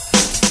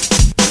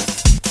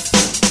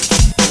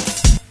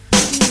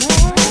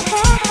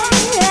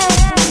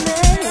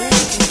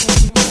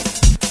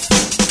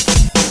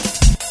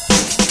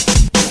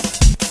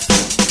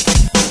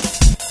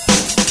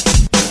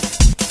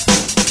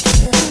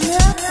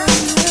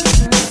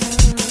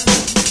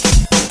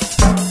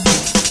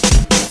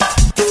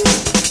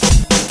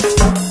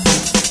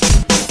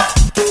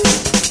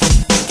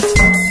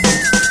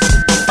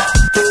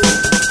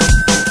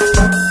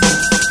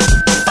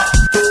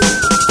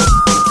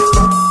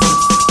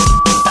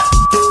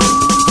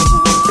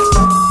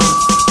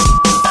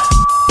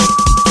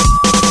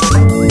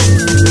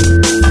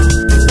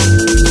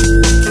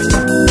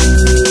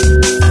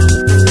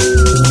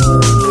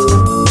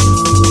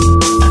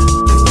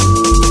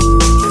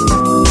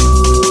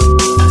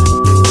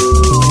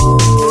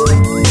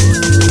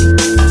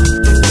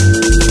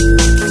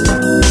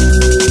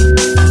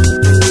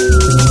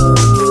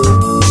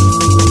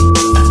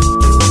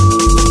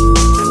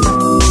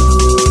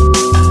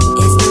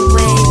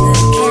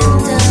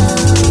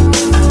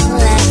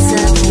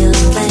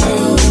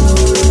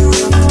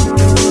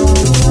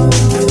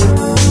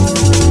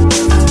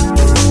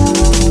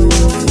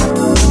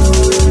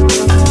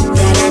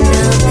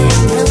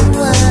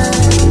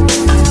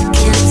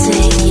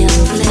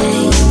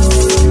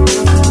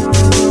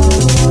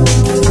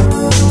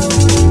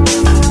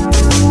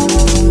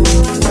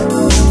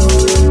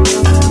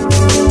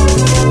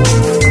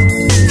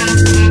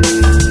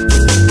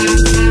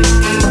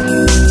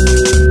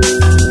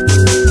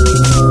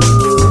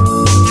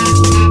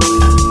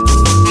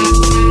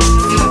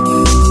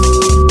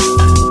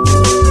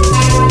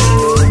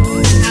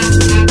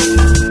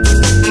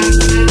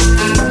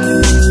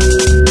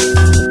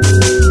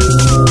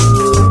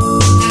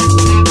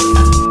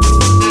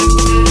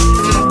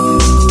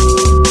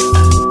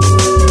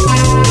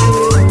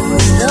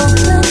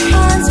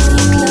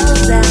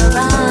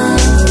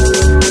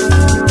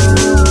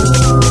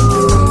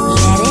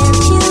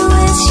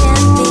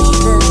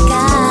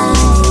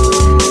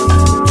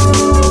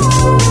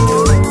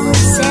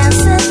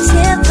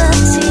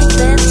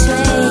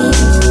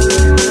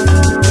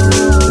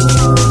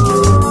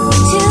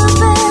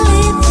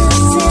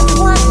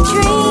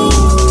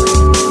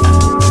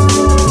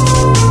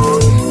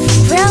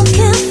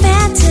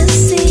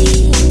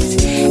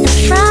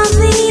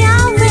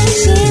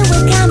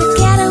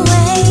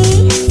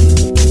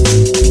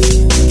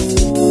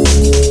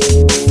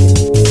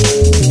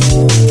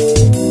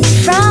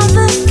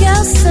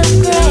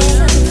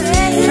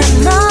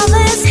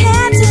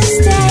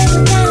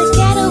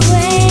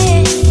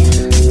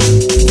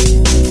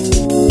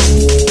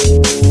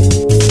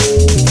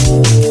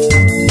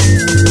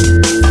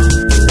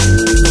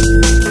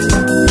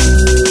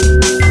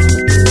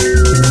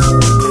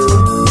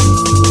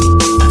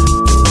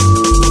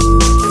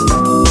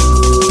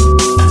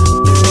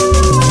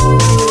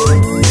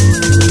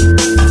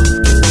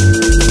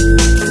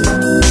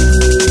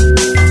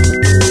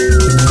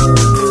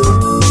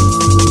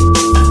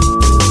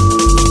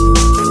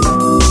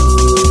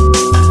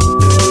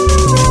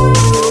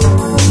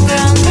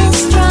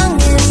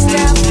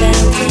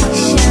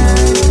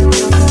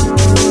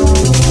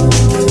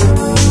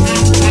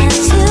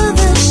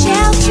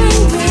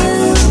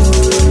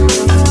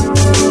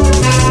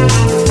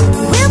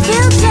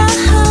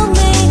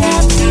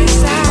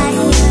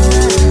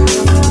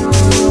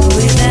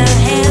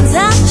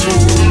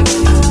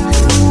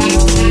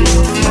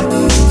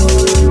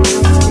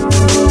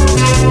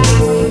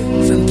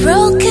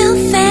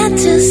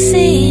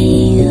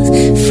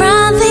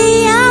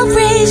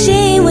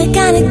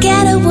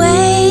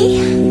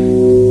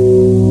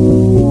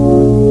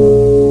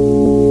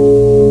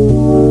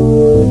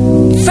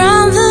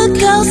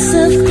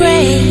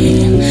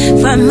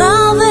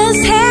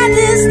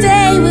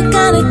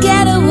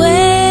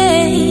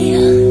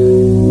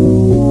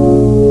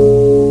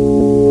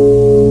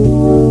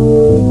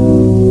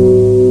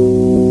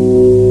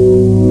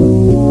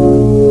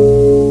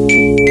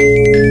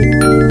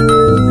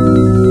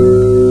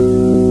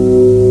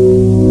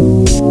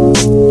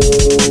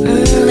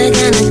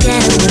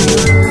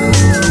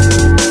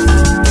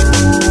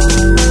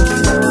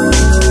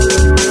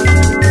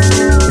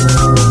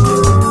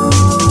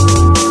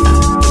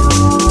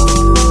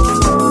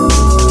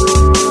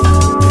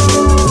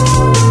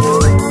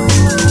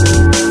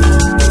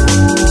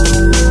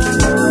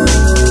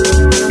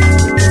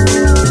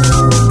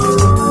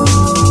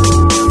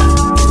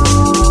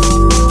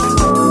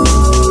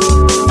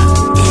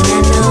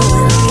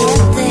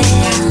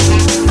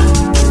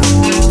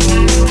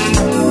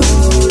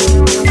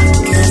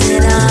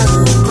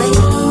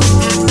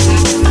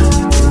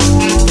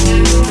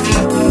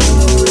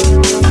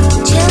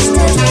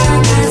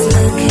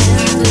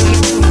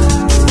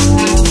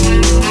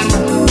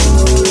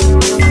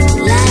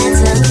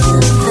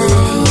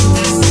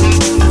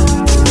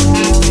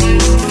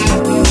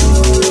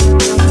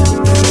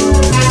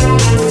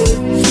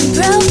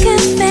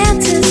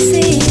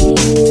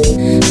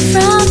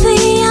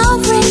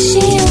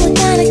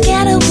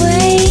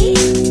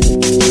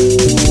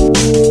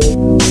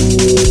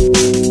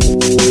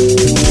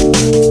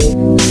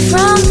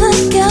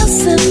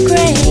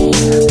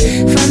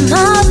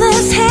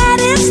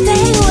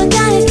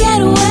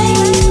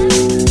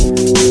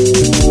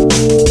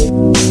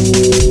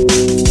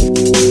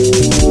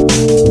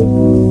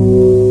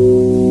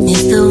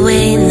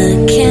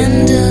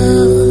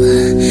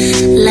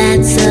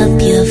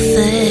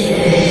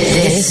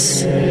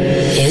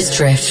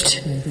 Drift.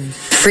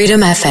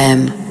 Freedom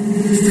FM.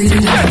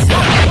 Freedom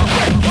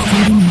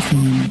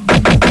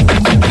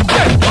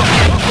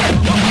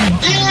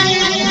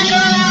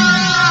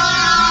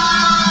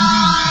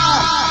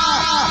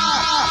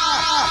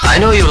I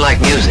know you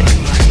like music.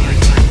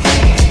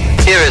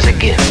 Here is a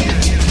gift.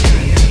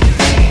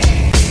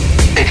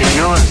 It is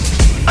yours.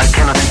 I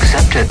cannot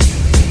accept it.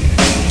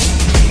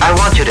 I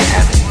want you to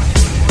have it.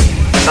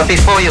 But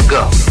before you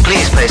go,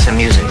 please play some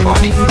music for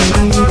me.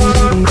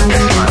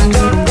 Yes,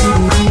 Master.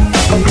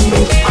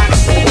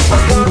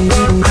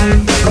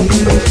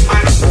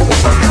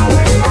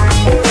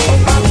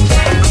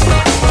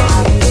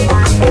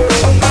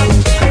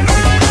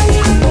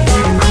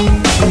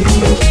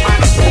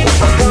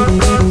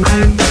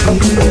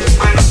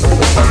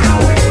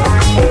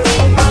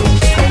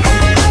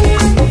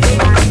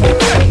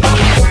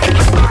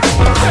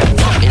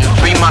 In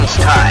 3 months'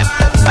 time,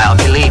 I'll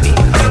be leaving.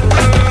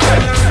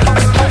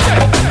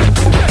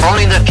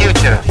 Only the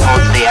future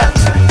holds the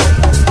answer.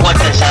 What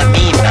does that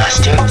mean,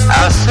 Master?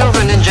 Our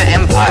Silver Ninja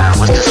Empire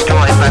was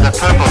destroyed by the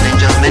Purple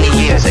Ninjas many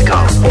years ago.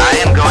 I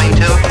am going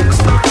to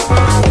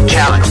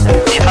challenge them.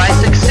 If I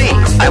succeed,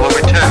 I will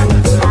return.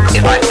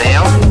 If I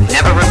fail,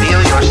 never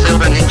reveal your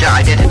Silver Ninja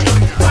identity.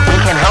 We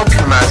can help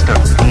you, Master.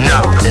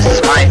 No, this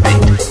is my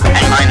fate,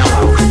 and mine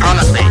alone.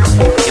 Promise me,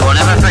 you will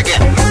never forget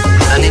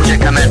the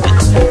Ninja Commandment.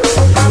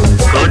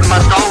 Good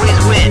must always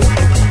win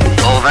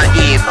over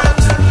evil.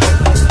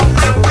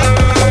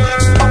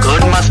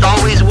 Good must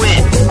always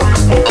win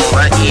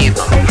over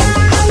evil.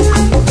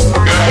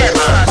 Yes,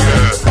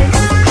 Master.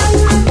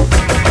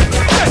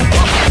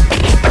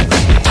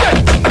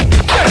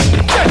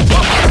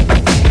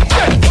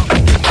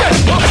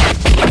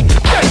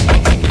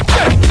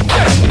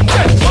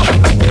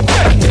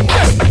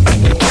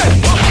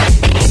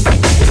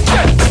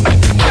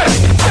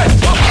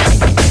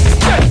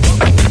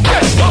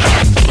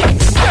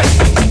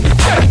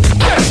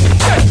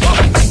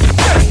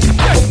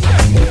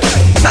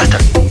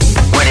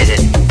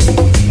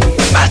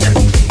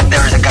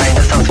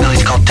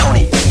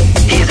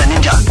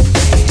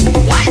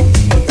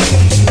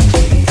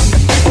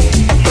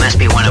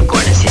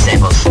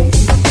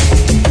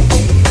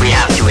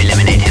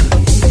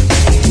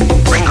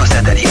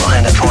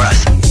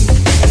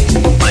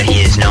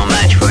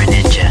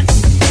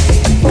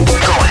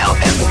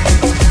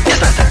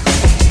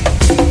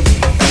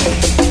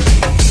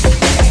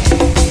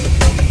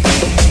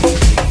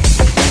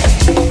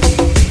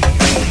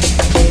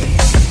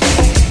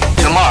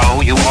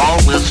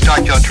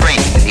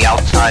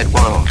 outside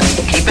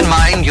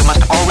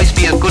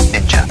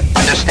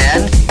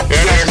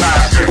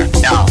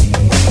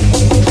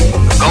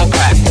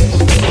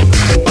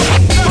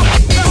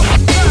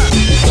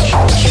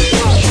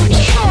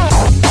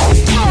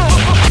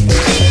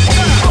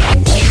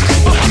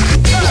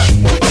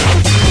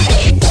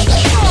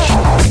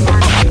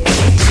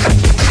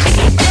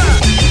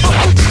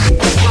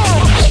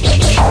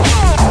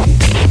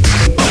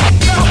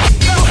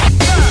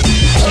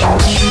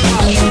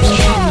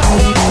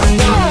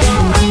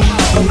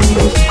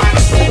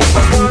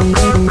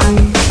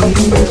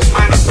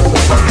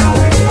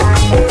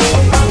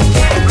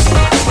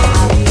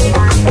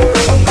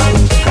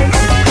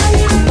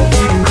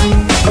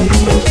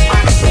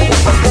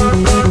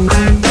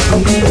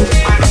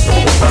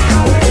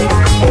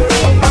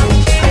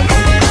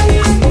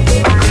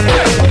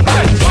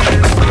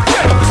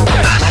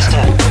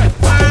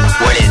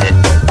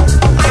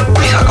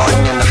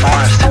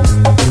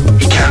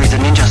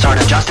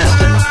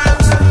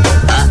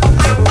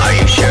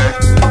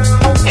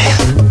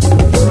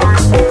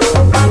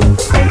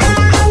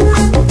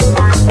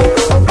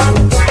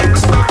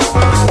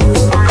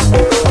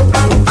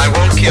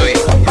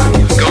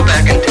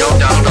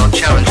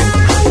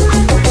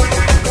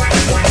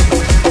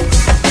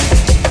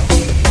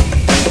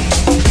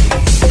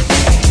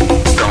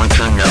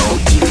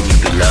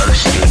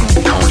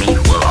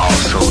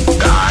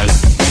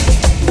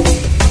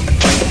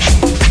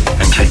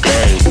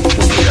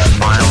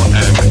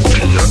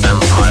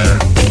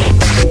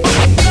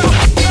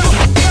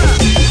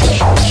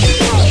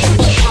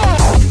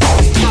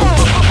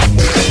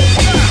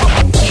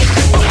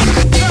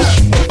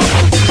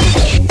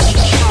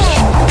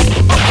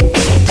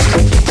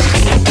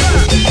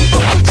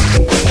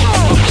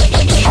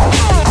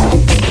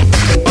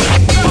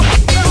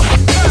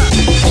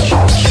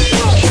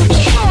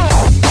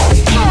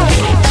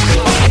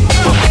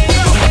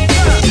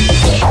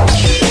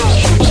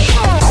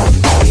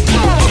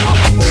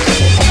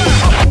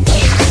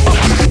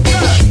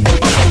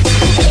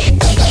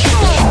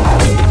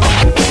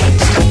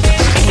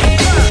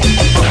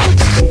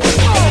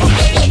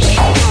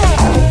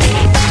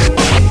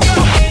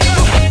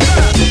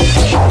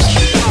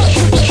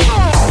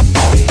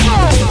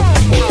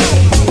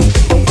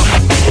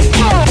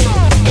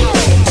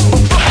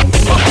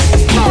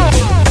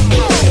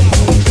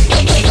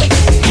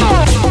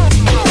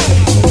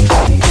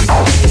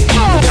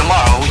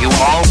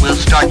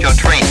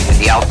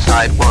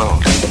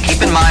world.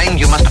 Keep in mind,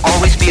 you must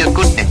always be a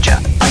good ninja.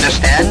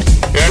 Understand?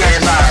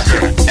 Yes,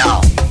 Master.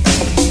 Now,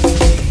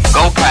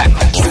 go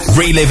practice.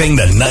 Reliving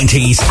the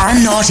 90s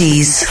and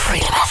noughties.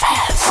 Freedom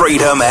FM.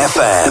 Freedom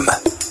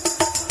FM.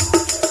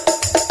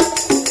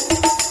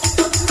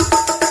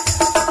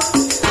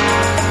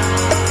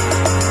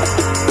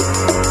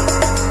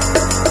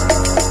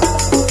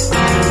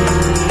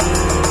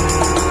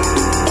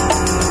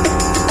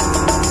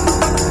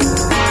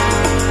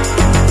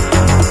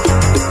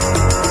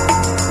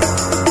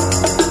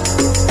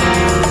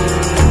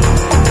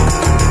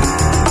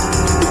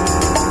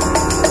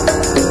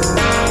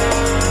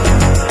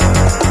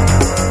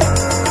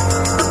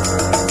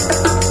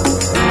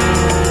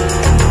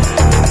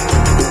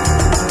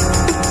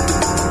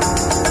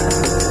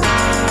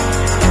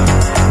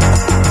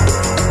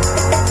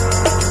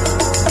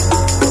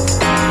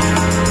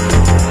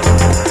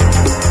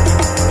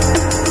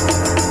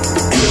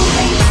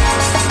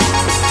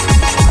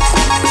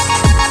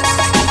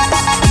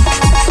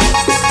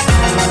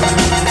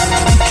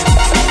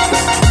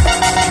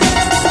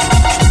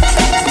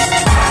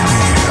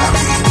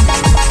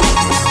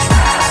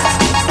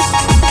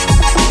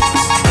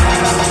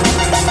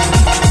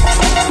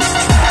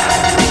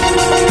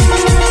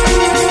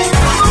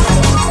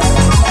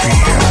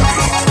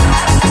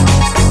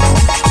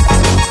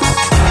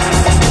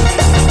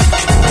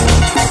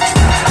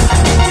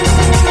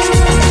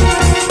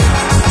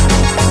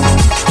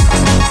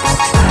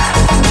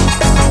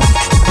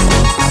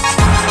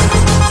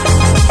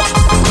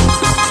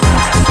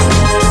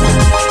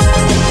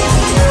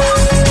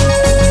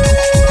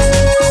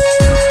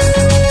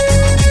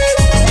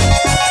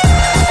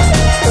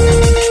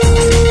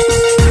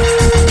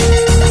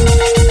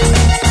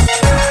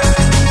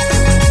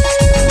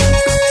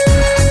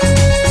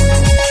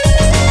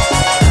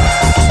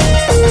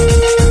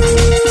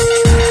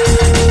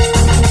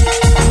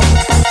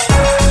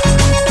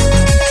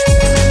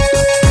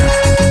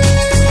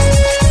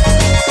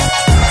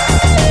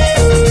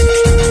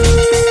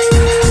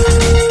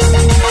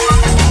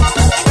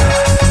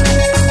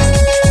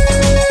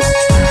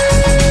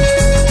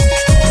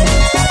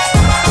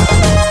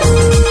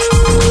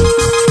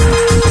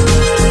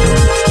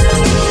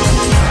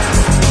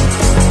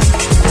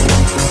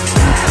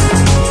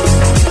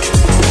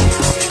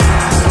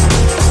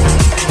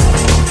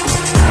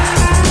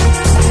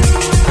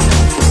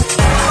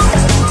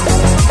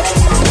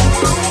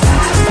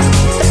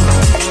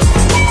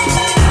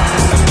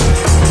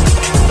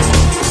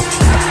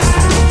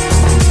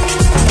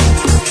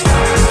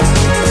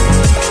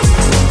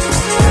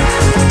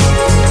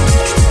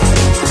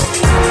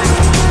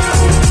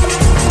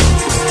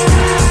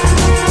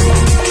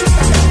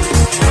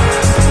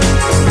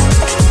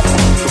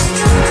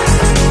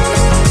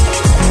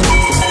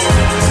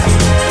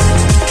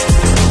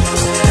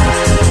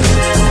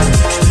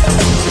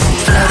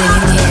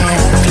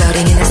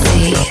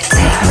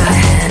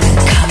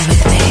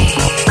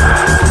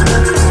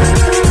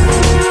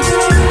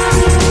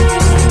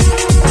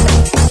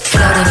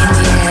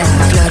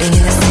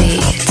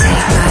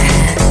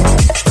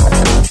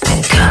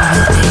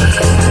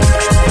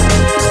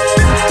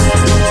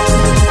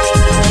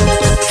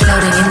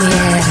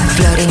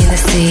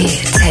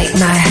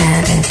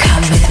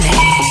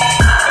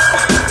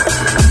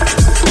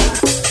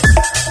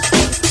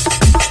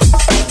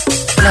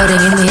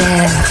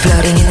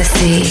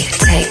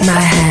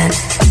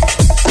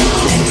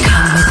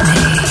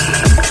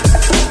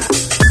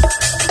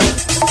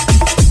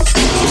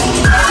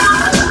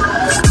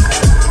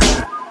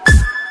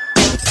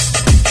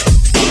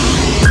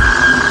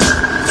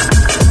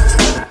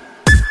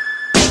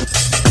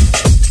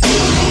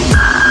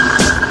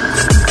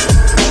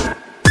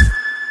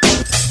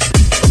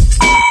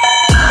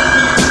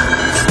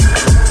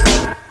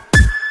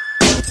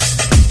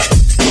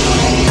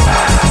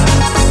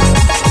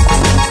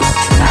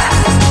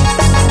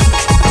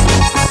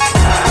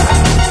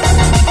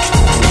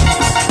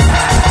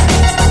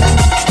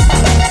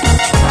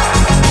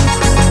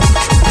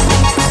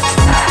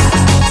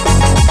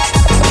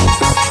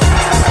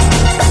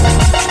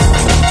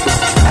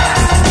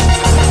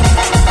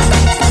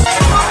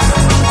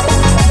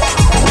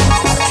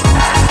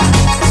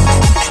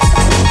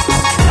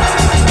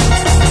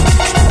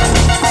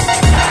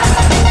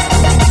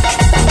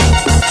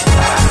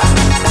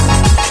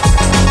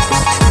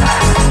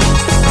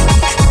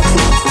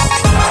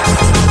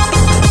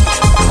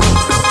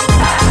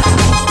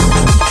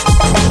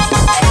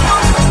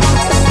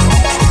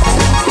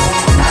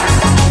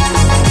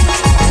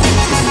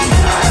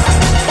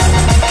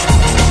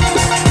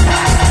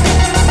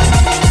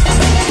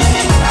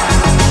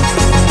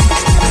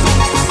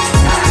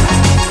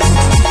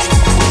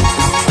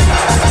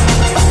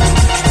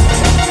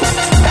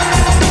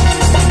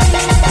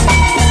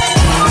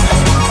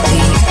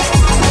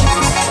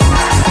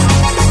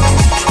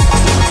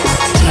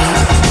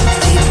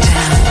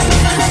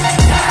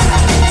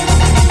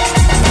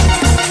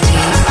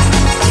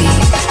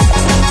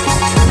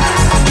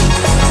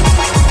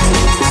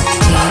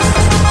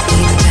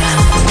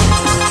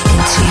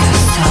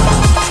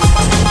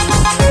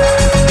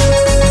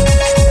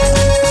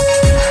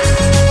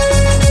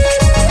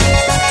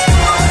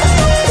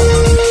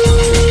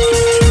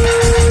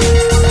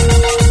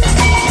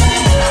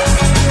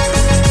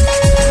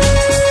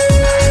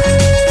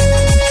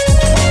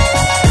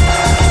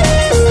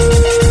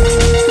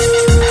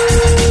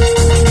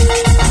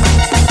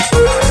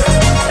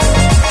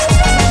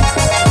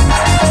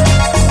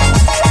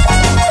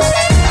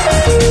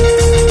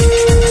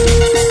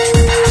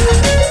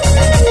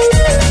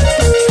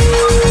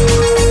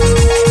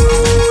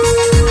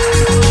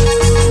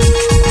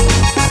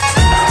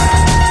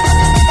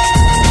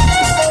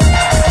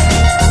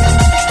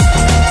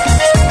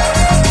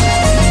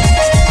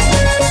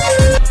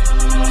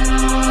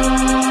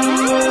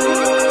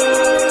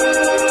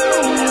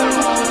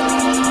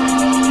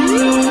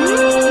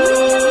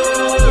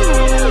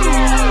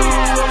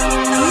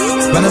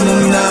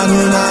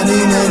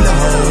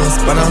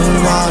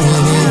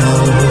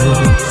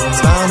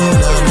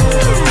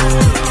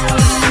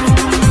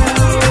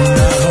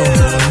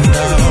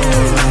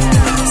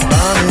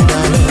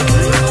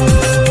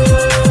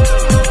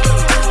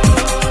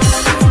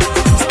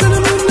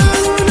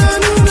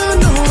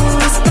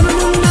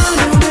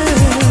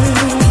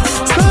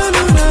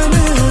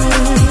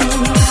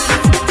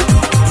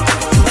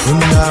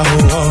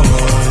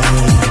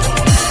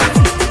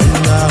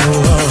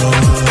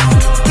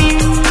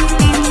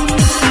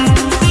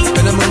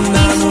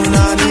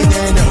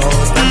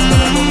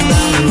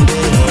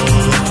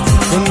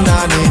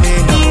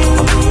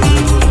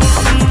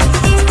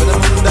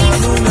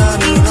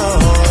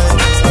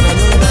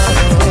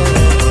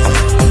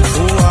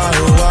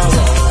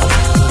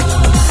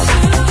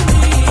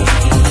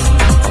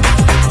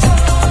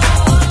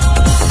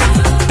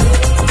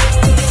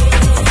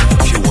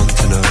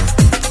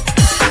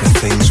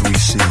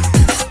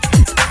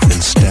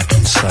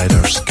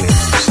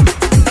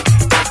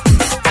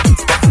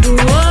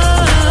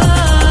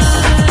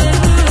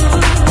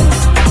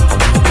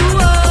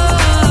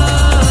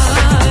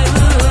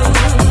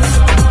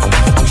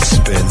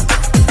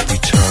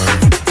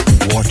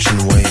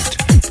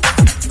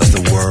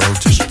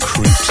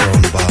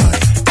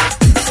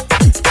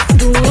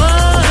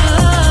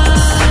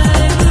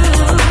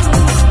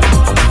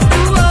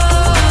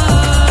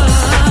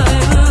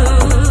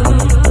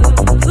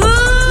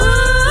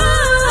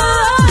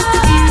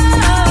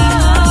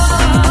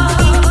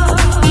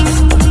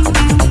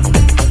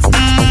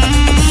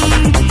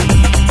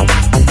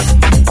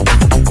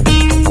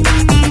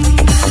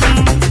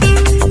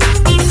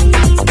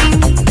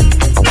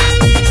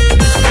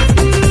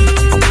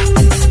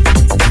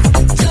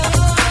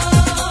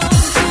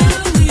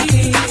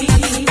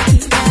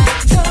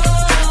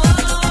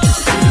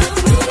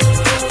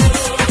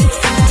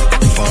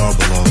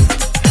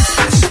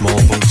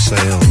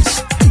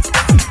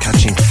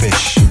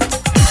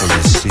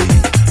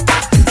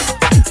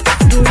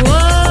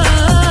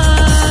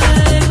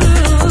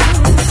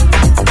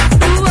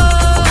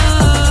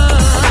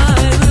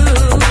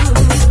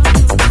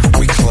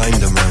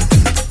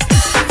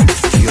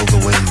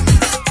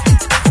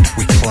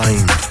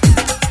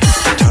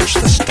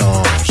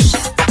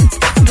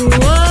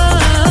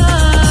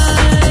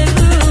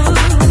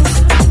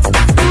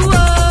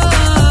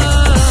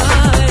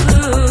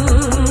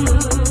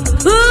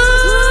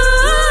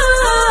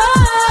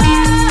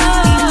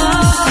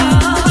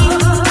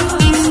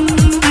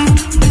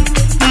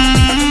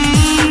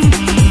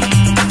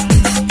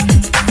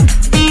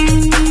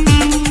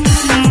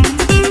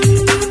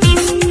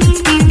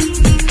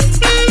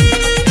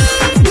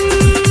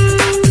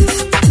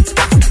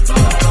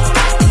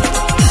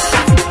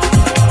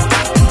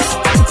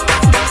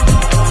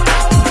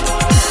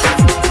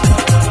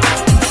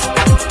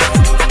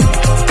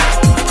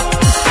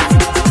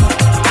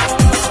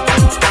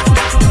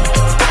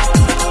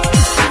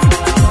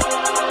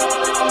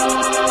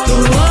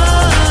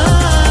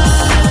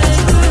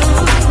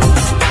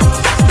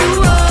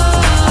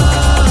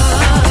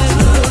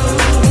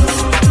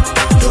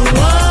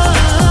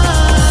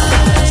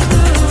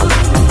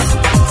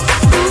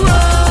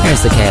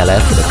 Here's the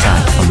KLF with a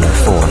track from their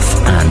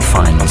fourth and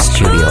final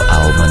studio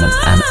album,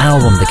 an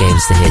album that gave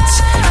us the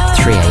hits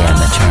 3am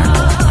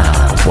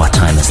Eternal, What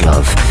Time Is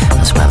Love,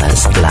 as well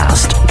as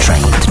Last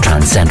Train to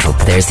Transcentral.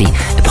 There's the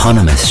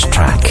eponymous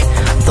track,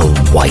 The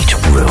White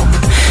Room,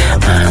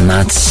 and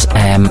that's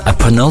a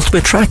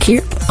penultimate track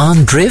here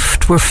on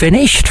Drift. We're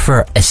finished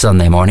for a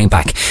Sunday morning,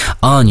 back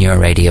on your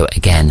radio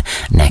again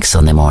next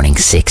Sunday morning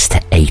 6 to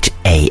 8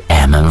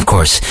 a.m. and of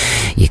course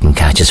you can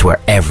catch us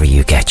wherever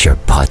you get your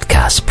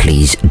podcast.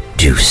 Please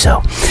do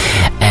so.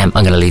 I'm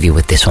going to leave you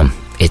with this one.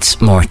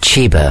 It's more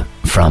Chiba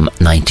from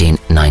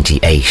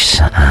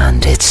 1998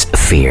 and it's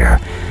Fear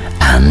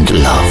and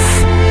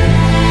Love.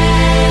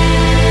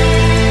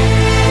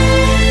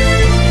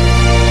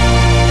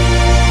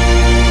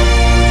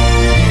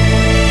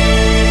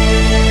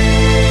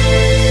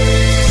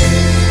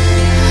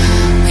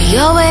 We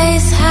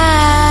always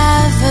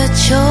have a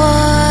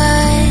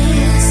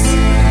choice,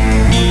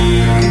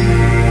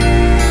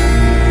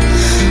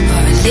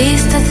 or at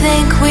least I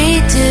think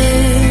we do.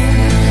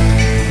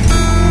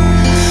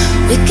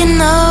 We can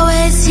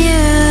always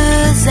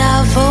use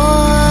our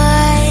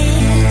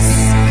voice.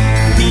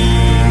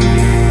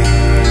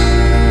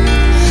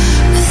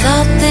 I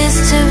thought this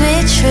to be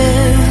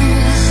true.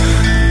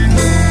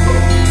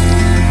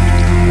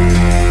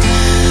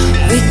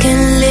 We can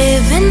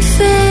live in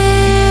fear,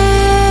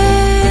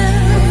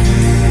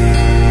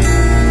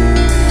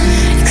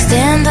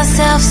 extend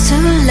ourselves to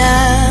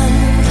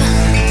love,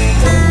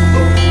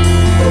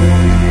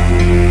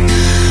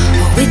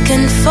 or we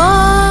can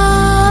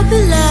fall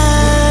below,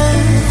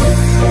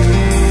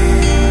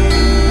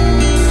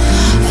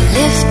 or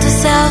lift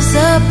ourselves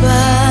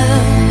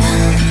above.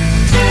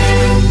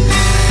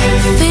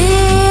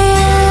 Fear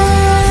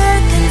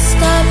can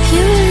stop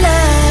you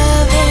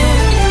loving,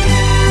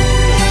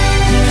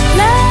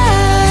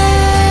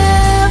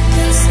 love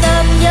can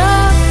stop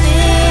your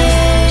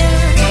fear.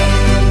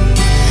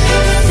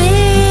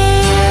 Fear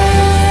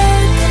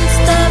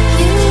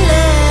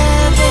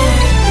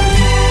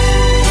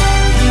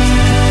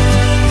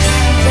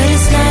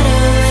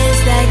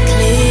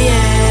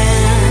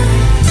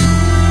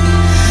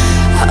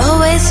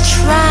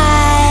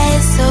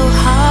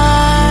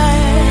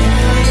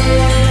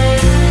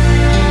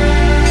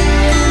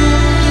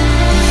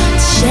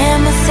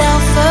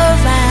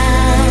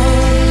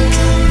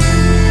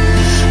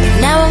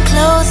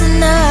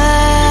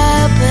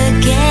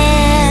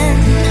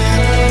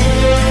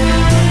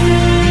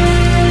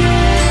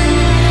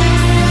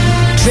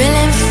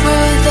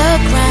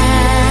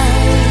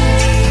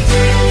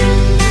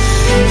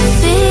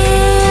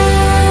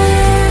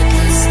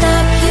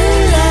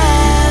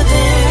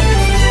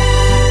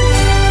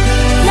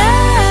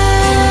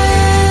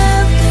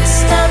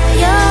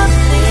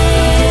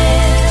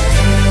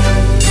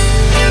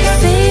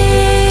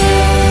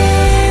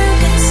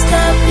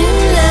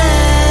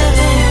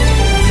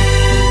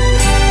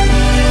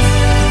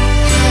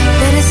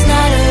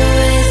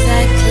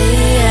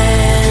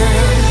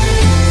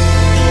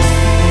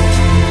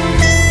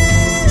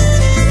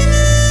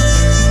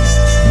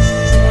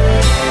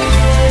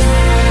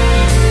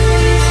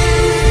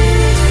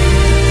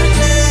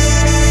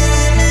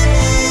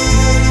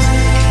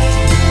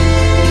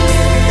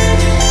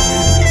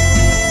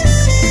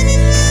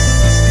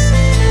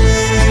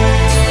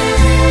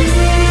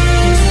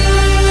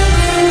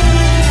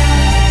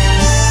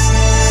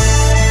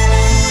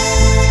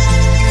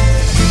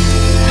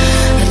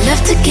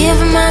have to give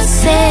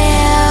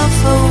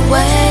myself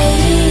away.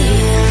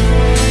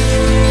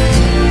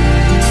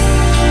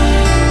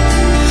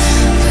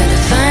 But I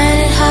find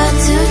it hard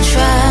to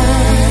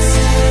trust.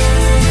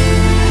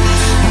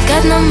 I've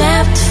got no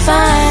map to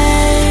find.